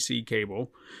USB-C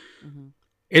cable.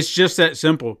 It's just that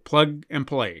simple. Plug and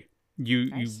play.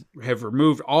 You have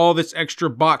removed all this extra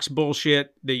box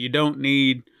bullshit that you don't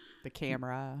need. The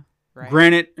camera, right?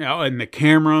 Granted, and the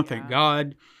camera, thank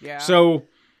God. Yeah. So,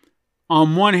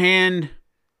 on one hand,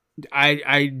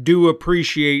 I do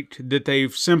appreciate that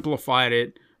they've simplified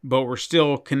it, but we're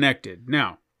still connected.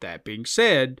 Now, that being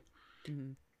said,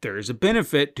 there is a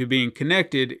benefit to being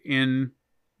connected in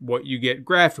what you get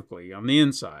graphically on the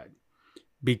inside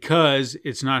because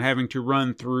it's not having to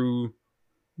run through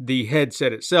the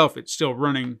headset itself. It's still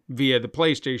running via the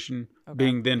PlayStation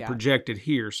being then projected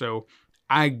here. So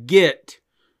I get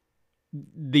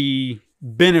the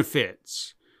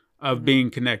benefits of being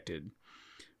connected.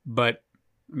 But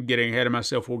I'm getting ahead of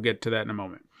myself. We'll get to that in a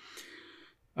moment.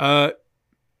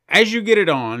 As you get it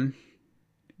on,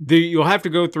 you'll have to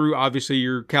go through, obviously,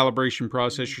 your calibration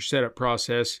process, your setup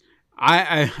process.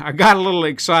 I got a little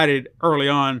excited early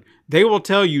on. They will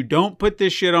tell you, don't put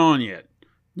this shit on yet.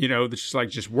 You know, it's like,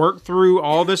 just work through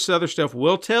all this other stuff.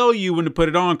 We'll tell you when to put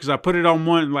it on, because I put it on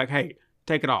one and like, hey,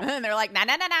 take it off. And they're like, nah.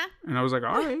 And I was like,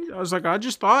 all right. I was like, I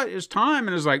just thought it's time.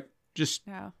 And it's like, just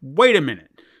wait a minute.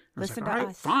 Listen like, to all right,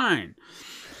 us. fine.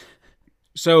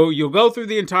 So you'll go through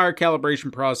the entire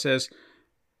calibration process.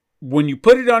 When you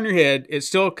put it on your head, it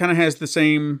still kind of has the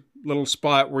same little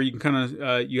spot where you can kind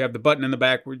of, you have the button in the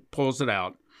back where it pulls it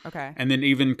out. Okay. And then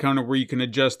even kind of where you can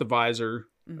adjust the visor,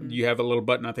 you have a little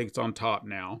button. I think it's on top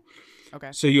now.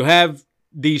 Okay. So you have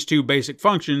these two basic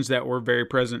functions that were very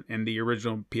present in the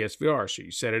original PSVR. So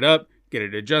you set it up, get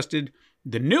it adjusted.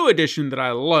 The new addition that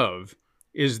I love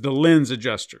is the lens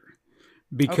adjuster,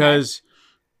 because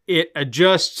it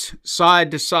adjusts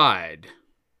side to side.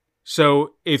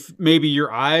 So if maybe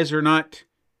your eyes are not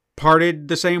parted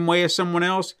the same way as someone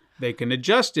else, they can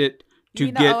adjust it to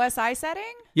you mean get the OSI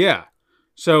setting? Yeah.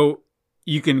 So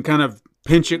you can kind of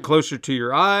pinch it closer to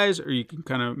your eyes, or you can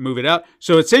kind of move it out.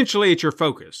 So essentially it's your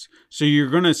focus. So you're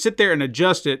going to sit there and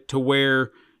adjust it to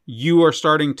where you are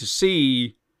starting to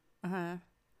see.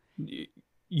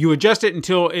 You adjust it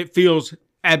until it feels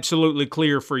absolutely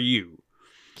clear for you.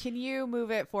 Can you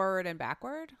move it forward and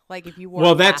backward? Like if you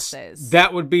wore glasses?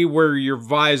 That would be where your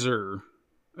visor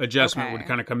adjustment would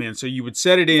kind of come in. So you would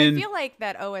set it in. I feel like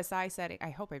that OSI setting, I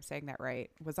hope I'm saying that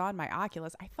right, was on my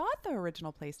Oculus. I thought the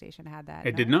original PlayStation had that.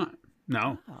 It did not.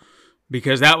 No. Oh.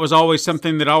 Because that was always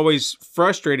something that always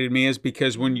frustrated me, is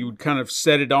because when you would kind of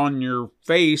set it on your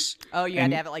face. Oh, you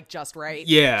had to have it like just right.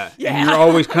 Yeah. And you're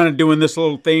always kind of doing this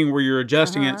little thing where you're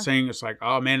adjusting it, saying it's like,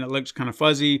 oh man, it looks kind of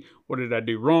fuzzy. What did I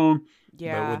do wrong?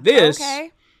 Yeah. But with this,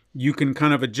 you can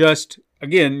kind of adjust.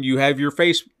 Again, you have your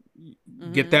face,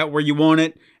 get that where you want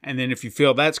it. And then if you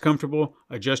feel that's comfortable,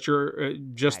 adjust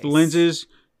the lenses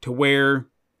to where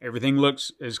everything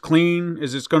looks as clean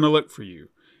as it's going to look for you.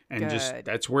 And just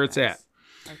that's where it's at.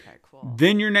 Okay, cool.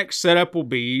 Then your next setup will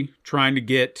be trying to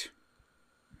get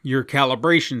your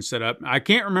calibration set up. I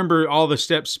can't remember all the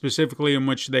steps specifically in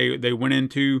which they went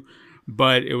into,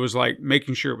 but it was like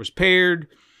making sure it was paired.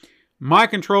 My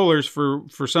controllers, for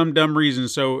some dumb reason,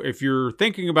 so if you're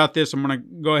thinking about this, I'm going to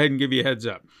go ahead and give you a heads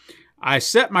up. I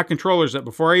set my controllers up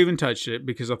before I even touched it,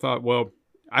 because I thought, well,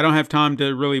 I don't have time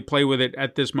to really play with it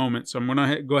at this moment, so I'm going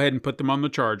to go ahead and put them on the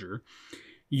charger.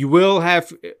 You will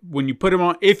have, when you put them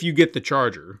on, if you get the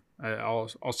charger, I'll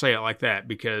say it like that,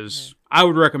 because I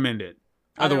would recommend it.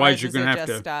 Otherwise you're going to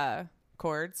have to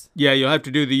cords. Yeah, you'll have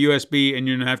to do the USB, and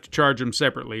you're going to have to charge them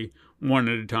separately, one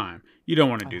at a time. You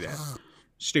don't want to do that.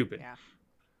 Stupid. Yeah.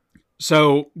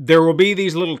 So there will be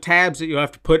these little tabs that you'll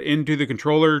have to put into the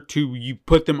controller you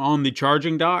put them on the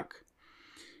charging dock.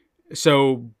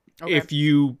 So if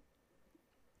you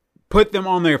put them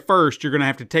on there first, you're going to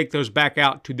have to take those back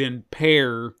out to then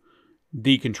pair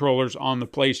the controllers on the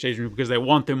PlayStation, because they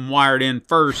want them wired in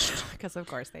first. Because of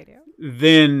course they do.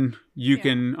 Then you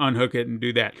can unhook it and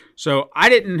do that. So I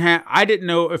didn't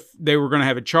know if they were going to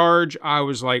have a charge. I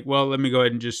was like, well, let me go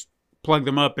ahead and just plug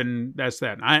them up, and that's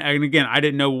that. And again, I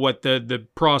didn't know what the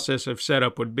process of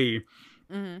setup would be.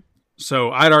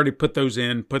 So I'd already put those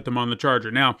in, put them on the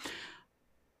charger. Now,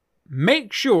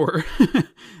 make sure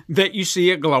that you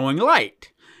see a glowing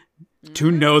light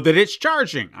to know that it's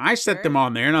charging. I set them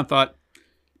on there, and I thought,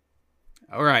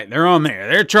 all right, they're on there.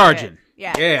 They're charging.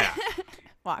 Yeah.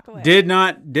 Walk away. Did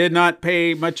not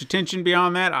pay much attention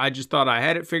beyond that. I just thought I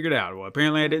had it figured out. Well,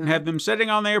 apparently I didn't have them setting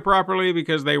on there properly,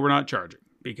 because they were not charging.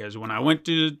 Because when I went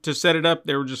to set it up,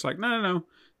 they were just like, no,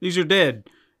 these are dead.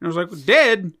 And I was like, well,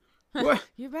 dead? What?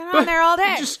 You've been on there all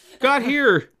day. I just got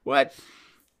here. What?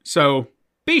 So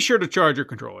be sure to charge your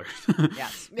controller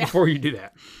before you do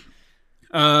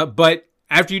that. But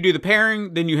after you do the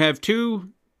pairing, then you have two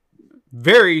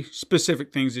very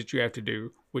specific things that you have to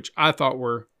do, which I thought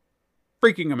were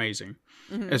freaking amazing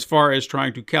as far as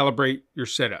trying to calibrate your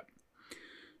setup.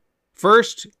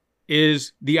 First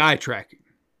is the eye tracking.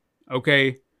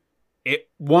 Okay, it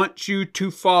wants you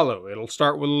to follow. It'll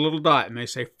start with a little dot, and they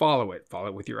say follow it. Follow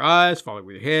it with your eyes, follow it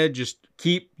with your head. Just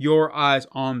keep your eyes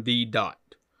on the dot.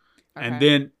 Okay. And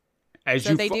then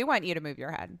So they do want you to move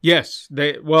your head. Yes.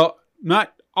 Well,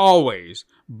 not always,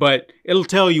 but it'll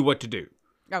tell you what to do.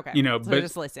 Okay. But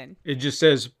just listen. It just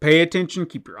says pay attention,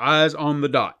 keep your eyes on the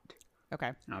dot.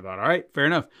 Okay. And I thought, all right, fair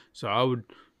enough. So I would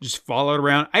just follow it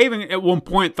around. I even at one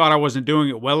point thought I wasn't doing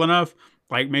it well enough.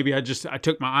 Like maybe I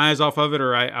took my eyes off of it,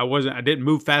 or I didn't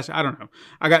move fast. I don't know.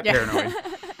 I got paranoid.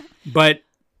 But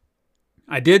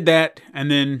I did that,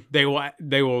 and then they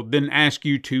will then ask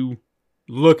you to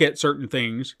look at certain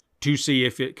things to see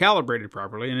if it calibrated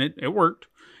properly, and it worked.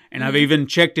 And I've even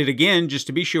checked it again just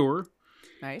to be sure.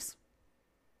 Nice.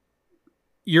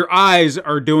 Your eyes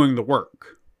are doing the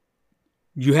work.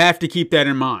 You have to keep that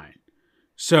in mind.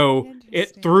 So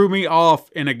it threw me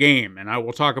off in a game, and I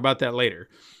will talk about that later.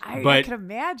 I can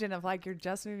imagine if like you're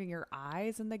just moving your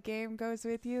eyes and the game goes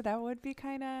with you. That would be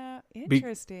kind of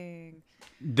interesting.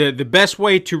 The best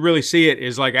way to really see it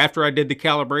is like after I did the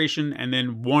calibration and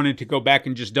then wanted to go back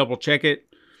and just double check it,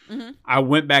 I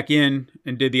went back in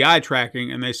and did the eye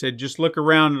tracking, and they said, just look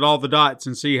around at all the dots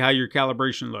and see how your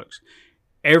calibration looks.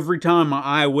 Every time my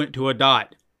eye went to a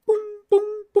dot, boom,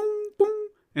 boom, boom, boom.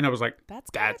 And I was like,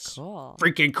 that's cool.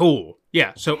 Freaking cool.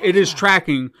 Yeah, so it is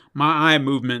tracking my eye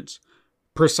movements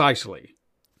precisely.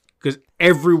 Because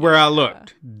everywhere I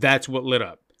looked, that's what lit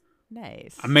up.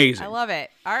 Nice. Amazing. I love it.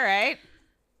 All right.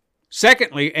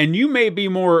 Secondly, and you may be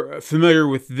more familiar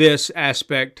with this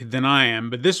aspect than I am,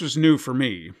 but this was new for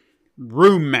me.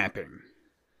 Room mapping.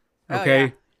 Okay? Oh,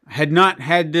 yeah. Had not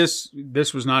had this.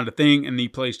 This was not a thing in the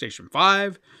PlayStation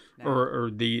 5 or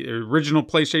the original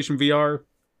PlayStation VR.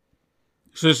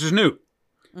 So this is new.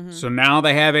 So now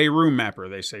they have a room mapper.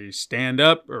 They say stand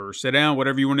up or sit down,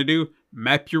 whatever you want to do.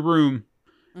 Map your room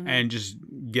and just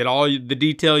get all the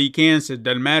detail you can. So it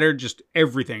doesn't matter, just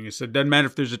everything. So it doesn't matter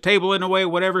if there's a table in the way,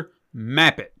 whatever.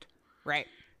 Map it. Right.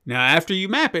 Now, after you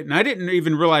map it, and I didn't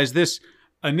even realize this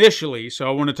initially, so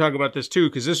I want to talk about this too,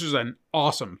 because this was an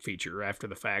awesome feature after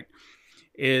the fact,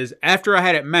 is after I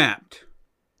had it mapped,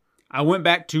 I went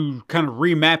back to kind of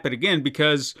remap it again,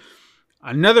 because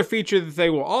another feature that they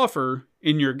will offer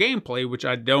in your gameplay, which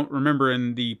I don't remember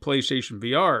in the PlayStation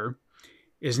VR,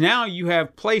 is now you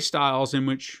have play styles in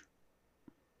which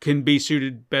can be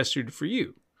best suited for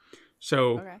you.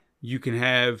 So you can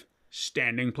have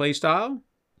standing play style,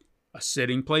 a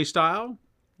sitting play style,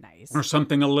 nice, or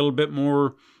something a little bit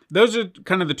more. Those are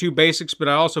kind of the two basics, but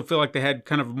I also feel like they had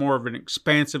kind of more of an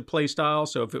expansive play style.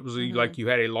 So if it was like you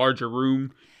had a larger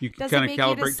room, you could kind of calibrate to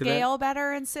that. Does it make you scale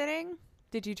better in sitting?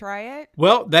 Did you try it?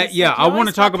 Well, I want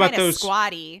to talk about those.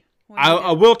 Squatty.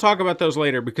 I will talk about those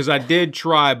later because I did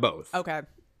try both. Okay.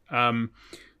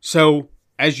 So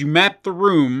as you map the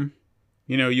room,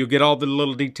 you'll get all the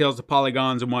little details, the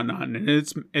polygons and whatnot, and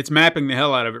it's mapping the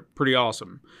hell out of it. Pretty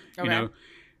awesome. Okay.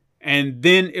 And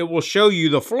then it will show you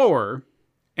the floor,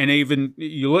 and even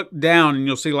you look down and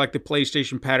you'll see like the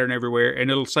PlayStation pattern everywhere,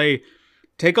 and it'll say,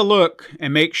 take a look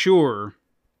and make sure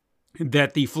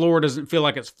that the floor doesn't feel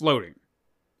like it's floating.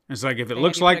 It's like if it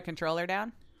looks like put a controller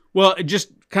down. Well, it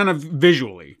just kind of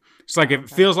visually. It's like if it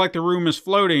feels like the room is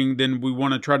floating, then we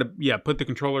want to try to put the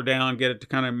controller down, get it to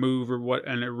kind of move or what,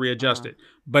 and readjust it.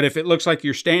 But if it looks like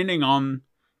you're standing on,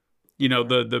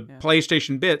 the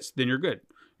PlayStation bits, then you're good.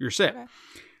 You're set. Okay.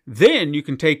 Then you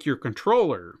can take your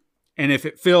controller, and if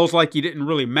it feels like you didn't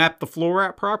really map the floor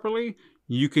out properly,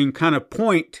 you can kind of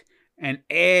point and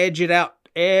edge it out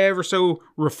ever so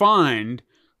refined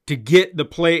to get the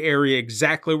play area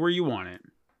exactly where you want it.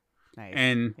 Nice.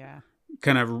 And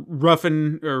kind of rough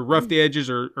the edges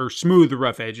or smooth the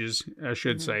rough edges, I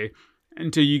should say,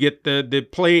 until you get the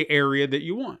play area that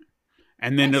you want.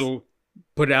 And then it'll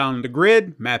put it on the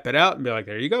grid, map it out, and be like,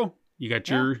 there you go. You got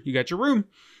your room.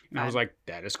 And I was like,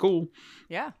 that is cool.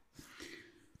 Yeah.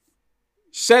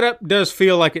 Setup does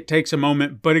feel like it takes a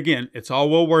moment, but again, it's all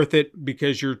well worth it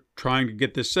because you're trying to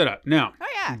get this set up. Now,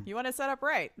 you want to set up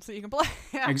right so you can play.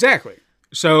 Exactly.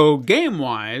 So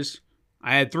game-wise,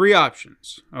 I had 3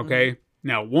 options, okay?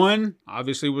 Now, one,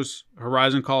 obviously, was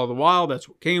Horizon Call of the Wild. That's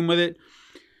what came with it.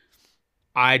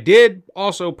 I did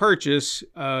also purchase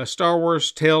Star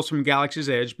Wars Tales from Galaxy's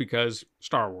Edge because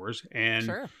Star Wars.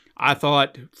 And I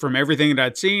thought, from everything that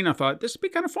I'd seen, I thought this would be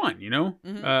kind of fun,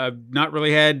 not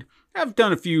really had... I've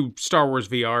done a few Star Wars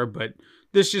VR, but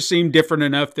this just seemed different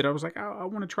enough that I was like, I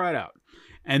want to try it out.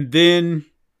 And then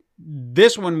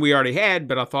this one we already had,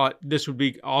 but I thought this would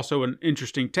be also an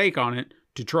interesting take on it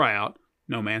to try out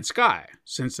No Man's Sky,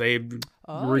 since they've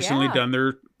recently done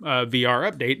their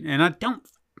VR update. And I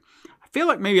feel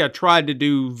like maybe I tried to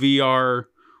do VR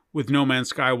with No Man's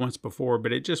Sky once before,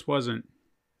 but it just wasn't.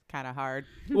 Kind of hard.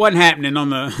 It wasn't happening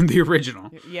on the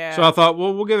original. Yeah. So I thought,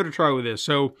 well, we'll give it a try with this.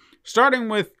 So starting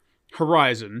with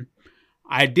Horizon,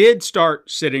 I did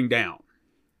start sitting down,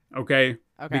 okay?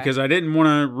 Because I didn't want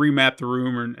to remap the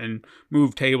room and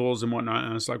move tables and whatnot.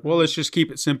 And I was like, well, let's just keep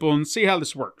it simple and see how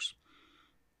this works.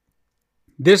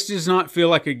 This does not feel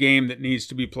like a game that needs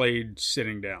to be played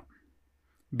sitting down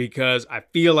because I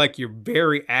feel like you're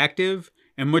very active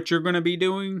and what you're going to be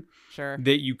doing, sure,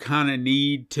 that you kind of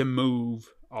need to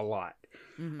move a lot.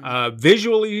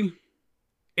 Visually,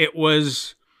 it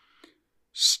was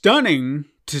stunning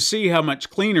to see how much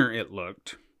cleaner it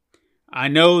looked. I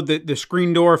know that the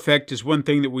screen door effect is one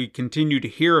thing that we continue to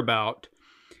hear about.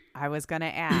 I was going to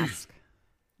ask.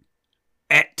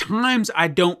 At times, I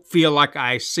don't feel like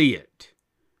I see it.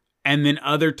 And then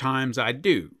other times I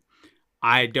do.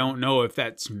 I don't know if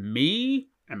that's me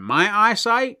and my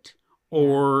eyesight,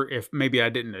 or if maybe I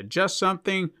didn't adjust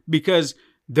something, because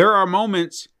there are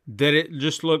moments that it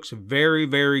just looks very,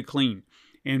 very clean.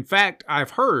 In fact,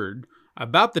 I've heard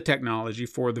about the technology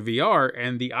for the VR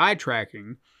and the eye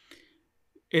tracking.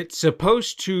 It's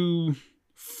supposed to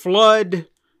flood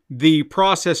the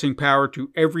processing power to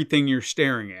everything you're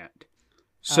staring at.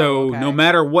 So no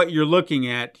matter what you're looking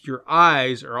at, your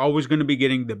eyes are always going to be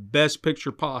getting the best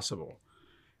picture possible.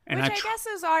 And which I guess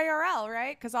is IRL,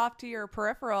 right? Because off to your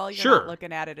peripheral, you're not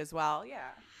looking at it as well.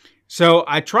 Yeah. So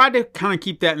I tried to kind of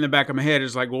keep that in the back of my head.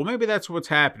 It's like, well, maybe that's what's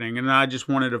happening. And I just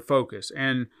wanted to focus.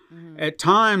 And at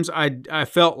times I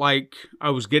felt like I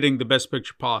was getting the best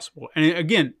picture possible. And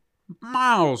again,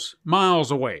 miles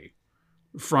away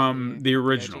from the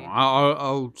original.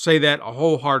 I'll say that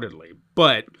wholeheartedly.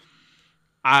 But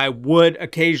I would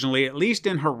occasionally, at least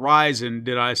in Horizon,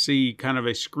 did I see kind of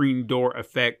a screen door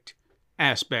effect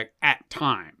aspect at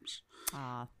times.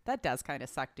 That does kind of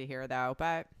suck to hear, though.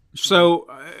 But so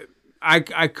I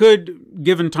could,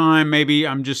 given time, maybe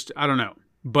I don't know.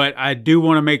 But I do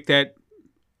want to make that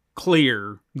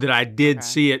clear that I did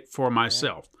see it for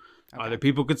myself. Other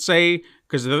people could say,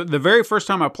 because the very first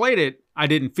time I played it, I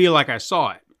didn't feel like I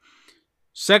saw it.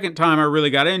 Second time I really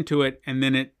got into it, and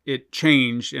then it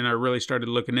changed, and I really started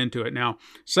looking into it. Now,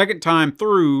 second time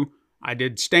through, I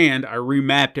did stand. I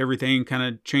remapped everything, kind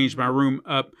of changed my room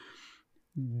up.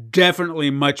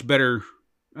 Definitely much better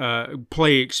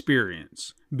play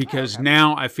experience, because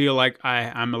now I feel like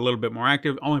I'm a little bit more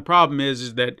active. Only problem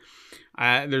is that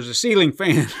there's a ceiling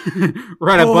fan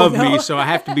right above me, so I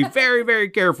have to be very, very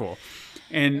careful.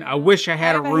 And I wish I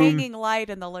had a room. A hanging light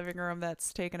in the living room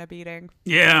that's taking a beating.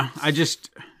 Yeah,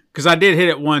 because I did hit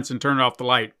it once and turned off the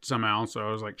light somehow, so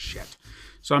I was like, shit.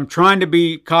 So I'm trying to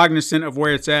be cognizant of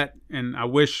where it's at, and I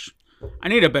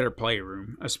need a better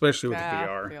playroom, especially with the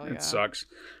VR. It sucks.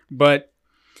 But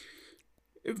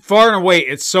far and away,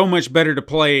 it's so much better to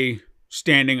play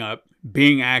standing up,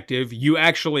 being active. You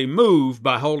actually move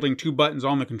by holding two buttons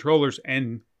on the controllers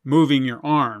and moving your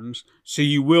arms, so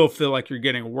you will feel like you're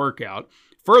getting a workout.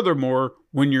 Furthermore,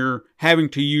 when you're having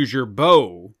to use your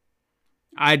bow,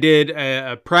 I did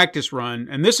a practice run,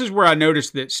 and this is where I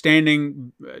noticed that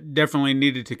standing definitely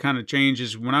needed to kind of change.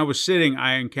 Is when I was sitting,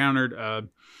 I encountered a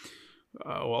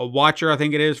Watcher, I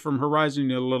think it is, from Horizon.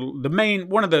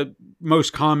 One of the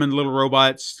most common little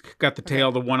robots, got the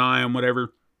tail, the one eye, and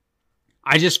whatever.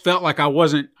 I just felt like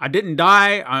I didn't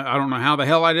die. I don't know how the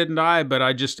hell I didn't die, but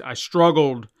I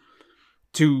struggled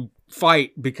to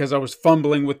fight because I was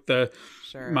fumbling with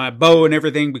my bow and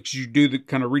everything, because you do the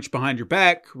kind of reach behind your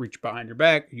back,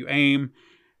 you aim.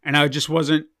 And I just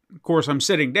wasn't, of course, I'm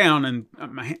sitting down and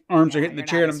my arms are hitting the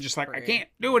chair and I'm just like, I can't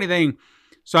do anything.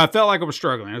 So I felt like I was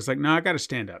struggling. I was like, no, I got to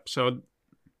stand up. So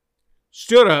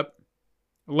stood up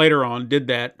later on, did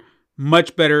that.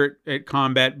 Much better at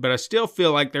combat, but I still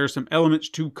feel like there are some elements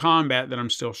to combat that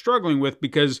I'm still struggling with,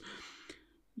 because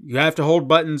you have to hold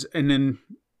buttons and then,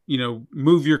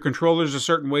 move your controllers a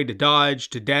certain way to dodge,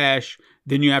 to dash.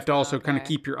 Then you have to also kind of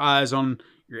keep your eyes on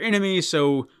your enemy.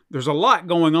 So there's a lot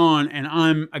going on, and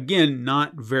I'm, again,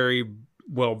 not very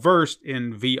well versed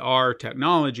in VR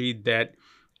technology that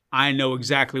I know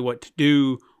exactly what to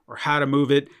do or how to move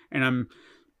it, and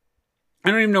I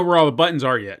don't even know where all the buttons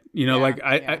are yet.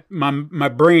 My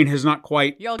brain has not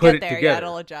quite put it together. You'll get there. Yeah,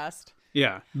 it'll adjust.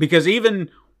 Yeah, because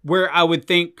even where I would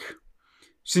think,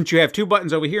 since you have two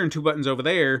buttons over here and two buttons over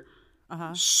there,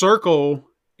 circle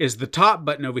is the top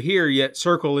button over here, yet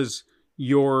circle is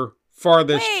your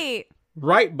farthest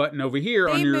right button over here.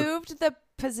 They moved the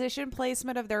position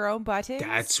placement of their own buttons?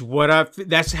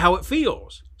 That's how it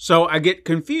feels. So I get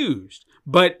confused.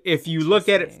 But if you look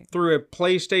at it through a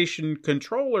PlayStation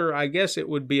controller, I guess it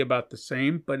would be about the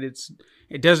same, but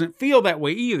it doesn't feel that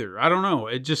way either. I don't know.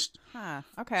 It just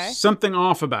something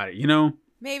off about it,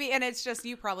 Maybe, and it's just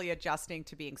you probably adjusting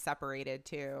to being separated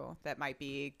too. That might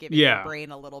be giving your brain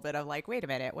a little bit of like, wait a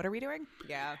minute, what are we doing?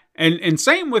 Yeah. And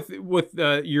same with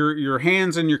your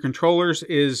hands and your controllers,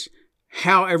 is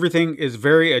how everything is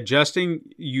very adjusting.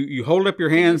 You hold up your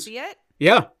hands. Can you see it?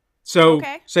 Yeah. So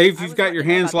say if you've got your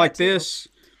hands like this,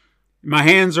 my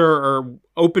hands are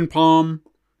open palm,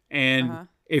 and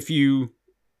if you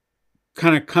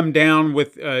kind of come down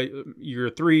with your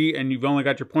 3 and you've only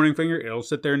got your pointing finger, it'll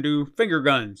sit there and do finger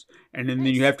guns. And then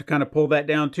you have to kind of pull that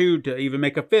down too to even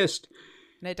make a fist.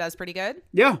 And it does pretty good?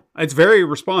 Yeah, it's very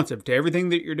responsive to everything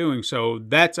that you're doing. So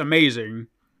that's amazing.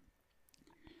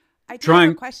 I do have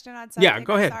a question on something. Yeah,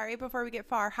 go ahead. Sorry, before we get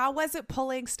far. How was it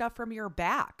pulling stuff from your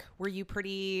back? Were you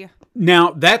pretty...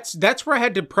 Now, that's where I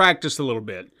had to practice a little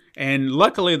bit. And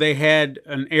luckily, they had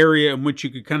an area in which you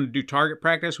could kind of do target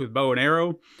practice with bow and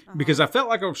arrow because I felt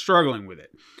like I was struggling with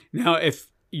it. Now, if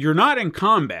you're not in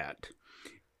combat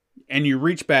and you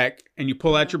reach back and you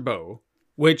pull out your bow,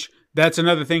 which that's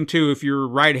another thing too. If you're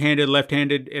right-handed,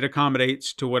 left-handed, it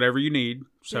accommodates to whatever you need.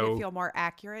 So did it feel more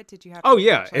accurate? Did you have? Oh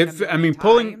yeah.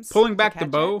 Pulling back the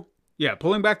bow. It? Yeah,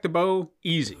 pulling back the bow,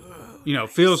 easy.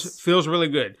 Feels really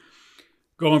good.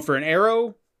 Going for an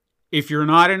arrow, if you're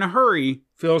not in a hurry,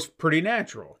 feels pretty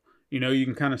natural. You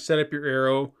can kind of set up your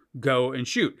arrow, go and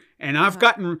shoot. And I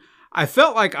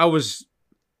felt like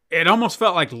it almost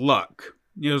felt like luck.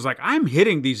 It was like, I'm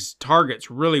hitting these targets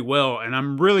really well and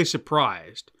I'm really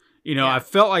surprised. I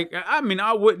felt like,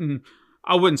 I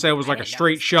wouldn't say I was like a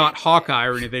straight shot Hawkeye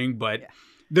or anything, but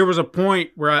there was a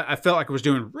point where I felt like I was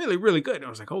doing really, really good. And I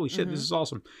was like, holy shit, this is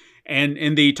awesome. And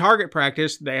in the target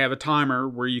practice, they have a timer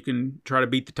where you can try to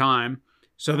beat the time.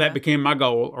 So that became my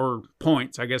goal, or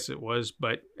points, I guess it was.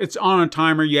 But it's on a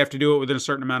timer. You have to do it within a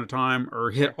certain amount of time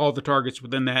or hit all the targets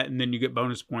within that, and then you get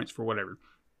bonus points for whatever.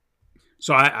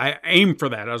 So I aimed for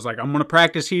that. I was like, I'm going to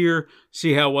practice here,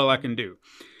 see how well I can do.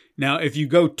 Now, if you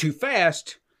go too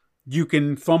fast, you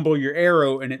can fumble your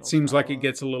arrow, and it seems like it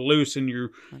gets a little loose, and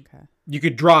you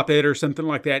could drop it or something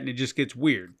like that, and it just gets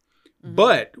weird. Mm-hmm.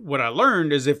 But what I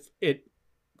learned is if it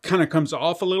kind of comes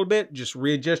off a little bit, just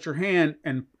readjust your hand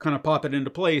and kind of pop it into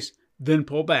place, then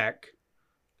pull back,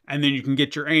 and then you can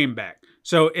get your aim back.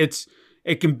 So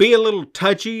it can be a little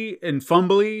touchy and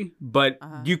fumbly, but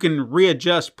you can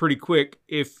readjust pretty quick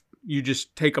if you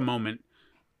just take a moment.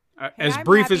 As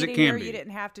brief as it can be. You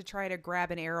didn't have to try to grab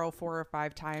an arrow 4 or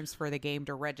 5 times for the game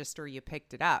to register you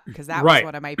picked it up, because that was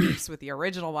one of my beefs with the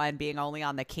original one being only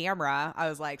on the camera. I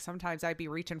was like, sometimes I'd be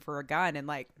reaching for a gun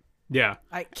and I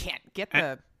can't get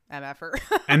the MFer.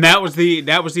 And that was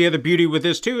the other beauty with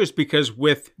this too, is because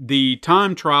with the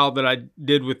time trial that I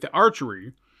did with the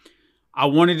archery, I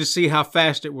wanted to see how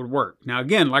fast it would work. Now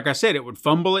again, like I said, it would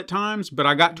fumble at times, but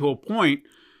I got to a point.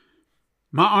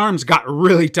 My arms got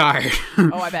really tired.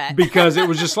 Oh, I bet. Because it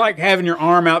was just like having your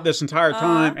arm out this entire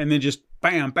time and then just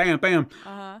bam, bam, bam.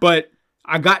 But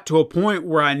I got to a point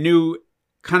where I knew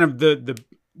kind of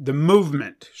the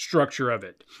movement structure of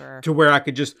it. Sure. To where I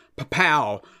could just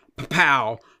pa-pow,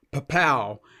 pa-pow,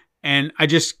 pa-pow. And I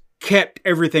just kept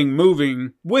everything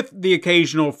moving with the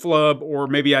occasional flub, or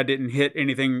maybe I didn't hit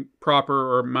anything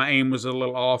proper or my aim was a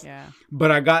little off. Yeah.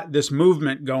 But I got this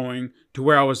movement going to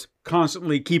where I was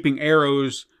constantly keeping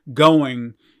arrows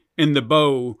going in the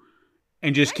bow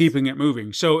and just keeping it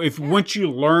moving. So once you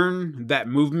learn that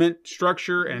movement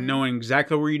structure and knowing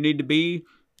exactly where you need to be,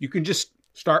 you can just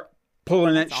start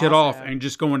pulling that shit off and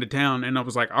just going to town. And I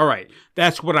was like, all right,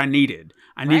 that's what I needed.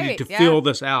 I needed to fill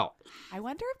this out. I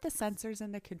wonder if the sensors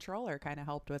in the controller kind of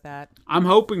helped with that. I'm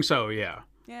hoping so, yeah.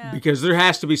 Yeah. Because there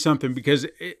has to be something, because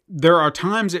there are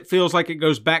times it feels like it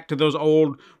goes back to those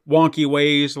old wonky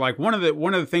ways. Like one of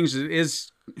the things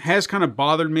that has kind of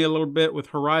bothered me a little bit with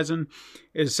Horizon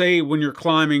is, say, when you're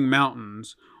climbing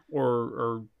mountains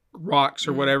or rocks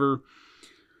or whatever,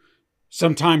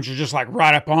 sometimes you're just like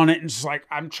right up on it and it's like,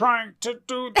 I'm trying to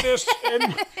do this,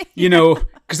 and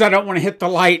because I don't want to hit the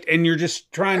light, and you're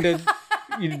just trying to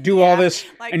do all this,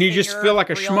 and you just feel like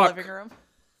a schmuck.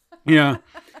 Yeah.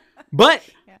 But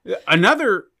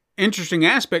another interesting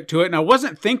aspect to it, and I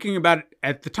wasn't thinking about it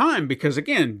at the time because,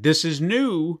 again, this is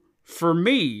new for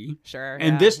me. Sure.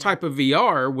 And this type of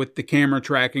VR with the camera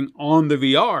tracking on the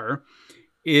VR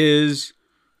is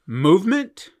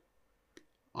movement.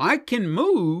 I can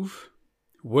move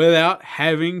without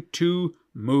having to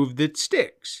move the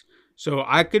sticks. So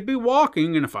I could be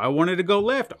walking, and if I wanted to go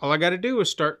left, all I got to do is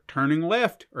start turning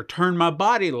left or turn my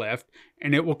body left,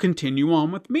 and it will continue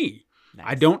on with me. Nice.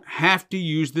 I don't have to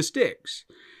use the sticks.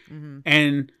 Mm-hmm.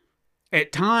 And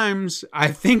at times, I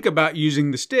think about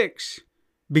using the sticks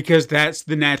because that's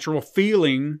the natural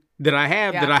feeling that I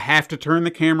have, that I have to turn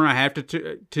the camera, I have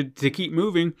to keep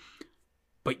moving.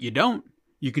 But you don't.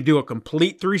 You can do a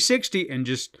complete 360 and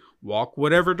just walk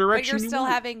whatever direction you want. But you're still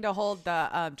having to hold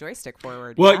the joystick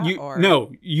forward. Well,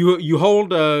 you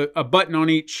hold a button on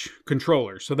each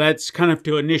controller. So that's kind of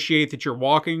to initiate that you're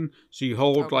walking. So you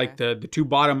hold like the 2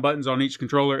 bottom buttons on each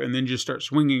controller and then just start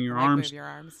swinging your arms. Move your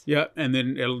arms. Yeah, and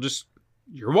then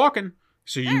you're walking.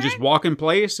 So you can just walk in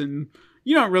place and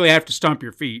You don't really have to stomp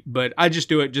your feet, but I just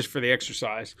do it just for the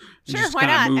exercise. Sure, why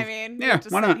not? Move. I mean, you're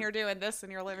just sitting here doing this in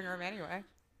your living room anyway.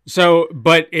 So,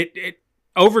 but it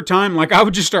over time, like I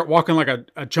would just start walking like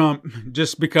a chump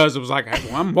just because it was like,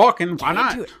 well, I'm walking. Why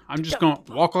not? I'm just going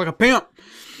to walk like a pimp.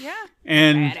 Yeah.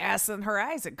 And badass on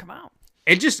horizon. Come on.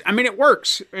 It just, I mean, it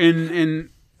works. And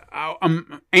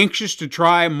I'm anxious to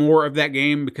try more of that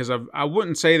game because I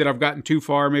wouldn't say that I've gotten too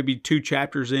far, maybe 2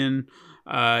 chapters in.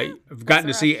 I've gotten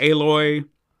to see Aloy.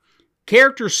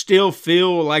 Characters still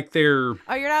feel like they're...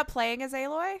 Oh, you're not playing as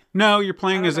Aloy? No, you're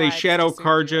playing as a Shadow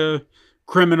Karja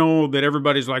criminal that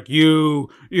everybody's like, you're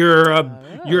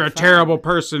a terrible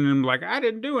person. And I'm like, I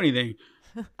didn't do anything.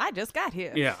 I just got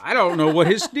here. Yeah, I don't know what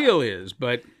his deal is,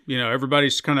 but,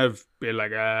 everybody's kind of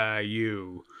like, I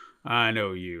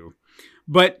know you.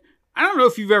 But I don't know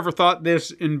if you've ever thought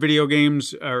this in video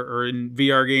games or in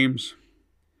VR games.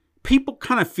 People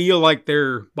kind of feel like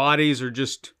their bodies are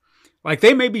just, like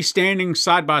they may be standing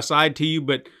side by side to you,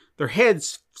 but their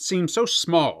heads seem so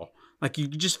small. Like you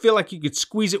just feel like you could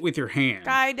squeeze it with your hand.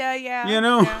 Kinda,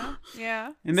 yeah.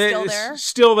 Yeah. And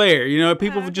still there.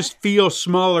 People just feel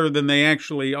smaller than they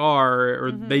actually are,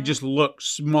 or they just look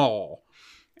small.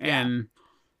 Yeah.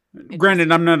 And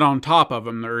granted, I'm not on top of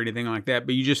them or anything like that,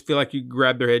 but you just feel like you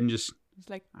grab their head and just,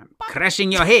 like, I'm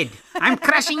crushing your head. I'm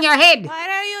crushing your head. Why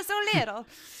are you so little?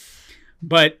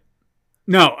 But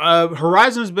no,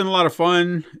 Horizon's been a lot of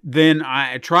fun. Then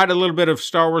I tried a little bit of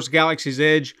Star Wars Galaxy's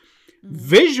Edge.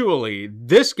 Visually,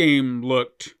 this game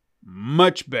looked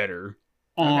much better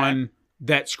on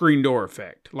that screen door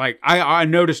effect. Like I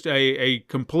noticed a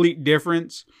complete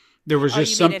difference. There was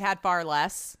just you mean it had far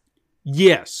less?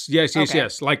 Yes.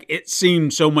 Like it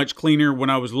seemed so much cleaner when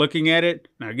I was looking at it.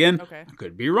 Now again, I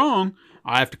could be wrong.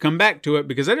 I have to come back to it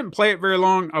because I didn't play it very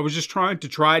long. I was just trying to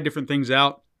try different things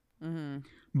out.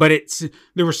 But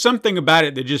there was something about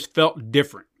it that just felt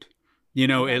different.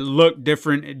 It looked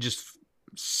different. It just,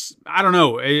 I don't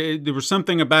know. There was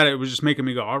something about it. It was just making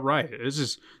me go, all right,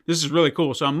 this is really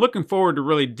cool. So I'm looking forward to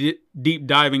really deep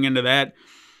diving into that.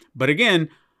 But again,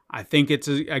 I think it's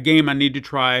a game I need to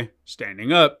try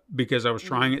standing up because I was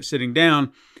trying it sitting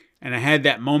down. And I had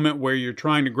that moment where you're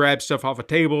trying to grab stuff off a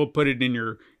table, put it in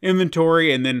your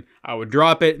inventory, and then I would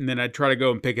drop it, and then I'd try to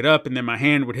go and pick it up, and then my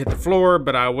hand would hit the floor,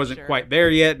 but I wasn't quite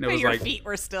there yet. And it was your like feet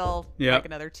were still like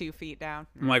another 2 feet down.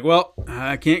 I'm like, well,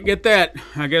 I can't get that.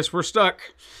 I guess we're stuck.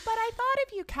 But I thought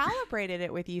if you calibrated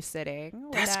it with you sitting,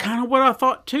 that's kind of what I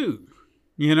thought too.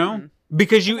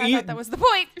 Because I thought that was the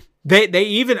point. They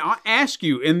even ask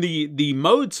you in the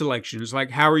mode selections, like,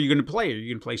 how are you going to play? Are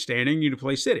you going to play standing? Are you going to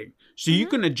play sitting? So you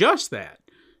can adjust that.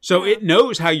 So it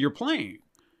knows how you're playing.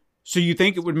 So you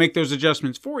think it would make those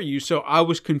adjustments for you. So I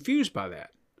was confused by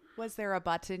that. Was there a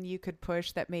button you could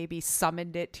push that maybe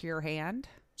summoned it to your hand?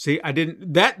 See, I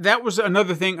didn't. That was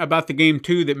another thing about the game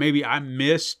too that maybe I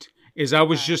missed is I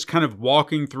was just kind of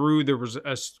walking through. There was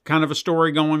a kind of a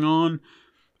story going on.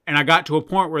 And I got to a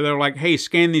point where they're like, hey,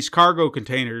 scan these cargo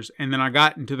containers. And then I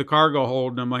got into the cargo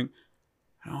hold and I'm like,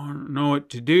 I don't know what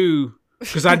to do.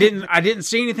 Because I didn't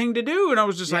see anything to do. And I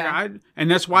was just like,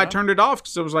 and that's why I turned it off.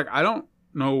 Because I was like, I don't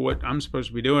know what I'm supposed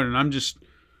to be doing. And I'm just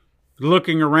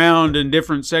looking around in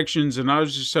different sections. And I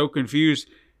was just so confused.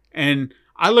 And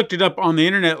I looked it up on the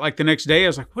internet like the next day. I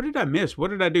was like, what did I miss?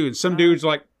 What did I do? And some dude's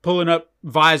like pulling up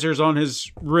visors on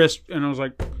his wrist. And I was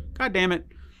like, God damn it.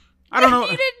 I don't know.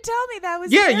 You didn't tell me that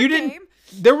was you didn't.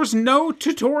 There was no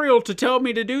tutorial to tell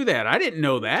me to do that. I didn't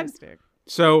know that.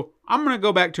 So I'm gonna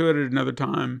go back to it at another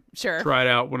time. Sure. Try it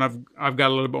out when I've got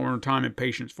a little bit more time and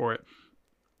patience for it.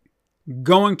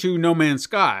 Going to No Man's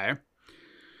Sky.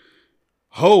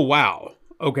 Oh wow.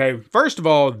 Okay. First of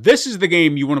all, this is the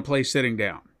game you want to play sitting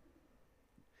down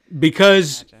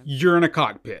because you're in a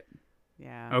cockpit.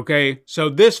 Yeah. Okay. So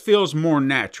this feels more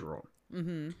natural.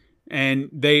 And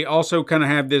they also kind of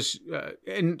have this,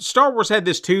 and Star Wars had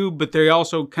this too, but they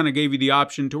also kind of gave you the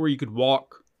option to where you could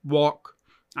walk,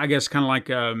 I guess kind of like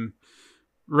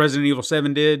Resident Evil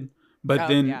 7 did. But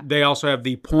they also have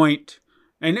the point,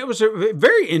 and it was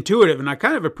very intuitive, and I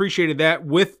kind of appreciated that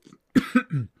with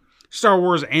Star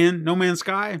Wars and No Man's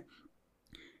Sky,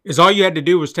 is all you had to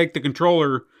do was take the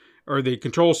controller or the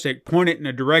control stick, point it in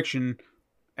a direction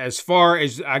as far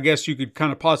as I guess you could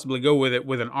kind of possibly go with it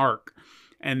with an arc.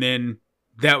 And then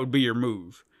that would be your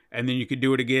move. And then you could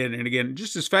do it again and again,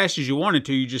 just as fast as you wanted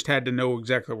to. You just had to know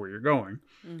exactly where you're going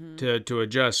to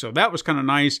adjust. So that was kind of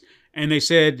nice. And they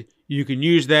said you can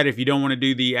use that if you don't want to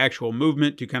do the actual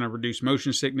movement to kind of reduce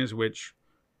motion sickness, which,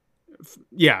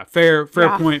 fair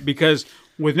point. Because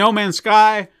with No Man's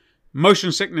Sky,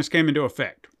 motion sickness came into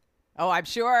effect. Oh, I'm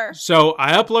sure. So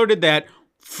I uploaded that.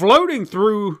 Floating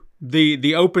through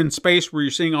the open space where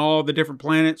you're seeing all the different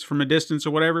planets from a distance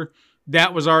or whatever,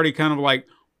 that was already kind of like,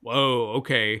 whoa,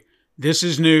 okay, this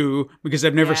is new because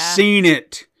I've never seen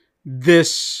it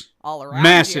this all around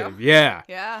massive. You. Yeah.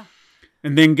 Yeah.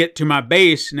 And then get to my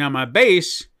base. Now my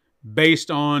base, based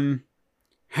on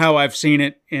how I've seen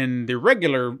it in the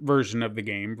regular version of the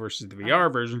game versus the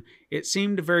VR version, it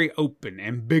seemed very open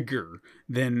and bigger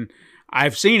than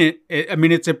I've seen it. I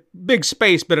mean, it's a big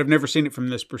space, but I've never seen it from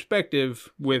this perspective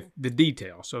with the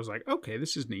detail. So I was like, okay,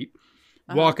 this is neat.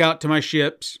 Walk out to my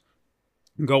ships,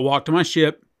 go walk to my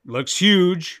ship. Looks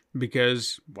huge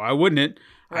because why wouldn't it?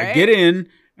 Right. I get in,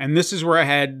 and this is where I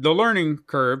had the learning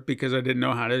curve because I didn't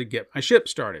know how to get my ship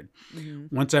started.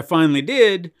 Mm-hmm. Once I finally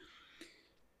did,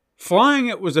 flying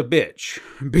it was a bitch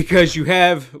because you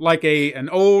have like an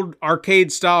old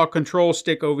arcade style control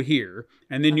stick over here,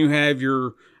 and then you have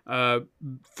your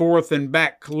forth and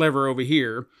back lever over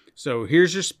here. So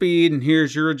here's your speed and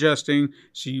here's your adjusting.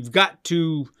 So you've got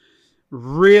to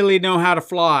really know how to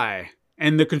fly,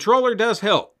 and the controller does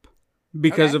help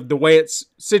because of the way it's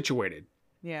situated.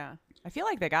 Yeah, I feel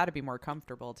like they got to be more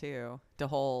comfortable too to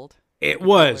hold. It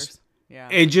was. Yeah.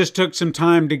 It just took some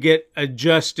time to get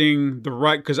adjusting the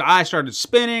right, because I started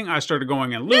spinning. I started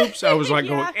going in loops. I was like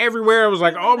going everywhere. I was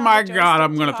like, oh my God,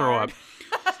 I'm going to throw up.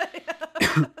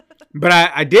 But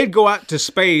I did go out to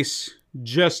space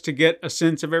just to get a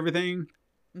sense of everything.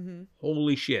 Mm-hmm.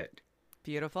 Holy shit.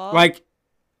 Beautiful. Like,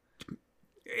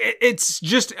 it's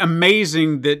just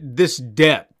amazing that this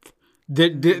depth,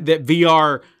 that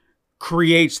VR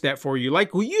creates that for you.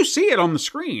 Like, well, you see it on the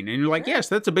screen and you're like, yes,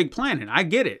 that's a big planet. I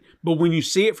get it. But when you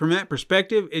see it from that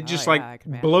perspective, it just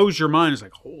blows your mind. It's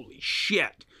like, holy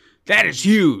shit, that is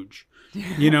huge.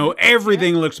 You know,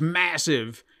 everything looks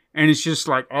massive. And it's just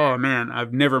like, oh man,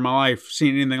 I've never in my life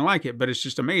seen anything like it, but it's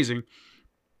just amazing.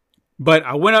 But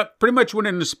I pretty much went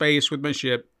into space with my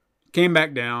ship, came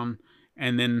back down,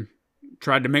 and then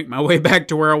tried to make my way back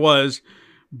to where I was.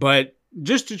 But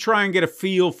just to try and get a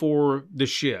feel for the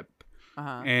ship.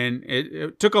 And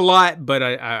it took a lot, but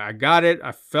I got it.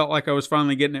 I felt like I was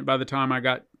finally getting it by the time I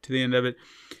got to the end of it.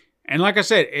 And like I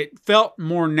said, it felt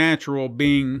more natural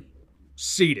being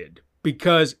seated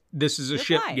because this is a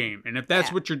ship game. And if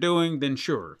that's what you're doing, then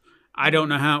sure. I don't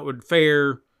know how it would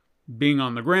fare being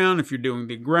on the ground. If you're doing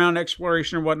the ground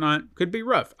exploration or whatnot, could be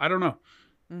rough. I don't know.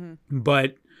 Mm-hmm.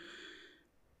 But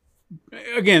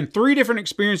again, 3 different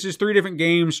experiences, 3 different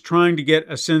games, trying to get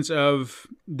a sense of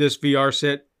this VR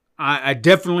set. I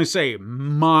definitely say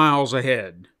miles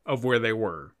ahead of where they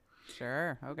were.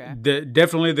 Sure, okay.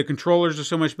 Definitely the controllers are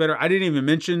so much better. I didn't even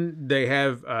mention they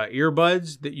have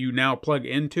earbuds that you now plug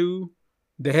into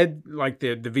the head, like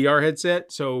the VR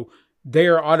headset. So they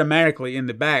are automatically in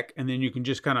the back, and then you can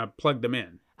just kind of plug them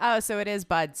in. Oh, so it is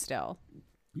buds still.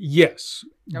 Yes,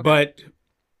 okay. But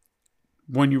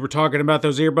when you were talking about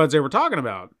those earbuds they were talking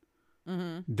about,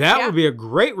 that would be a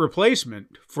great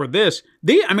replacement for this.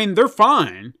 They're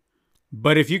fine.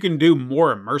 But if you can do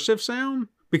more immersive sound,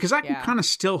 because I can kind of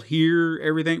still hear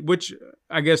everything, which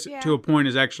I guess to a point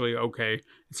is actually okay.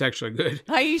 It's actually good.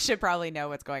 You should probably know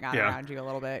what's going on around you a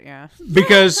little bit,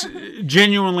 Because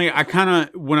genuinely, I kind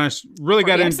of, when I really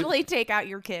got into... Accidentally take out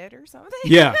your kid or something?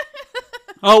 Yeah.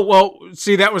 Oh, well,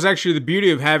 see, that was actually the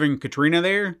beauty of having Katrina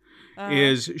there,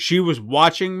 is she was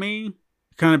watching me,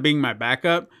 kind of being my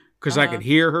backup, because I could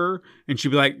hear her, and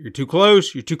she'd be like, you're too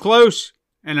close, you're too close.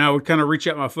 And I would kind of reach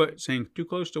out my foot saying, too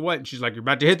close to what? And she's like, you're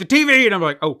about to hit the TV. And I'm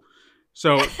like, oh.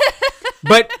 So,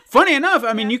 but funny enough,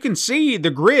 you can see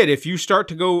the grid if you start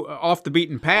to go off the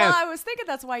beaten path. Well, I was thinking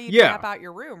that's why you map out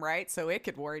your room, right? So it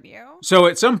could warn you. So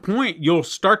at some point, you'll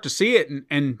start to see it.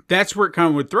 And that's where it kind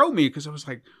of would throw me because I was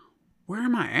like, where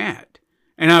am I at?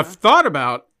 And I've thought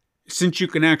about, since you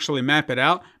can actually map it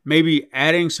out, maybe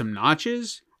adding some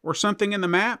notches or something in the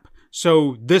map.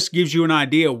 So this gives you an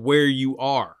idea where you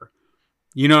are.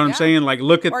 You know what I'm saying? Like,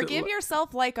 look at... Or give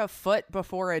yourself, like, a foot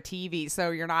before a TV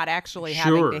so you're not actually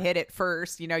having to hit it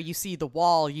first. You know, you see the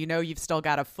wall. You know you've still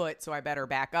got a foot, so I better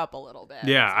back up a little bit.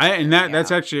 Yeah,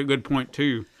 that's actually a good point,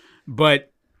 too.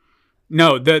 But,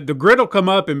 no, the grid will come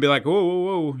up and be like,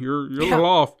 whoa, you're a little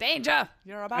off. Danger!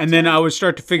 You're about and then I would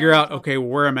start to figure out, okay,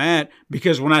 where I'm at.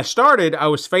 Because when I started, I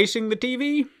was facing the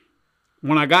TV.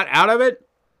 When I got out of it,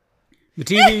 the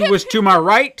TV was to my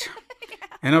right.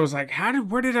 And I was like,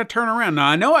 where did I turn around? Now,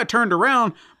 I know I turned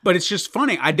around, but it's just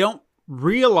funny. I don't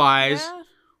realize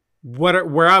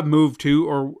where I've moved to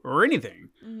or anything.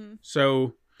 Mm-hmm.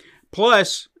 So,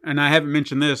 plus, and I haven't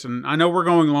mentioned this, and I know we're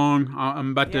going long.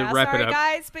 I'm about to wrap it up.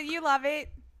 Sorry, guys, but you love it.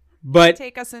 But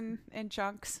take us in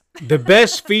chunks. The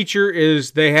best feature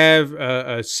is they have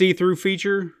a see-through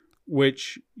feature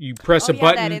which you press a yeah,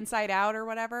 button. that inside out or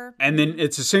whatever. And then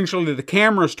it's essentially the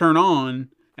cameras turn on,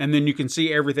 and then you can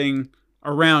see everything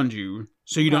around you.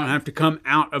 So you don't have to come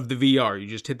out of the VR. You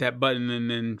just hit that button and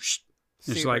then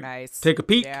it's like, nice. Take a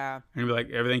peek. Yeah. And you're like,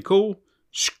 everything cool?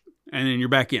 And then you're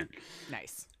back in.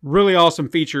 Nice. Really awesome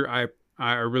feature.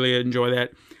 I really enjoy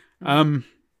that.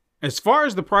 As far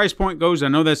as the price point goes, I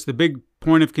know that's the big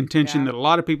point of contention that a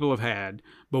lot of people have had.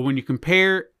 But when you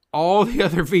compare all the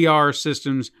other VR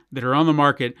systems that are on the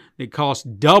market that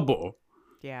cost double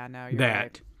you're that,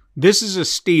 right. This is a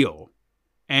steal.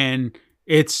 And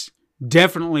it's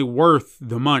definitely worth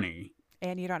the money.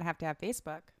 And you don't have to have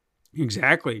Facebook.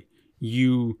 Exactly.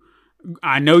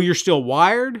 I know you're still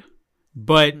wired,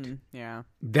 but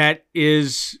that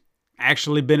is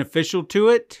actually beneficial to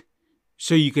it.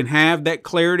 So you can have that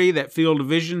clarity, that field of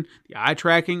vision, the eye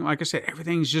tracking. Like I said,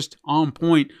 everything's just on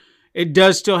point. It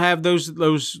does still have those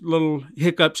little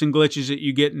hiccups and glitches that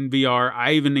you get in VR.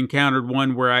 I even encountered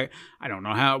one where I don't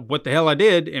know what the hell I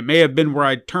did. It may have been where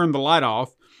I turned the light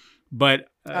off, but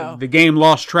the game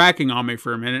lost tracking on me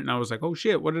for a minute, and I was like, oh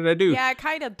shit, what did I do? Yeah, it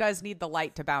kind of does need the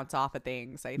light to bounce off of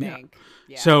things, I think.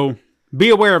 Yeah. So be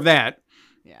aware of that.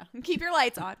 Yeah. Keep your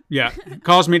lights on. Yeah. It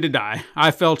caused me to die.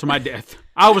 I fell to my death.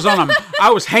 I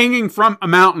was hanging from a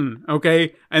mountain,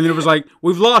 okay? And then it was like,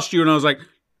 we've lost you. And I was like,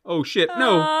 oh shit,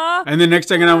 no. And then next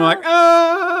thing I'm like,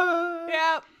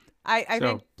 Yeah. I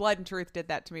think Blood and Truth did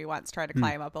that to me once, trying to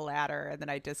climb up a ladder, and then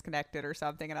I disconnected or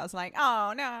something, and I was like,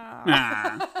 oh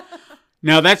no.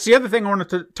 Now, that's the other thing I want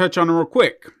to touch on real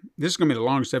quick. This is going to be the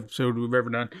longest episode we've ever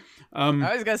done. I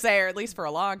was going to say, or at least for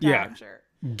a long time, I'm sure.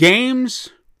 Games,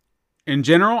 in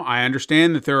general, I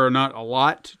understand that there are not a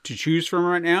lot to choose from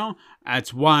right now.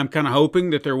 That's why I'm kind of hoping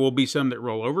that there will be some that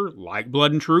roll over, like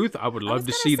Blood and Truth. I would love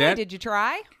to see that. Did you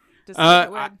try?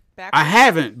 I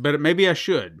haven't, but maybe I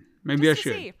should. Maybe I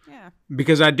should. See. Yeah.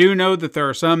 Because I do know that there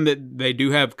are some that they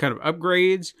do have kind of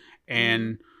upgrades,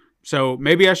 and so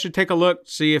maybe I should take a look,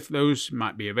 see if those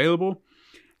might be available.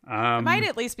 It might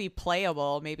at least be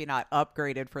playable, maybe not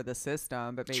upgraded for the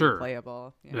system, but maybe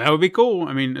playable. Yeah. That would be cool.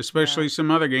 I mean, especially some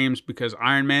other games, because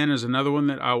Iron Man is another one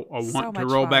that I want to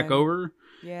roll back over.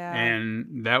 Yeah.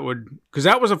 And that because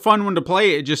that was a fun one to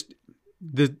play. It just,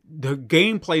 the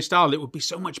gameplay style, it would be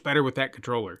so much better with that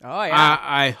controller. Oh, yeah.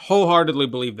 I wholeheartedly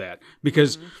believe that,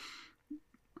 because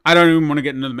I don't even want to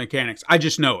get into the mechanics. I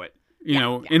just know it. You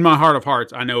know, in my heart of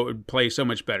hearts, I know it would play so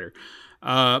much better.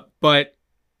 But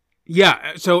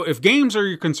yeah, so if games are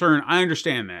your concern, I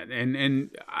understand that.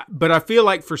 But I feel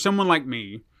like for someone like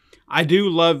me, I do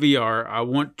love VR. I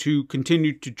want to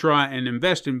continue to try and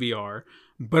invest in VR,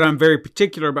 but I'm very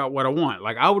particular about what I want.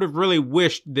 Like, I would have really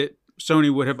wished that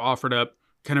Sony would have offered up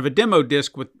kind of a demo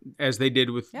disc as they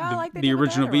did with the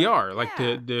original VR, like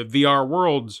the VR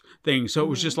Worlds thing. So it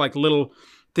was just like little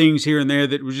things here and there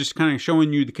that was just kind of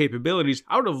showing you the capabilities.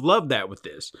 I would have loved that with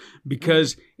this,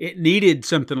 because it needed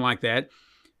something like that.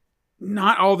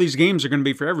 Not all these games are going to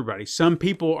be for everybody. Some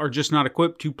people are just not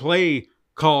equipped to play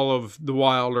Call of the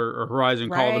Wild or Horizon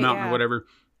Call of the Mountain or whatever.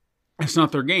 It's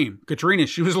not their game. Katrina,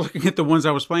 she was looking at the ones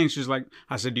I was playing. She's like,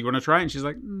 I said, do you want to try it? And she's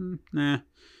like, nah.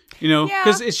 You know,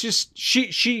 because it's just,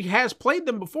 she has played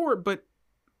them before, but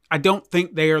I don't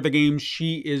think they are the games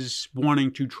she is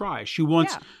wanting to try. She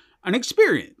wants an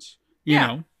experience, you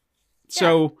know?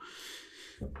 So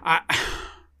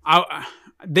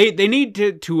they need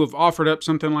to have offered up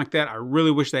something like that. I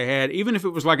really wish they had, even if it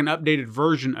was like an updated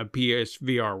version of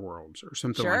PSVR Worlds or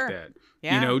something like that.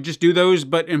 Yeah. You know, just do those,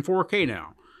 but in 4K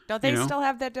now. Don't they still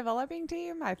have that developing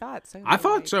team? I thought so. I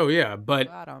thought so, yeah. But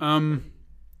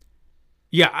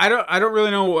yeah, I don't really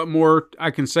know what more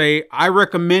I can say. I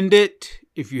recommend it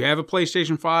if you have a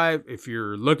PlayStation 5, if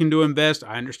you're looking to invest.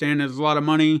 I understand there's a lot of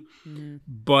money,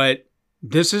 but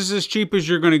this is as cheap as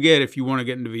you're going to get if you want to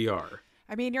get into VR.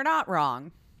 I mean, you're not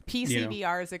wrong. PC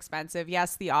VR is expensive.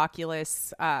 Yes, the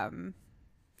Oculus,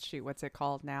 what's it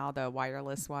called now? The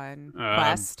wireless one,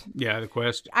 Quest. Yeah, the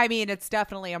Quest. I mean, it's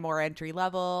definitely a more entry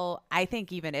level. I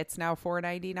think even it's now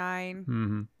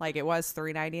 $499. Like, it was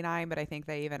 $399, but I think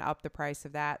they even upped the price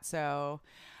of that. So,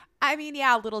 I mean,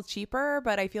 yeah, a little cheaper,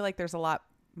 but I feel like there's a lot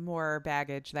more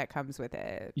baggage that comes with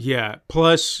it. Yeah.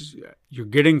 Plus, you're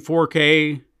getting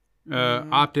 4K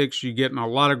optics. You're getting a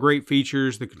lot of great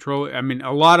features. The control. I mean,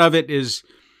 a lot of it is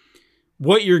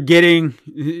what you're getting.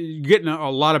 You're getting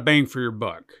a lot of bang for your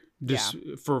buck. Just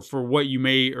for what you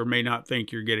may or may not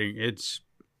think you're getting.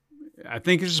 I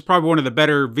think this is probably one of the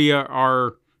better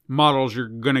VR models you're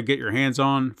going to get your hands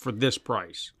on for this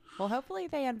price. Well, hopefully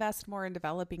they invest more in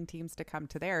developing teams to come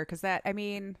to there, because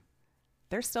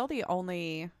they're still the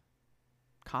only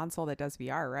console that does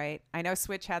VR, right? I know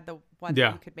Switch had the one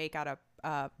that you could make out of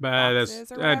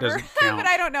boxes or whatever. That doesn't count. But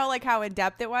I don't know like how in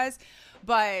depth it was.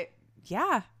 But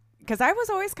yeah, because I was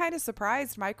always kind of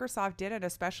surprised Microsoft didn't,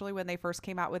 especially when they first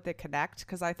came out with the Kinect,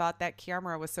 because I thought that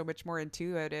camera was so much more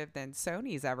intuitive than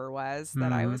Sony's ever was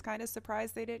that I was kind of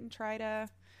surprised they didn't try to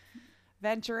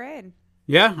venture in.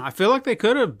 Yeah, I feel like they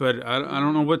could have, but I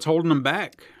don't know what's holding them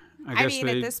back. I mean,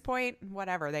 at this point,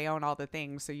 whatever, they own all the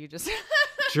things, so you just...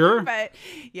 Sure. But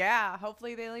yeah,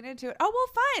 hopefully they lean into it. Oh,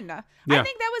 well, fun. Yeah. I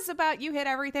think that was about, you hit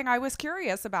everything I was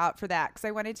curious about for that, because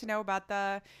I wanted to know about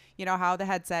the, how the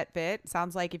headset fit.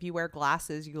 Sounds like if you wear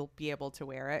glasses, you'll be able to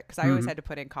wear it, because I always had to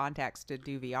put in contacts to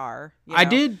do VR. I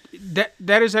did.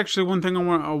 That is actually one thing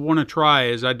I want to try,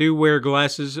 is I do wear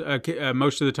glasses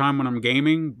most of the time when I'm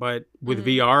gaming, but with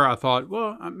VR, I thought,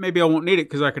 well, maybe I won't need it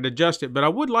because I could adjust it, but I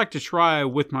would like to try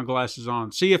with my glasses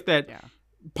on, see if that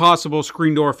possible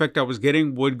screen door effect I was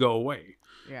getting would go away.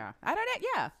 Yeah. I don't know.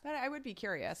 Yeah. I would be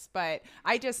curious, but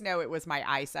I just know it was my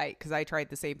eyesight because I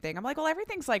tried the same thing. I'm like, well,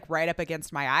 everything's like right up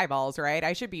against my eyeballs, right?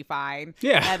 I should be fine.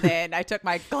 Yeah. And then I took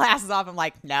my glasses off. I'm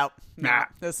like, nope,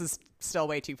 this is still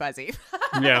way too fuzzy.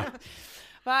 Yeah.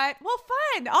 But, well,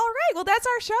 fun. All right. Well, that's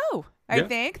our show, I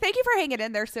think. Thank you for hanging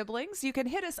in there, siblings. You can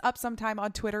hit us up sometime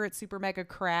on Twitter at Super Mega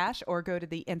Crash, or go to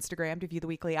the Instagram to view the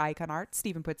weekly icon art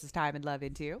Steven puts his time and love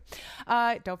into.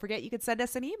 Don't forget, you can send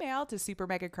us an email to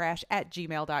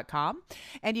supermegacrash@gmail.com.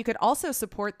 And you could also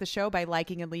support the show by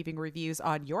liking and leaving reviews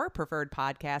on your preferred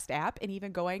podcast app, and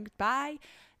even going by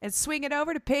and swing it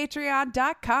over to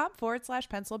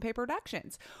patreon.com/Pencil and Paper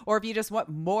Productions. Or if you just want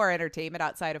more entertainment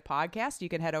outside of podcasts, you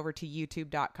can head over to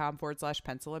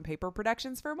youtube.com/Pencil and Paper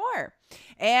Productions for more.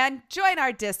 And join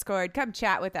our Discord. Come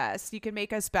chat with us. You can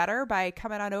make us better by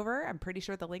coming on over. I'm pretty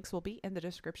sure the links will be in the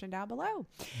description down below.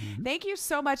 Thank you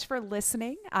so much for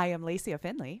listening. I am Lacey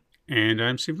Finley. And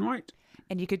I'm Stephen White.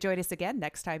 And you could join us again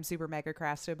next time, Super Mega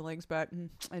Crash siblings. But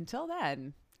until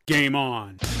then, game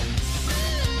on.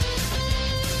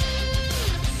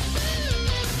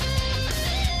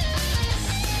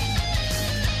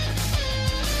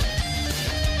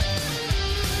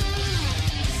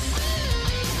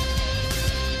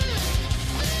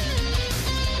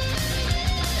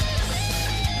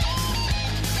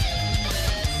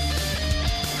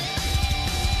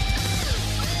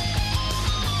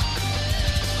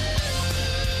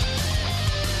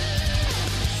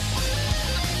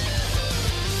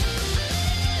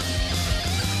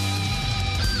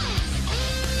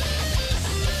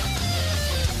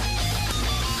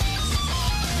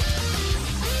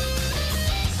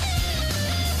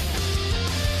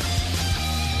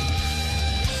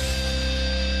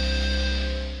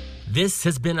 This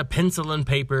has been a Pencil and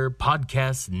Paper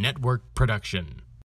Podcast Network production.